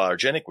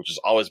hypoallergenic, which has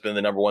always been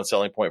the number one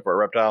selling point for a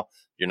reptile.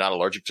 You're not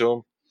allergic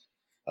to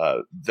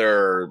them.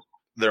 Their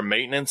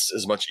maintenance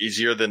is much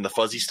easier than the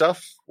fuzzy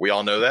stuff. We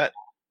all know that.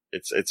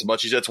 It's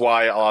much easier. That's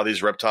why a lot of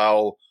these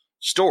reptile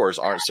stores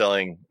aren't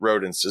selling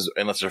rodents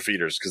unless they're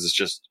feeders,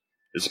 because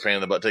it's a pain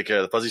in the butt to take care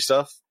of the fuzzy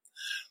stuff.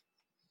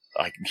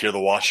 I can hear the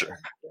washer.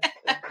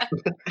 I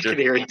can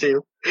hear it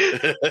too.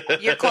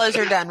 Your clothes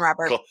are done,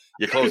 Robert.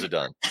 Your clothes are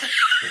done.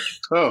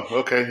 Oh,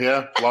 okay.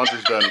 Yeah.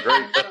 Laundry's done.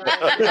 Great.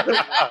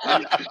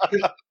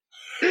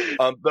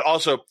 But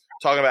also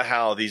talking about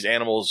how these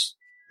animals,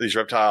 these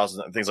reptiles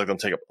and things like them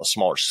take up a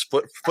smaller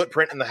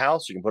footprint in the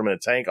house. You can put them in a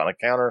tank, on a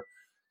counter.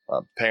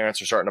 Parents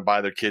are starting to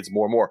buy their kids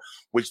more and more,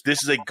 which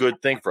this is a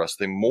good thing for us.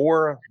 The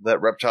more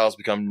that reptiles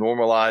become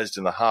normalized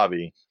in the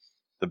hobby,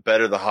 the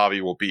better the hobby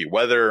will be.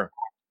 Whether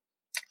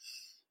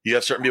you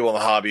have certain people in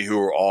the hobby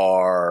who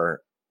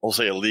are, we'll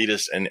say,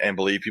 elitist and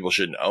believe people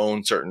shouldn't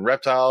own certain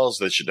reptiles,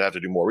 they should have to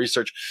do more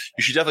research.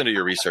 You should definitely do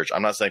your research.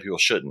 I'm not saying people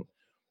shouldn't,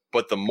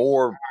 but the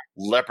more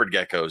leopard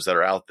geckos that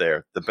are out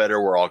there, the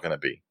better we're all going to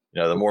be.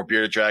 The more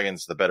bearded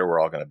dragons, the better we're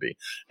all going to be.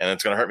 And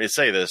it's going to hurt me to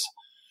say this,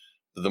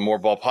 the more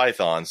ball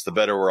pythons, the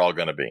better we're all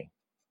going to be.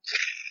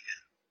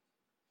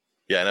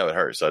 Yeah, I know it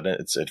hurts.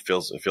 It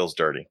feels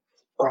dirty.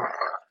 I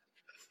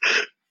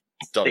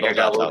think I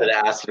got a little bit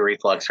of acid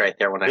reflux right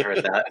there when I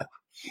heard that.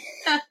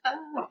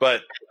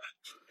 But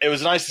it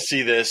was nice to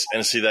see this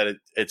and see that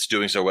it's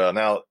doing so well.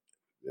 Now,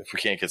 if we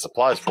can't get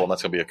supplies for them,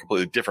 that's going to be a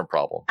completely different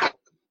problem.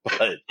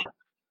 But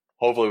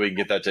hopefully we can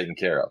get that taken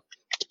care of.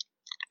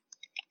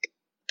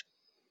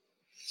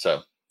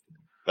 So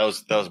that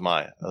was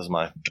my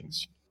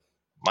things.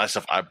 My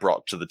stuff I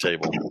brought to the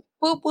table.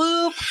 Whoop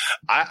whoop.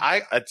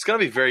 It's going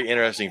to be very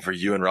interesting for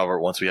you and Robert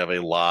once we have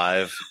a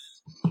live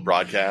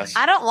broadcast.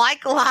 I don't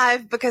like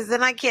live because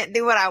then I can't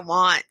do what I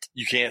want.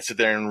 You can't sit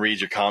there and read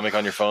your comic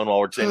on your phone while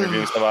we're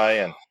interviewing somebody,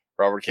 and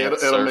Robert can't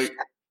surf.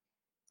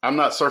 I'm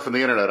not surfing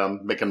the internet.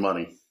 I'm making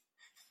money.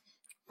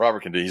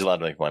 Robert can do. He's allowed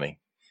to make money.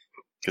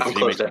 I'm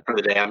close to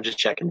the day. I'm just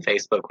checking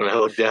Facebook when I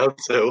look down.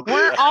 So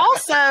we're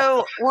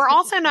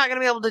also not going to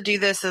be able to do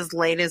this as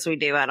late as we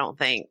do. I don't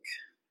think.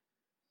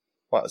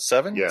 What,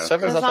 7? Yeah,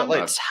 7 is not that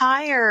late. I'm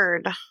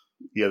tired.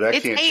 Yeah, that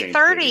it's can't change.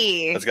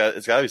 8:30. It's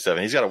got to be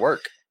 7. He's got to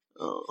work.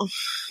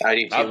 I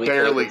do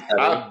too.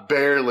 I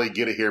barely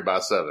get it here by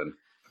 7.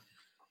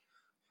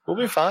 We'll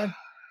be fine.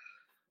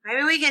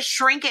 Maybe we could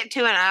shrink it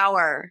to an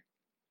hour.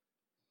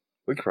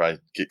 We could probably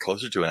get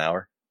closer to an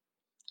hour.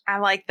 I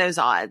like those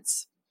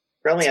odds.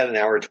 We're only at an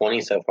hour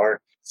 20 so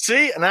far.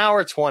 See, an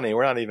hour 20.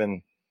 We're not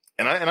even,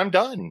 and I'm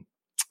done.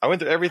 I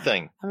went through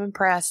everything. I'm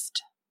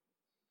impressed.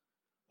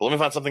 But let me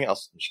find something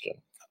else. I'm just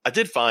kidding. I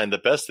did find the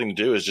best thing to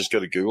do is just go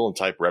to Google and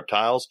type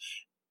reptiles,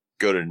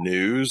 go to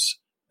news,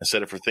 and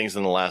set it for things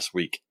in the last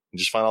week. And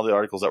just find all the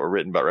articles that were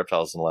written about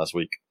reptiles in the last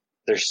week.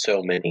 There's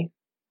so many.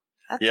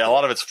 Yeah, a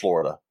lot of it's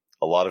Florida.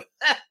 A lot of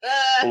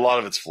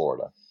it's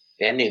Florida.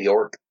 And New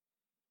York.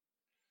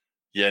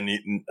 Yeah.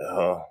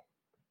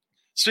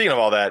 Speaking of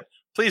all that,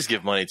 please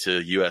give money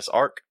to US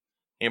ARC.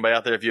 Anybody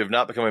out there, if you have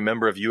not become a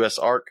member of US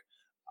ARC,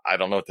 I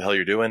don't know what the hell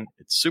you're doing.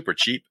 It's super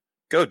cheap.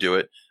 Go do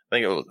it. I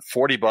think it was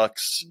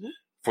 $40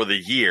 for the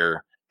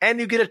year, and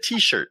you get a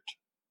T-shirt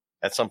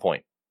at some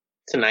point.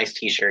 It's a nice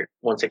T-shirt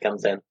once it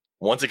comes in.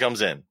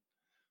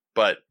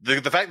 But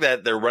the fact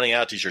that they're running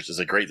out of T-shirts is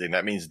a great thing.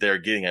 That means they're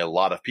getting a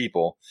lot of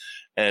people,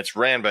 and it's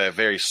ran by a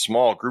very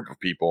small group of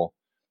people,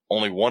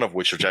 only one of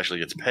which actually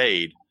gets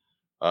paid,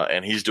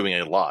 and he's doing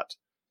a lot.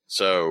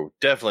 So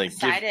definitely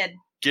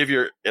give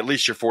at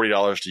least your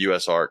 $40 to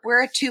US ARC.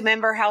 We're a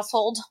 2-member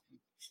household.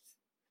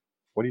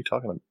 What are you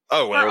talking about?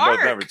 Oh, we're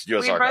both members to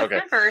US ARC. Okay,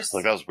 members.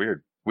 Like, that was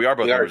weird. We are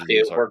both members of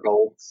US ARC. We're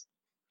golds.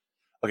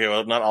 Okay,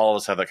 well, not all of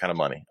us have that kind of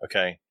money.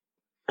 Okay,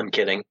 I'm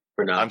kidding.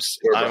 We're not. I'm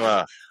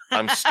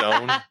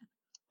Stone.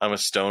 I'm a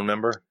Stone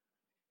member.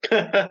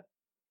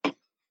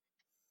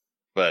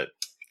 But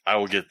I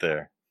will get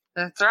there.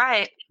 That's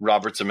right.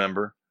 Robert's a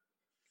member.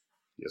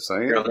 Yes, I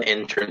am. You're on the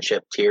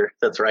internship tier.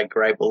 That's right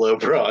below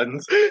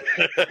bronze.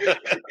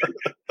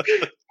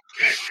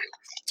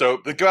 So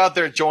go out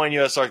there, join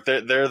US ARC.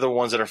 They're the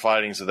ones that are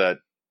fighting so that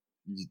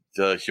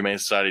the Humane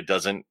Society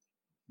doesn't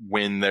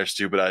win their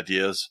stupid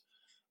ideas.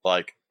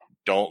 Like,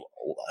 don't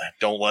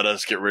let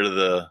us get rid of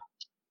the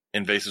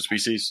invasive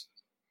species.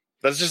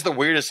 That's just the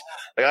weirdest.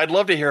 Like, I'd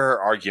love to hear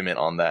her argument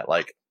on that.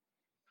 Like,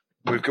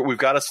 we've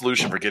got a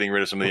solution for getting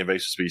rid of some of the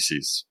invasive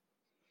species.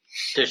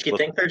 Does she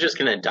think they're just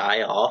going to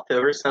die off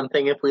over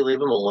something if we leave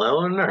them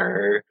alone,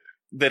 or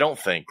they don't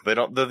think? They're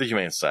the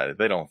Humane Society.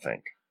 They don't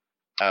think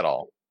at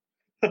all.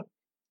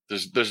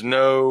 There's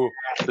no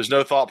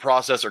thought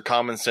process or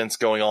common sense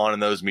going on in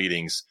those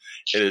meetings.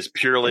 It is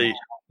purely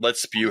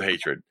let's spew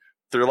hatred.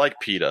 They're like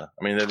PETA.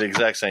 I mean, they're the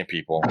exact same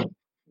people.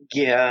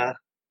 Yeah.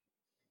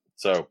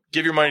 So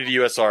give your money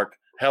to US ARC.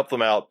 Help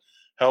them out.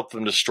 Help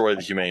them destroy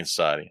the Humane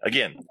Society.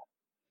 Again,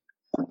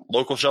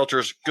 local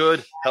shelters,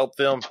 good. Help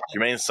them.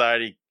 Humane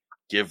Society,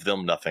 give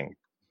them nothing.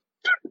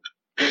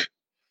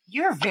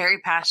 You're very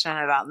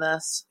passionate about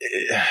this.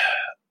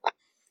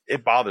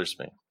 It bothers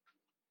me.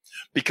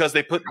 Because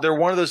they're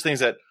one of those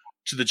things that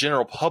to the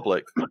general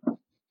public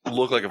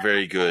look like a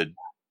very good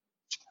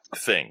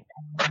thing.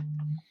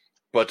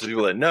 But to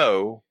people that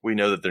know, we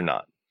know that they're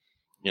not.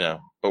 You know,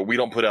 but we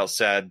don't put out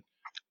sad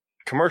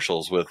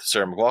commercials with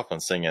Sarah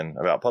McLachlan singing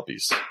about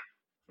puppies.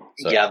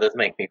 So. Yeah, those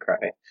make me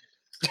cry.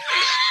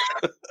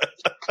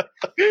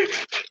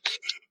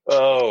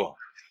 Oh.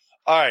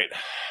 All right.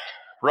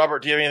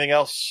 Robert, do you have anything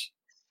else?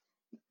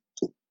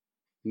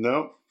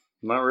 No,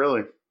 not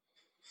really.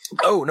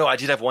 Oh, no, I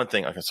did have one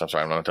thing. Okay, so I'm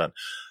sorry, I'm not done.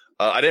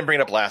 I didn't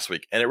bring it up last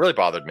week, and it really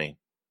bothered me.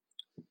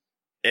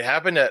 It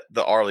happened at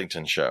the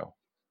Arlington show.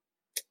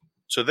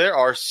 So there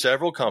are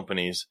several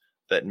companies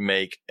that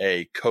make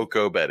a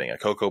cocoa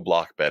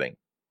block bedding.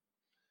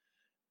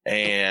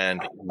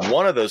 And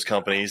one of those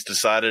companies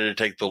decided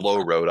to take the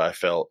low road, I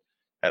felt,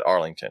 at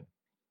Arlington.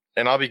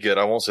 And I'll be good,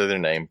 I won't say their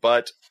name,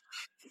 but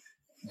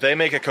they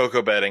make a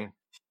cocoa bedding.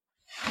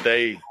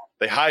 They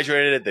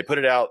hydrated it, they put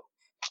it out,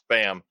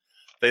 bam.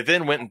 They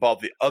then went and bought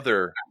the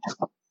other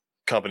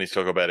company's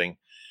cocoa bedding,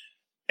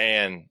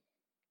 and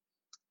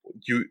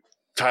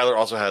Tyler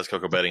also has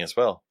cocoa bedding as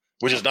well,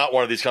 which is not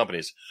one of these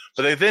companies.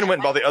 But they then went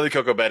and bought the other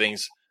cocoa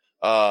beddings,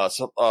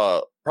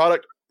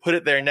 product, put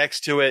it there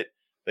next to it.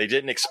 They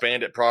didn't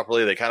expand it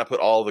properly. They kind of put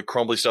all the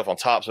crumbly stuff on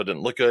top, so it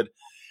didn't look good.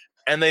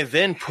 And they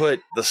then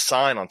put the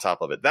sign on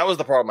top of it. That was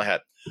the problem I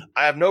had.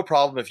 I have no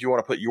problem if you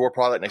want to put your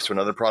product next to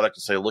another product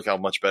and say, look how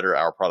much better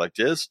our product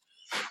is.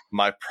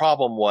 My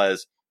problem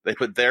was they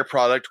put their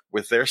product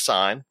with their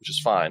sign, which is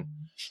fine,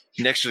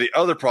 next to the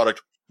other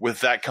product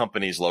with that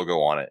company's logo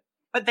on it.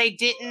 But they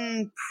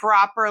didn't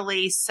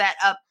properly set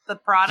up the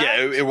product?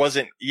 Yeah, it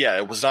wasn't. Yeah,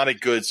 it was not a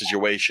good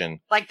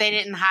situation. Like they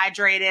didn't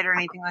hydrate it or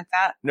anything like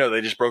that? No,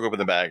 they just broke open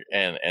the bag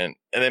and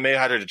they may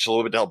have hydrated just a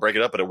little bit to help break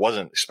it up, but it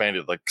wasn't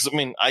expanded. Like, because I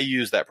mean, I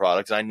use that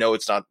product and I know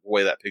it's not the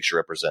way that picture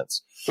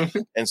represents.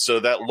 And so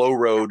that low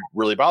road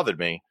really bothered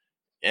me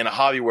in a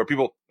hobby where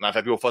people, and I've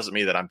had people fuss at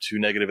me that I'm too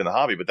negative in the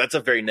hobby, but that's a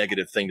very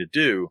negative thing to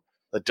do.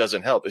 That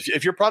doesn't help.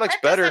 If your product's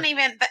better.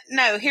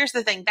 No, here's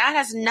the thing. That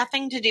has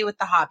nothing to do with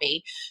the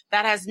hobby.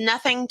 That has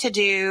nothing to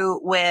do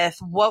with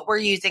what we're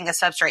using as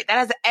substrate. That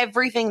has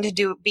everything to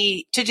do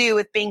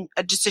with being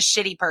just a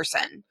shitty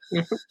person.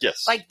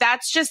 Yes. Like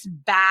that's just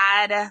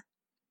bad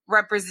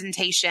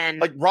representation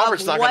like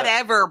Robert's of not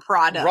whatever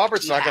product.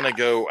 Robert's not going to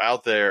go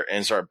out there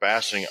and start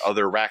bashing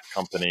other rack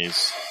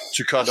companies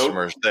to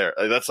customers there.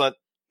 Like, that's not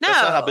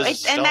how business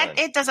is done.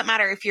 It doesn't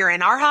matter if you're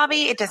in our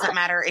hobby. It doesn't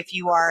matter if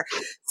you are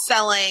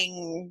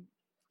selling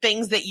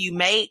things that you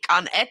make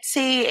on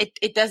Etsy.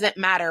 It doesn't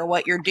matter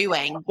what you're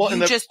doing. Well,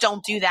 you just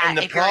don't do that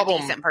if you're a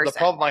decent person. The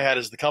problem I had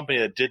is the company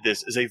that did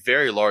this is a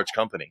very large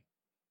company.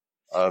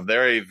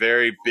 They're a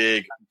very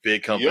big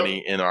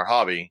company in our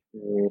hobby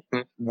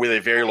with a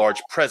very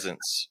large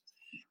presence.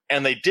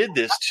 And they did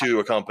this to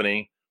a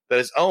company that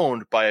is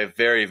owned by a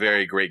very,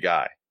 very great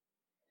guy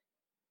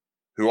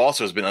who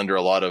also has been under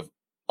a lot of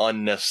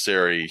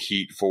unnecessary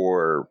heat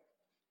for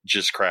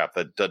just crap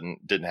that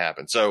didn't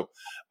happen. So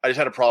I just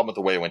had a problem with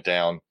the way it went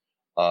down.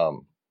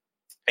 And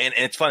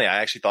it's funny.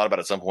 I actually thought about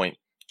at some point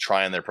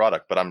trying their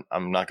product, but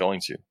I'm not going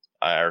to.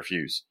 I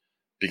refuse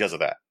because of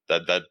that.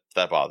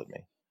 That bothered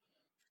me.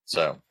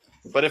 So,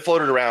 but it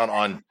floated around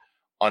on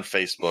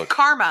Facebook.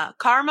 Karma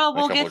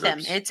will get them.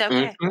 It's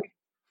okay. Mm-hmm.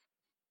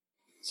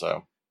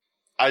 So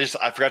I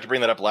forgot to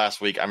bring that up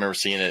last week. I remember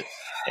seeing it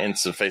in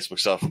some Facebook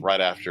stuff right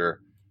after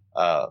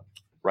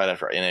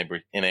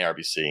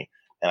NARBC,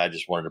 and I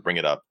just wanted to bring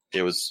it up.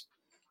 It was,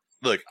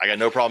 look, I got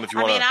no problem if you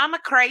want to. I'm a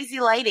crazy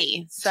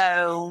lady,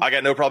 so I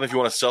got no problem if you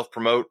want to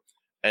self-promote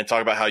and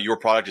talk about how your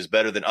product is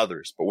better than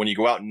others. But when you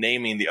go out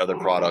naming the other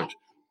product,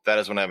 that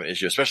is when I have an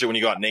issue, especially when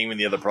you go out naming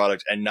the other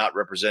product and not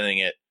representing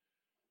it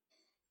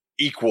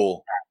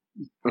equal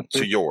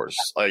to yours.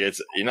 Like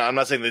it's, I'm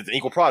not saying that it's an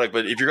equal product,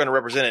 but if you're going to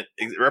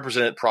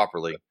represent it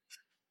properly.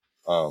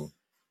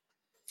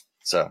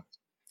 So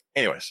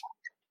anyways,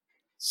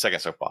 second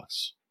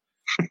soapbox.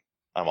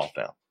 I'm off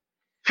now.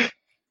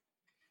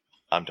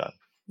 I'm done.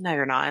 No,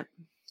 you're not.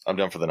 I'm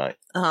done for the night.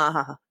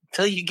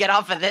 Till you get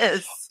off of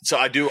this. So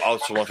I do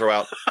also want to throw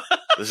out,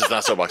 this is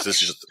not soapbox.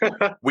 This is just,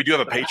 we do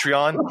have a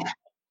Patreon.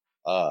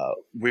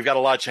 We've got a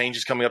lot of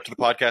changes coming up to the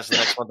podcast in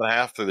the next month and a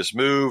half through this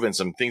move and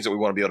some things that we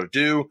want to be able to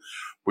do.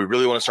 We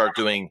really want to start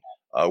doing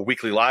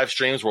weekly live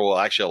streams where we'll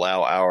actually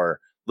allow our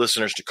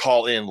listeners to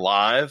call in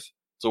live.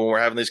 So when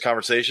we're having these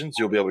conversations,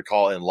 you'll be able to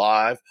call in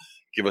live,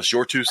 give us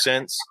your 2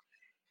 cents.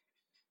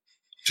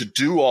 To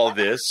do all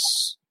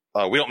this,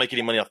 we don't make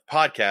any money off the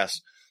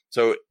podcast.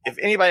 So if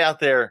anybody out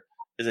there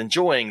is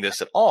enjoying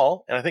this at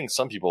all, and I think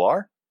some people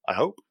are, I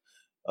hope,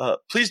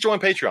 please join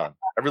Patreon.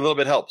 Every little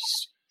bit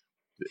helps.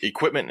 The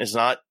equipment is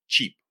not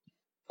cheap.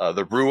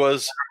 The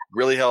Bruas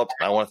really helped.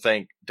 I want to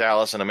thank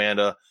Dallas and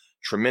Amanda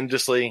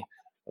tremendously.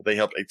 They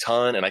helped a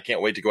ton, and I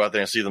can't wait to go out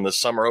there and see them this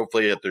summer,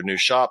 hopefully at their new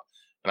shop.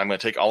 And I'm going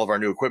to take all of our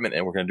new equipment,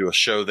 and we're going to do a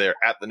show there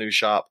at the new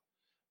shop.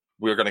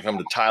 We're going to come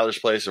to Tyler's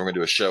place, and we're going to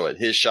do a show at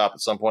his shop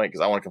at some point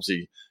because I want to come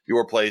see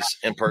your place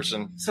in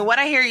person. So what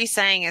I hear you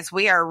saying is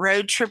we are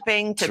road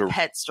tripping to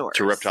pet stores.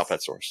 To reptile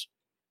pet stores.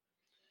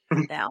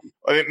 Down.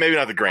 I mean, maybe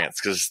not the Grants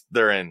because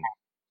they're in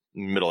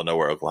the middle of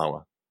nowhere,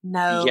 Oklahoma.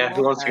 No. Yeah,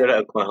 who wants to go to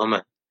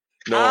Oklahoma?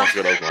 No one wants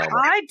to go to Oklahoma.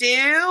 I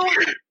do.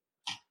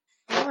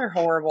 They're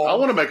horrible. I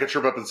want to make a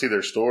trip up and see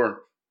their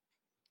store.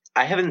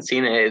 I haven't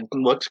seen it. It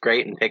looks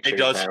great in pictures. It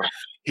does. Though.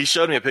 He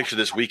showed me a picture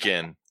this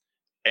weekend,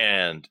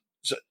 and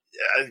so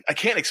I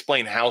can't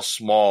explain how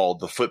small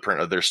the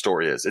footprint of their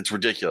store is. It's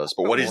ridiculous,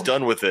 but what he's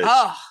done with it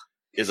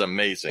is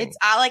amazing.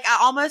 I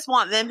almost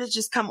want them to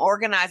just come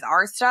organize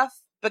our stuff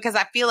because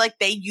I feel like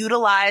they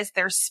utilize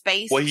their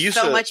space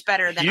much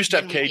better than he used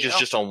to have cages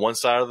just on one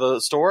side of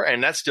the store,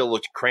 and that still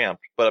looked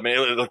cramped. But I mean,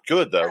 it looked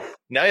good though.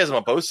 Now he has them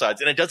on both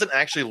sides, and it doesn't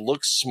actually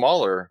look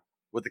smaller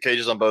with the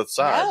cages on both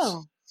sides.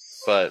 No.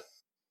 But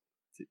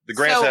the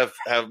Grants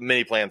have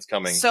many plans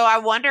coming. So I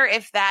wonder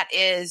if that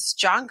is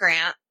John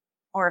Grant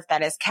or if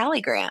that is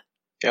Callie Grant.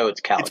 Oh,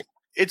 it's Callie.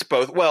 It's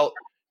both. Well,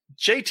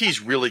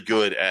 JT's really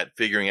good at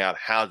figuring out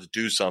how to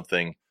do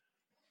something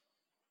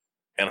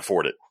and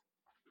afford it.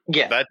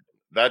 Yeah.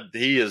 That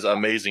he is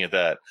amazing at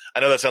that.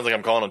 I know that sounds like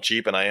I'm calling him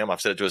cheap, and I am. I've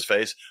said it to his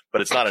face,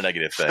 but it's not a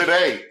negative thing.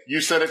 Today.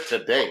 You said it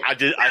today. I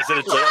did. I said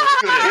it today.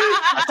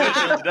 I said it to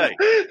him today.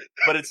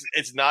 But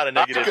it's not a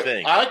negative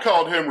thing. I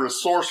called him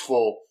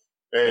resourceful,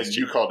 and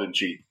you called him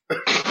cheap.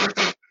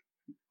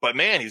 But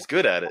man, he's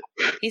good at it.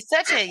 He's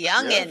such a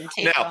youngin'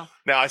 too.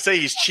 Now I say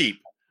he's cheap.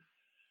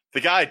 The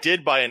guy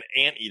did buy an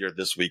anteater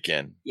this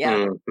weekend.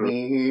 Yeah.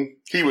 Mm-hmm.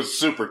 He was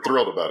super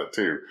thrilled about it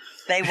too.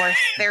 They're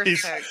so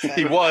excited.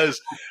 He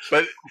was,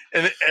 but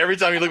and every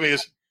time he looked at me, he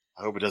goes,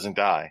 I hope it doesn't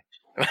die.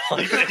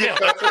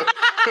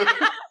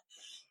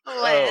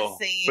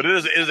 Lissy. But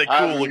it is a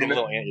cool looking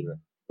little anteater.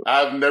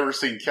 I've never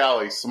seen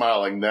Callie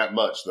smiling that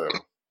much, though.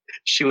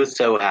 She was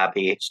so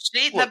happy.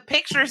 The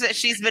pictures that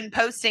she's been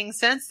posting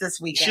since this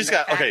weekend She's are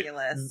got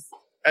fabulous.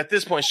 At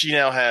this point, she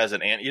now has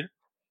an anteater,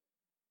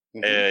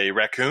 a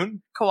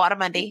raccoon,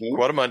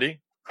 Coatamundi,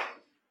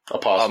 a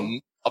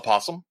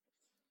possum,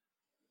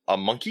 a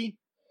monkey.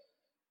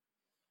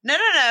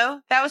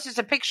 No. That was just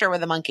a picture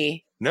with a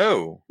monkey.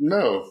 No.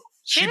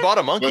 She bought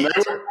a monkey.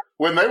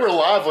 When they were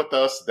live with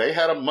us, they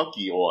had a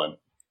monkey on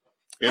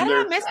in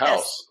their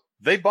house.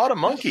 They bought a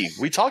monkey.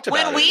 We talked about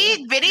it. When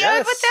we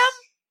videoed with them?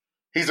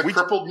 He's a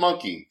crippled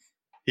monkey.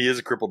 He is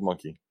a crippled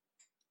monkey.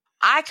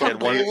 I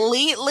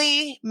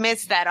completely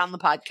missed that on the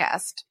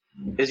podcast.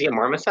 Is he a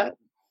marmoset?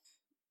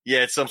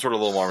 Yeah, it's some sort of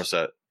little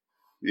marmoset.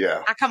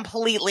 Yeah. I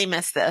completely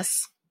missed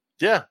this.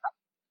 Yeah.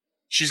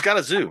 She's got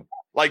a zoo.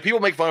 Like, people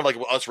make fun of, like,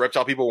 us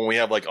reptile people when we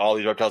have, like, all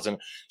these reptiles. And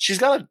she's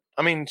got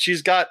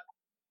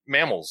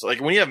mammals. Like,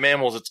 when you have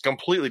mammals, it's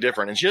completely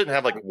different. And she doesn't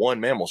have, like, one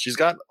mammal. She's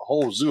got a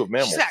whole zoo of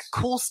mammals. She's got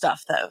cool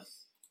stuff, though.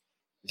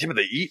 Yeah, but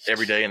they eat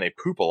every day and they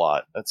poop a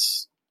lot.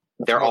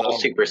 They're all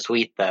super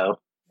sweet, though.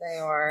 They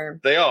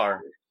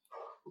are.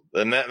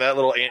 And that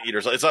little anteater,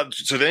 it's not,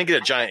 so they didn't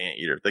get a giant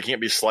anteater. They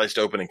can't be sliced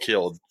open and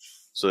killed.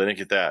 So they didn't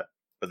get that.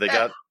 But they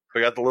got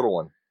the little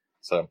one.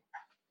 So,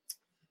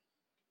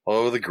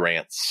 the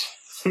Grants.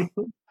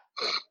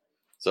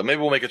 So maybe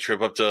we'll make a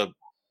trip up to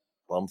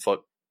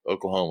Bumfuck,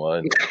 Oklahoma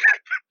and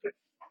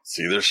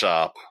see their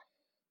shop.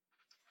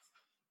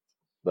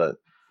 But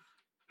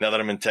now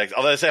that I'm in Texas,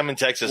 although I say I'm in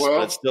Texas,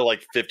 but it's still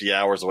like 50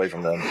 hours away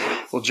from them.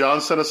 Well,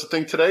 John sent us a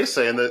thing today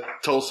saying that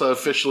Tulsa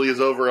officially is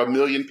over 1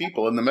 million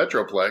people in the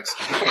Metroplex.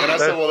 And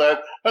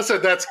I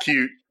said, that's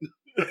cute.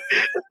 It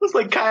was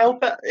like, Kyle,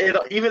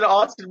 even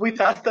Austin, we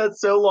passed that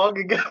so long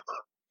ago.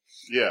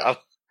 Yeah.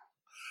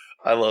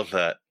 I love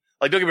that.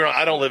 Like, don't get me wrong,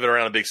 I don't live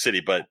around a big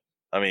city, but,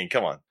 I mean,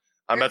 come on.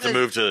 I'm about to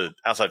move to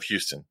outside of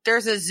Houston.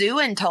 There's a zoo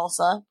in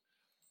Tulsa.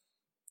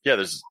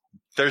 Yeah,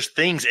 there's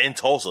things in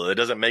Tulsa that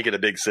doesn't make it a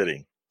big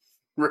city.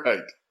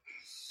 Right.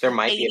 There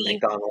might be a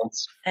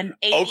McDonald's.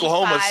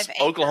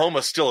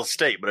 Oklahoma's still a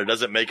state, but it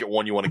doesn't make it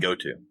one you want to go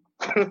to.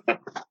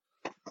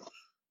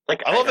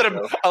 Like, I love that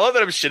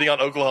I'm shitting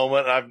on Oklahoma,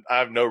 and I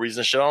have no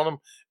reason to shit on them.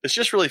 It's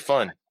just really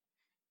fun.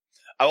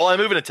 I'm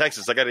moving to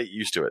Texas. I got to get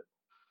used to it.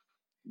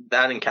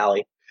 That and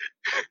Cali.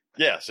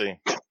 Yeah, see.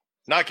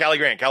 Not Cali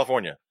Grant,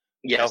 California.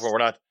 Yes. California,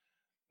 we're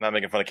not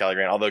making fun of Cali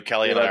Grant, although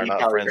Cali and I are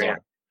not friends on.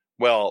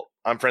 Well,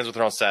 I'm friends with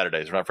her on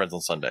Saturdays. We're not friends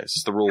on Sundays.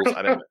 It's the rules.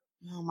 I didn't.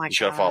 Oh my god. You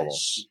gotta follow them.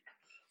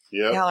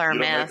 Yeah. Y'all are a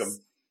mess.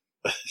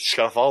 You just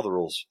gotta follow the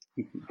rules.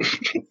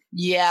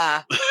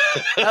 Yeah.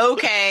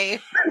 Okay.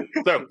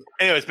 So,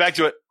 anyways, back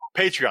to it.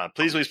 Patreon.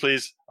 Please. I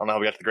don't know how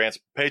we got to the grants.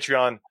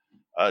 Patreon.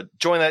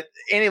 Join that.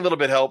 Any little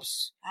bit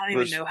helps. I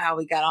don't even know how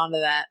we got onto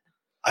that.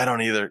 I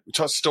don't either. We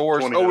talked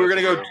stores. We were going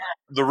to go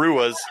the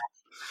Ruas.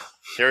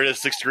 Here it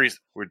is, 6 degrees.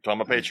 We're talking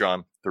about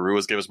Patreon. The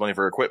Ruas gave us money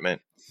for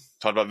equipment.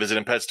 Talked about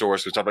visiting pet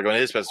stores. We talked about going to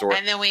his pet store.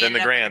 And then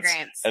the grants.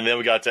 And then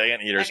we got to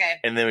anteaters. Okay.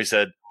 And then we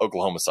said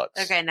Oklahoma sucks.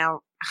 Okay,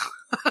 now.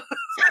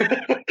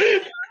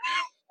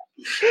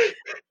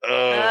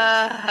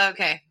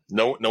 Okay.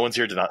 No one's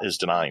here is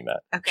denying that.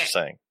 Okay. Just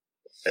saying.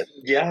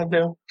 Yeah,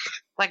 no.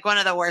 Like one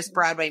of the worst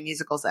Broadway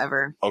musicals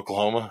ever.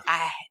 Oklahoma?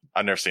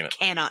 I've never seen it.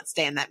 Cannot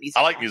stand that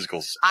musical. I like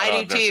musicals.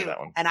 I do too. That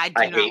one. And I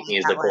hate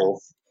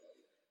musicals.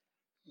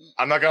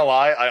 I'm not going to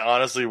lie. I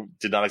honestly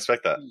did not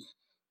expect that.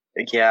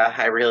 Yeah,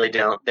 I really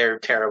don't. They're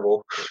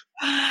terrible.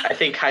 I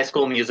think High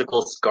School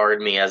Musical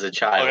scarred me as a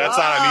child. Oh, that's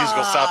not a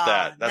musical. Stop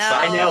that. That's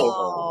not. I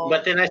know.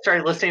 But then I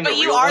started listening to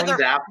real ones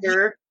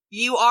after.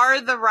 You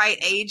are the right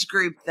age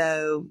group,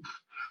 though.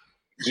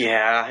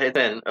 Yeah, and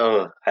then,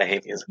 I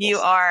hate musicals. You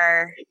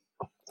are.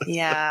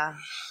 Yeah.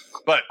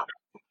 But,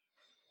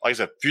 like I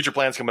said, future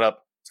plans coming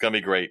up. It's going to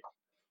be great.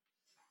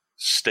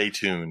 Stay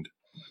tuned.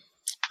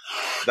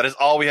 That is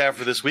all we have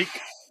for this week.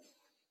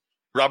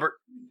 Robert,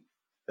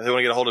 if they want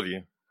to get a hold of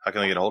you, how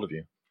can they get a hold of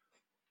you?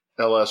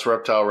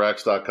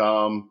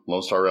 LSReptileRacks.com,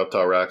 Lone Star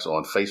Reptile Racks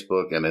on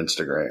Facebook and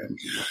Instagram.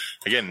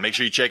 Again, make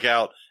sure you check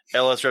out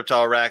LS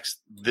Reptile Racks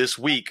this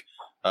week.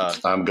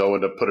 I'm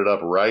going to put it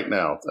up right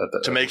now.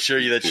 To make sure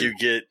that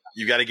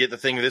you got to get the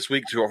thing this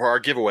week for our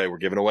giveaway. We're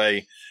giving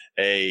away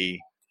a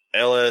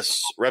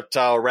LS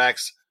Reptile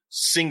Racks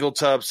single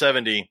tub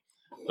 70.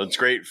 It's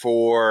great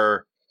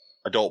for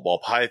adult ball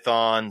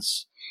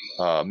pythons,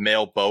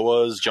 male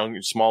boas,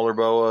 smaller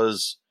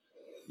boas.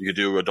 You could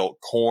do adult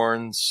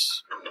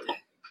corns.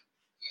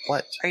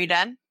 What? Are you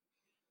done?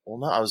 Well,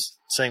 no, I was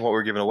saying what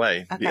we're giving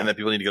away, okay. And that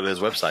people need to go to his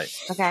website.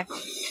 Okay.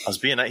 I was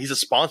being nice. He's a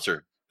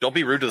sponsor. Don't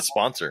be rude to the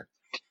sponsor.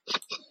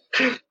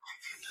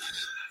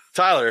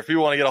 Tyler, if you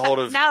want to get a hold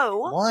of... No.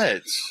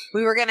 What?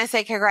 We were going to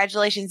say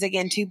congratulations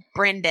again to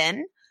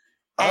Brendan.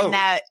 And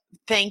that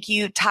thank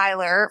you,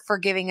 Tyler, for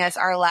giving us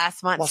our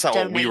last month's donation. That's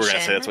not what we were going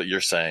to say. That's what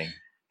you're saying.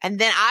 And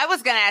then I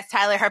was going to ask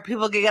Tyler how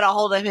people can get a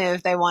hold of him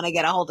if they want to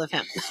get a hold of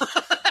him.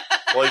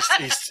 Well,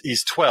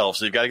 he's 12,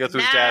 so you've got to go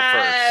through his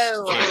dad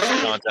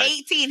first.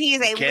 18. He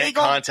is a can't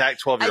legal...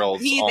 contact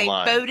 12-year-olds He's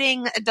online. a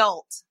voting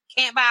adult.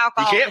 Can't buy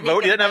alcohol. He can't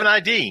vote. He doesn't have an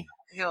ID.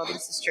 Oh,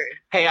 this is true.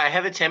 Hey, I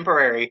have a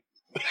temporary.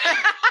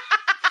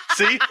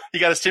 See, he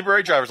got his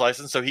temporary driver's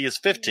license, so he is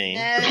 15.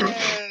 No.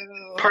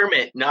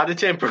 Permit, not a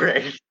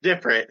temporary.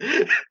 Different.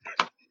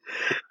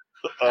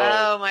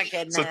 Oh my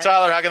goodness. So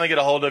Tyler, how can they get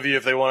a hold of you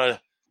if they want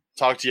to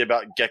talk to you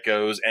about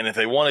geckos, and if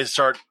they want to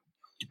start?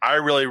 I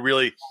really,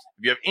 if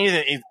you have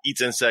anything that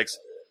eats insects,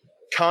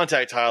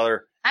 contact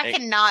Tyler. I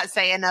cannot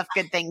say enough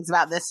good things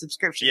about this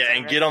subscription. Yeah, service.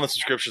 and get on the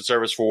subscription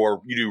service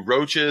for you do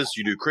roaches,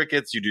 you do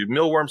crickets, you do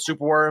mealworms,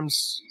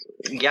 superworms.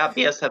 Yeah,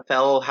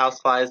 BSFL,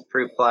 houseflies,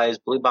 fruit flies,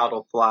 blue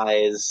bottle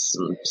flies,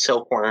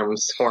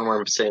 silkworms,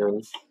 hornworm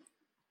soon.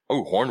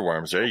 Oh,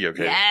 hornworms! There you go,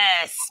 Katie.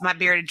 Yes, my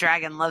bearded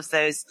dragon loves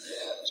those.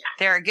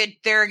 They're a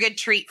good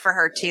treat for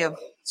her too.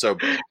 So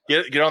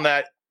get on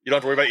that. You don't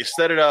have to worry about it. You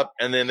set it up,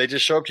 and then they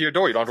just show up to your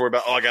door. You don't have to worry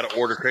about, I got to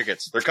order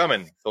crickets. They're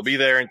coming. They'll be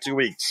there in 2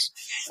 weeks,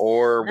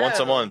 or once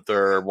a month,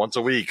 or once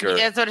a week. Or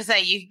that's what I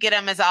say. You can get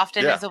them as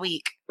often as a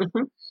week.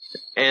 Mm-hmm.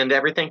 And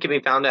everything can be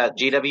found at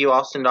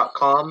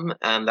gwaustin.com.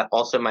 And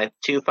also my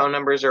 2 phone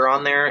numbers are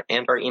on there,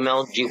 and our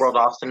email,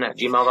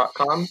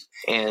 gworldaustin@gmail.com,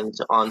 and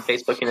on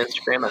Facebook and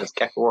Instagram as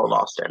Gecko World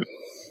Austin.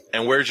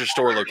 And where's your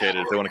store located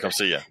if they want to come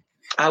see you?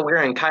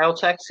 We're in Kyle,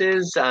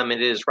 Texas.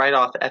 It is right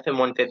off FM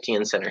 150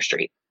 in Center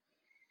Street.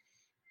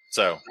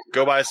 So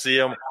go by, see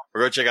them,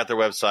 or go check out their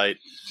website.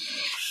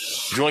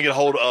 If you want to get a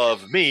hold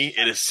of me,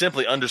 it is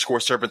simply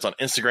 _serpents on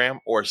Instagram,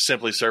 or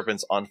simply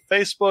serpents on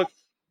Facebook.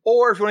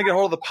 Or if you want to get a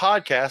hold of the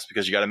podcast,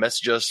 because you got to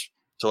message us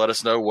to let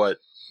us know what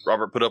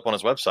Robert put up on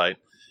his website,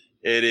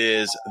 it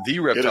is the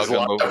Reptile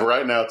Gumbo. Live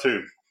right now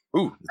too.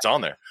 Ooh, it's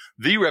on there.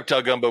 The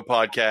Reptile Gumbo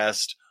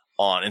Podcast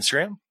on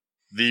Instagram,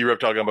 the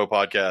Reptile Gumbo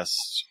Podcast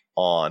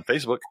on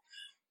Facebook,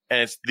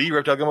 and it's the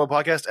Reptile Gumbo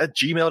Podcast at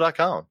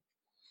gmail.com.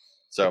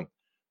 So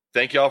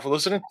thank you all for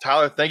listening.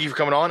 Tyler, thank you for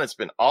coming on. It's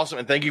been awesome.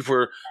 And thank you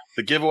for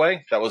the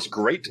giveaway. That was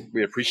great.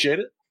 We appreciate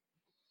it.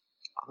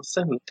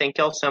 Awesome. Thank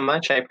y'all so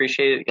much. I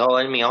appreciate y'all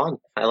letting me on.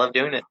 I love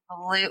doing it.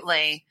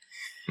 Absolutely.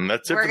 And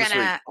that's it for this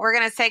week. We're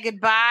gonna say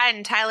goodbye,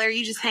 and Tyler,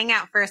 you just hang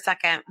out for a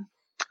second.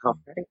 All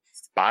right.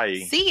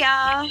 Bye. See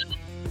ya.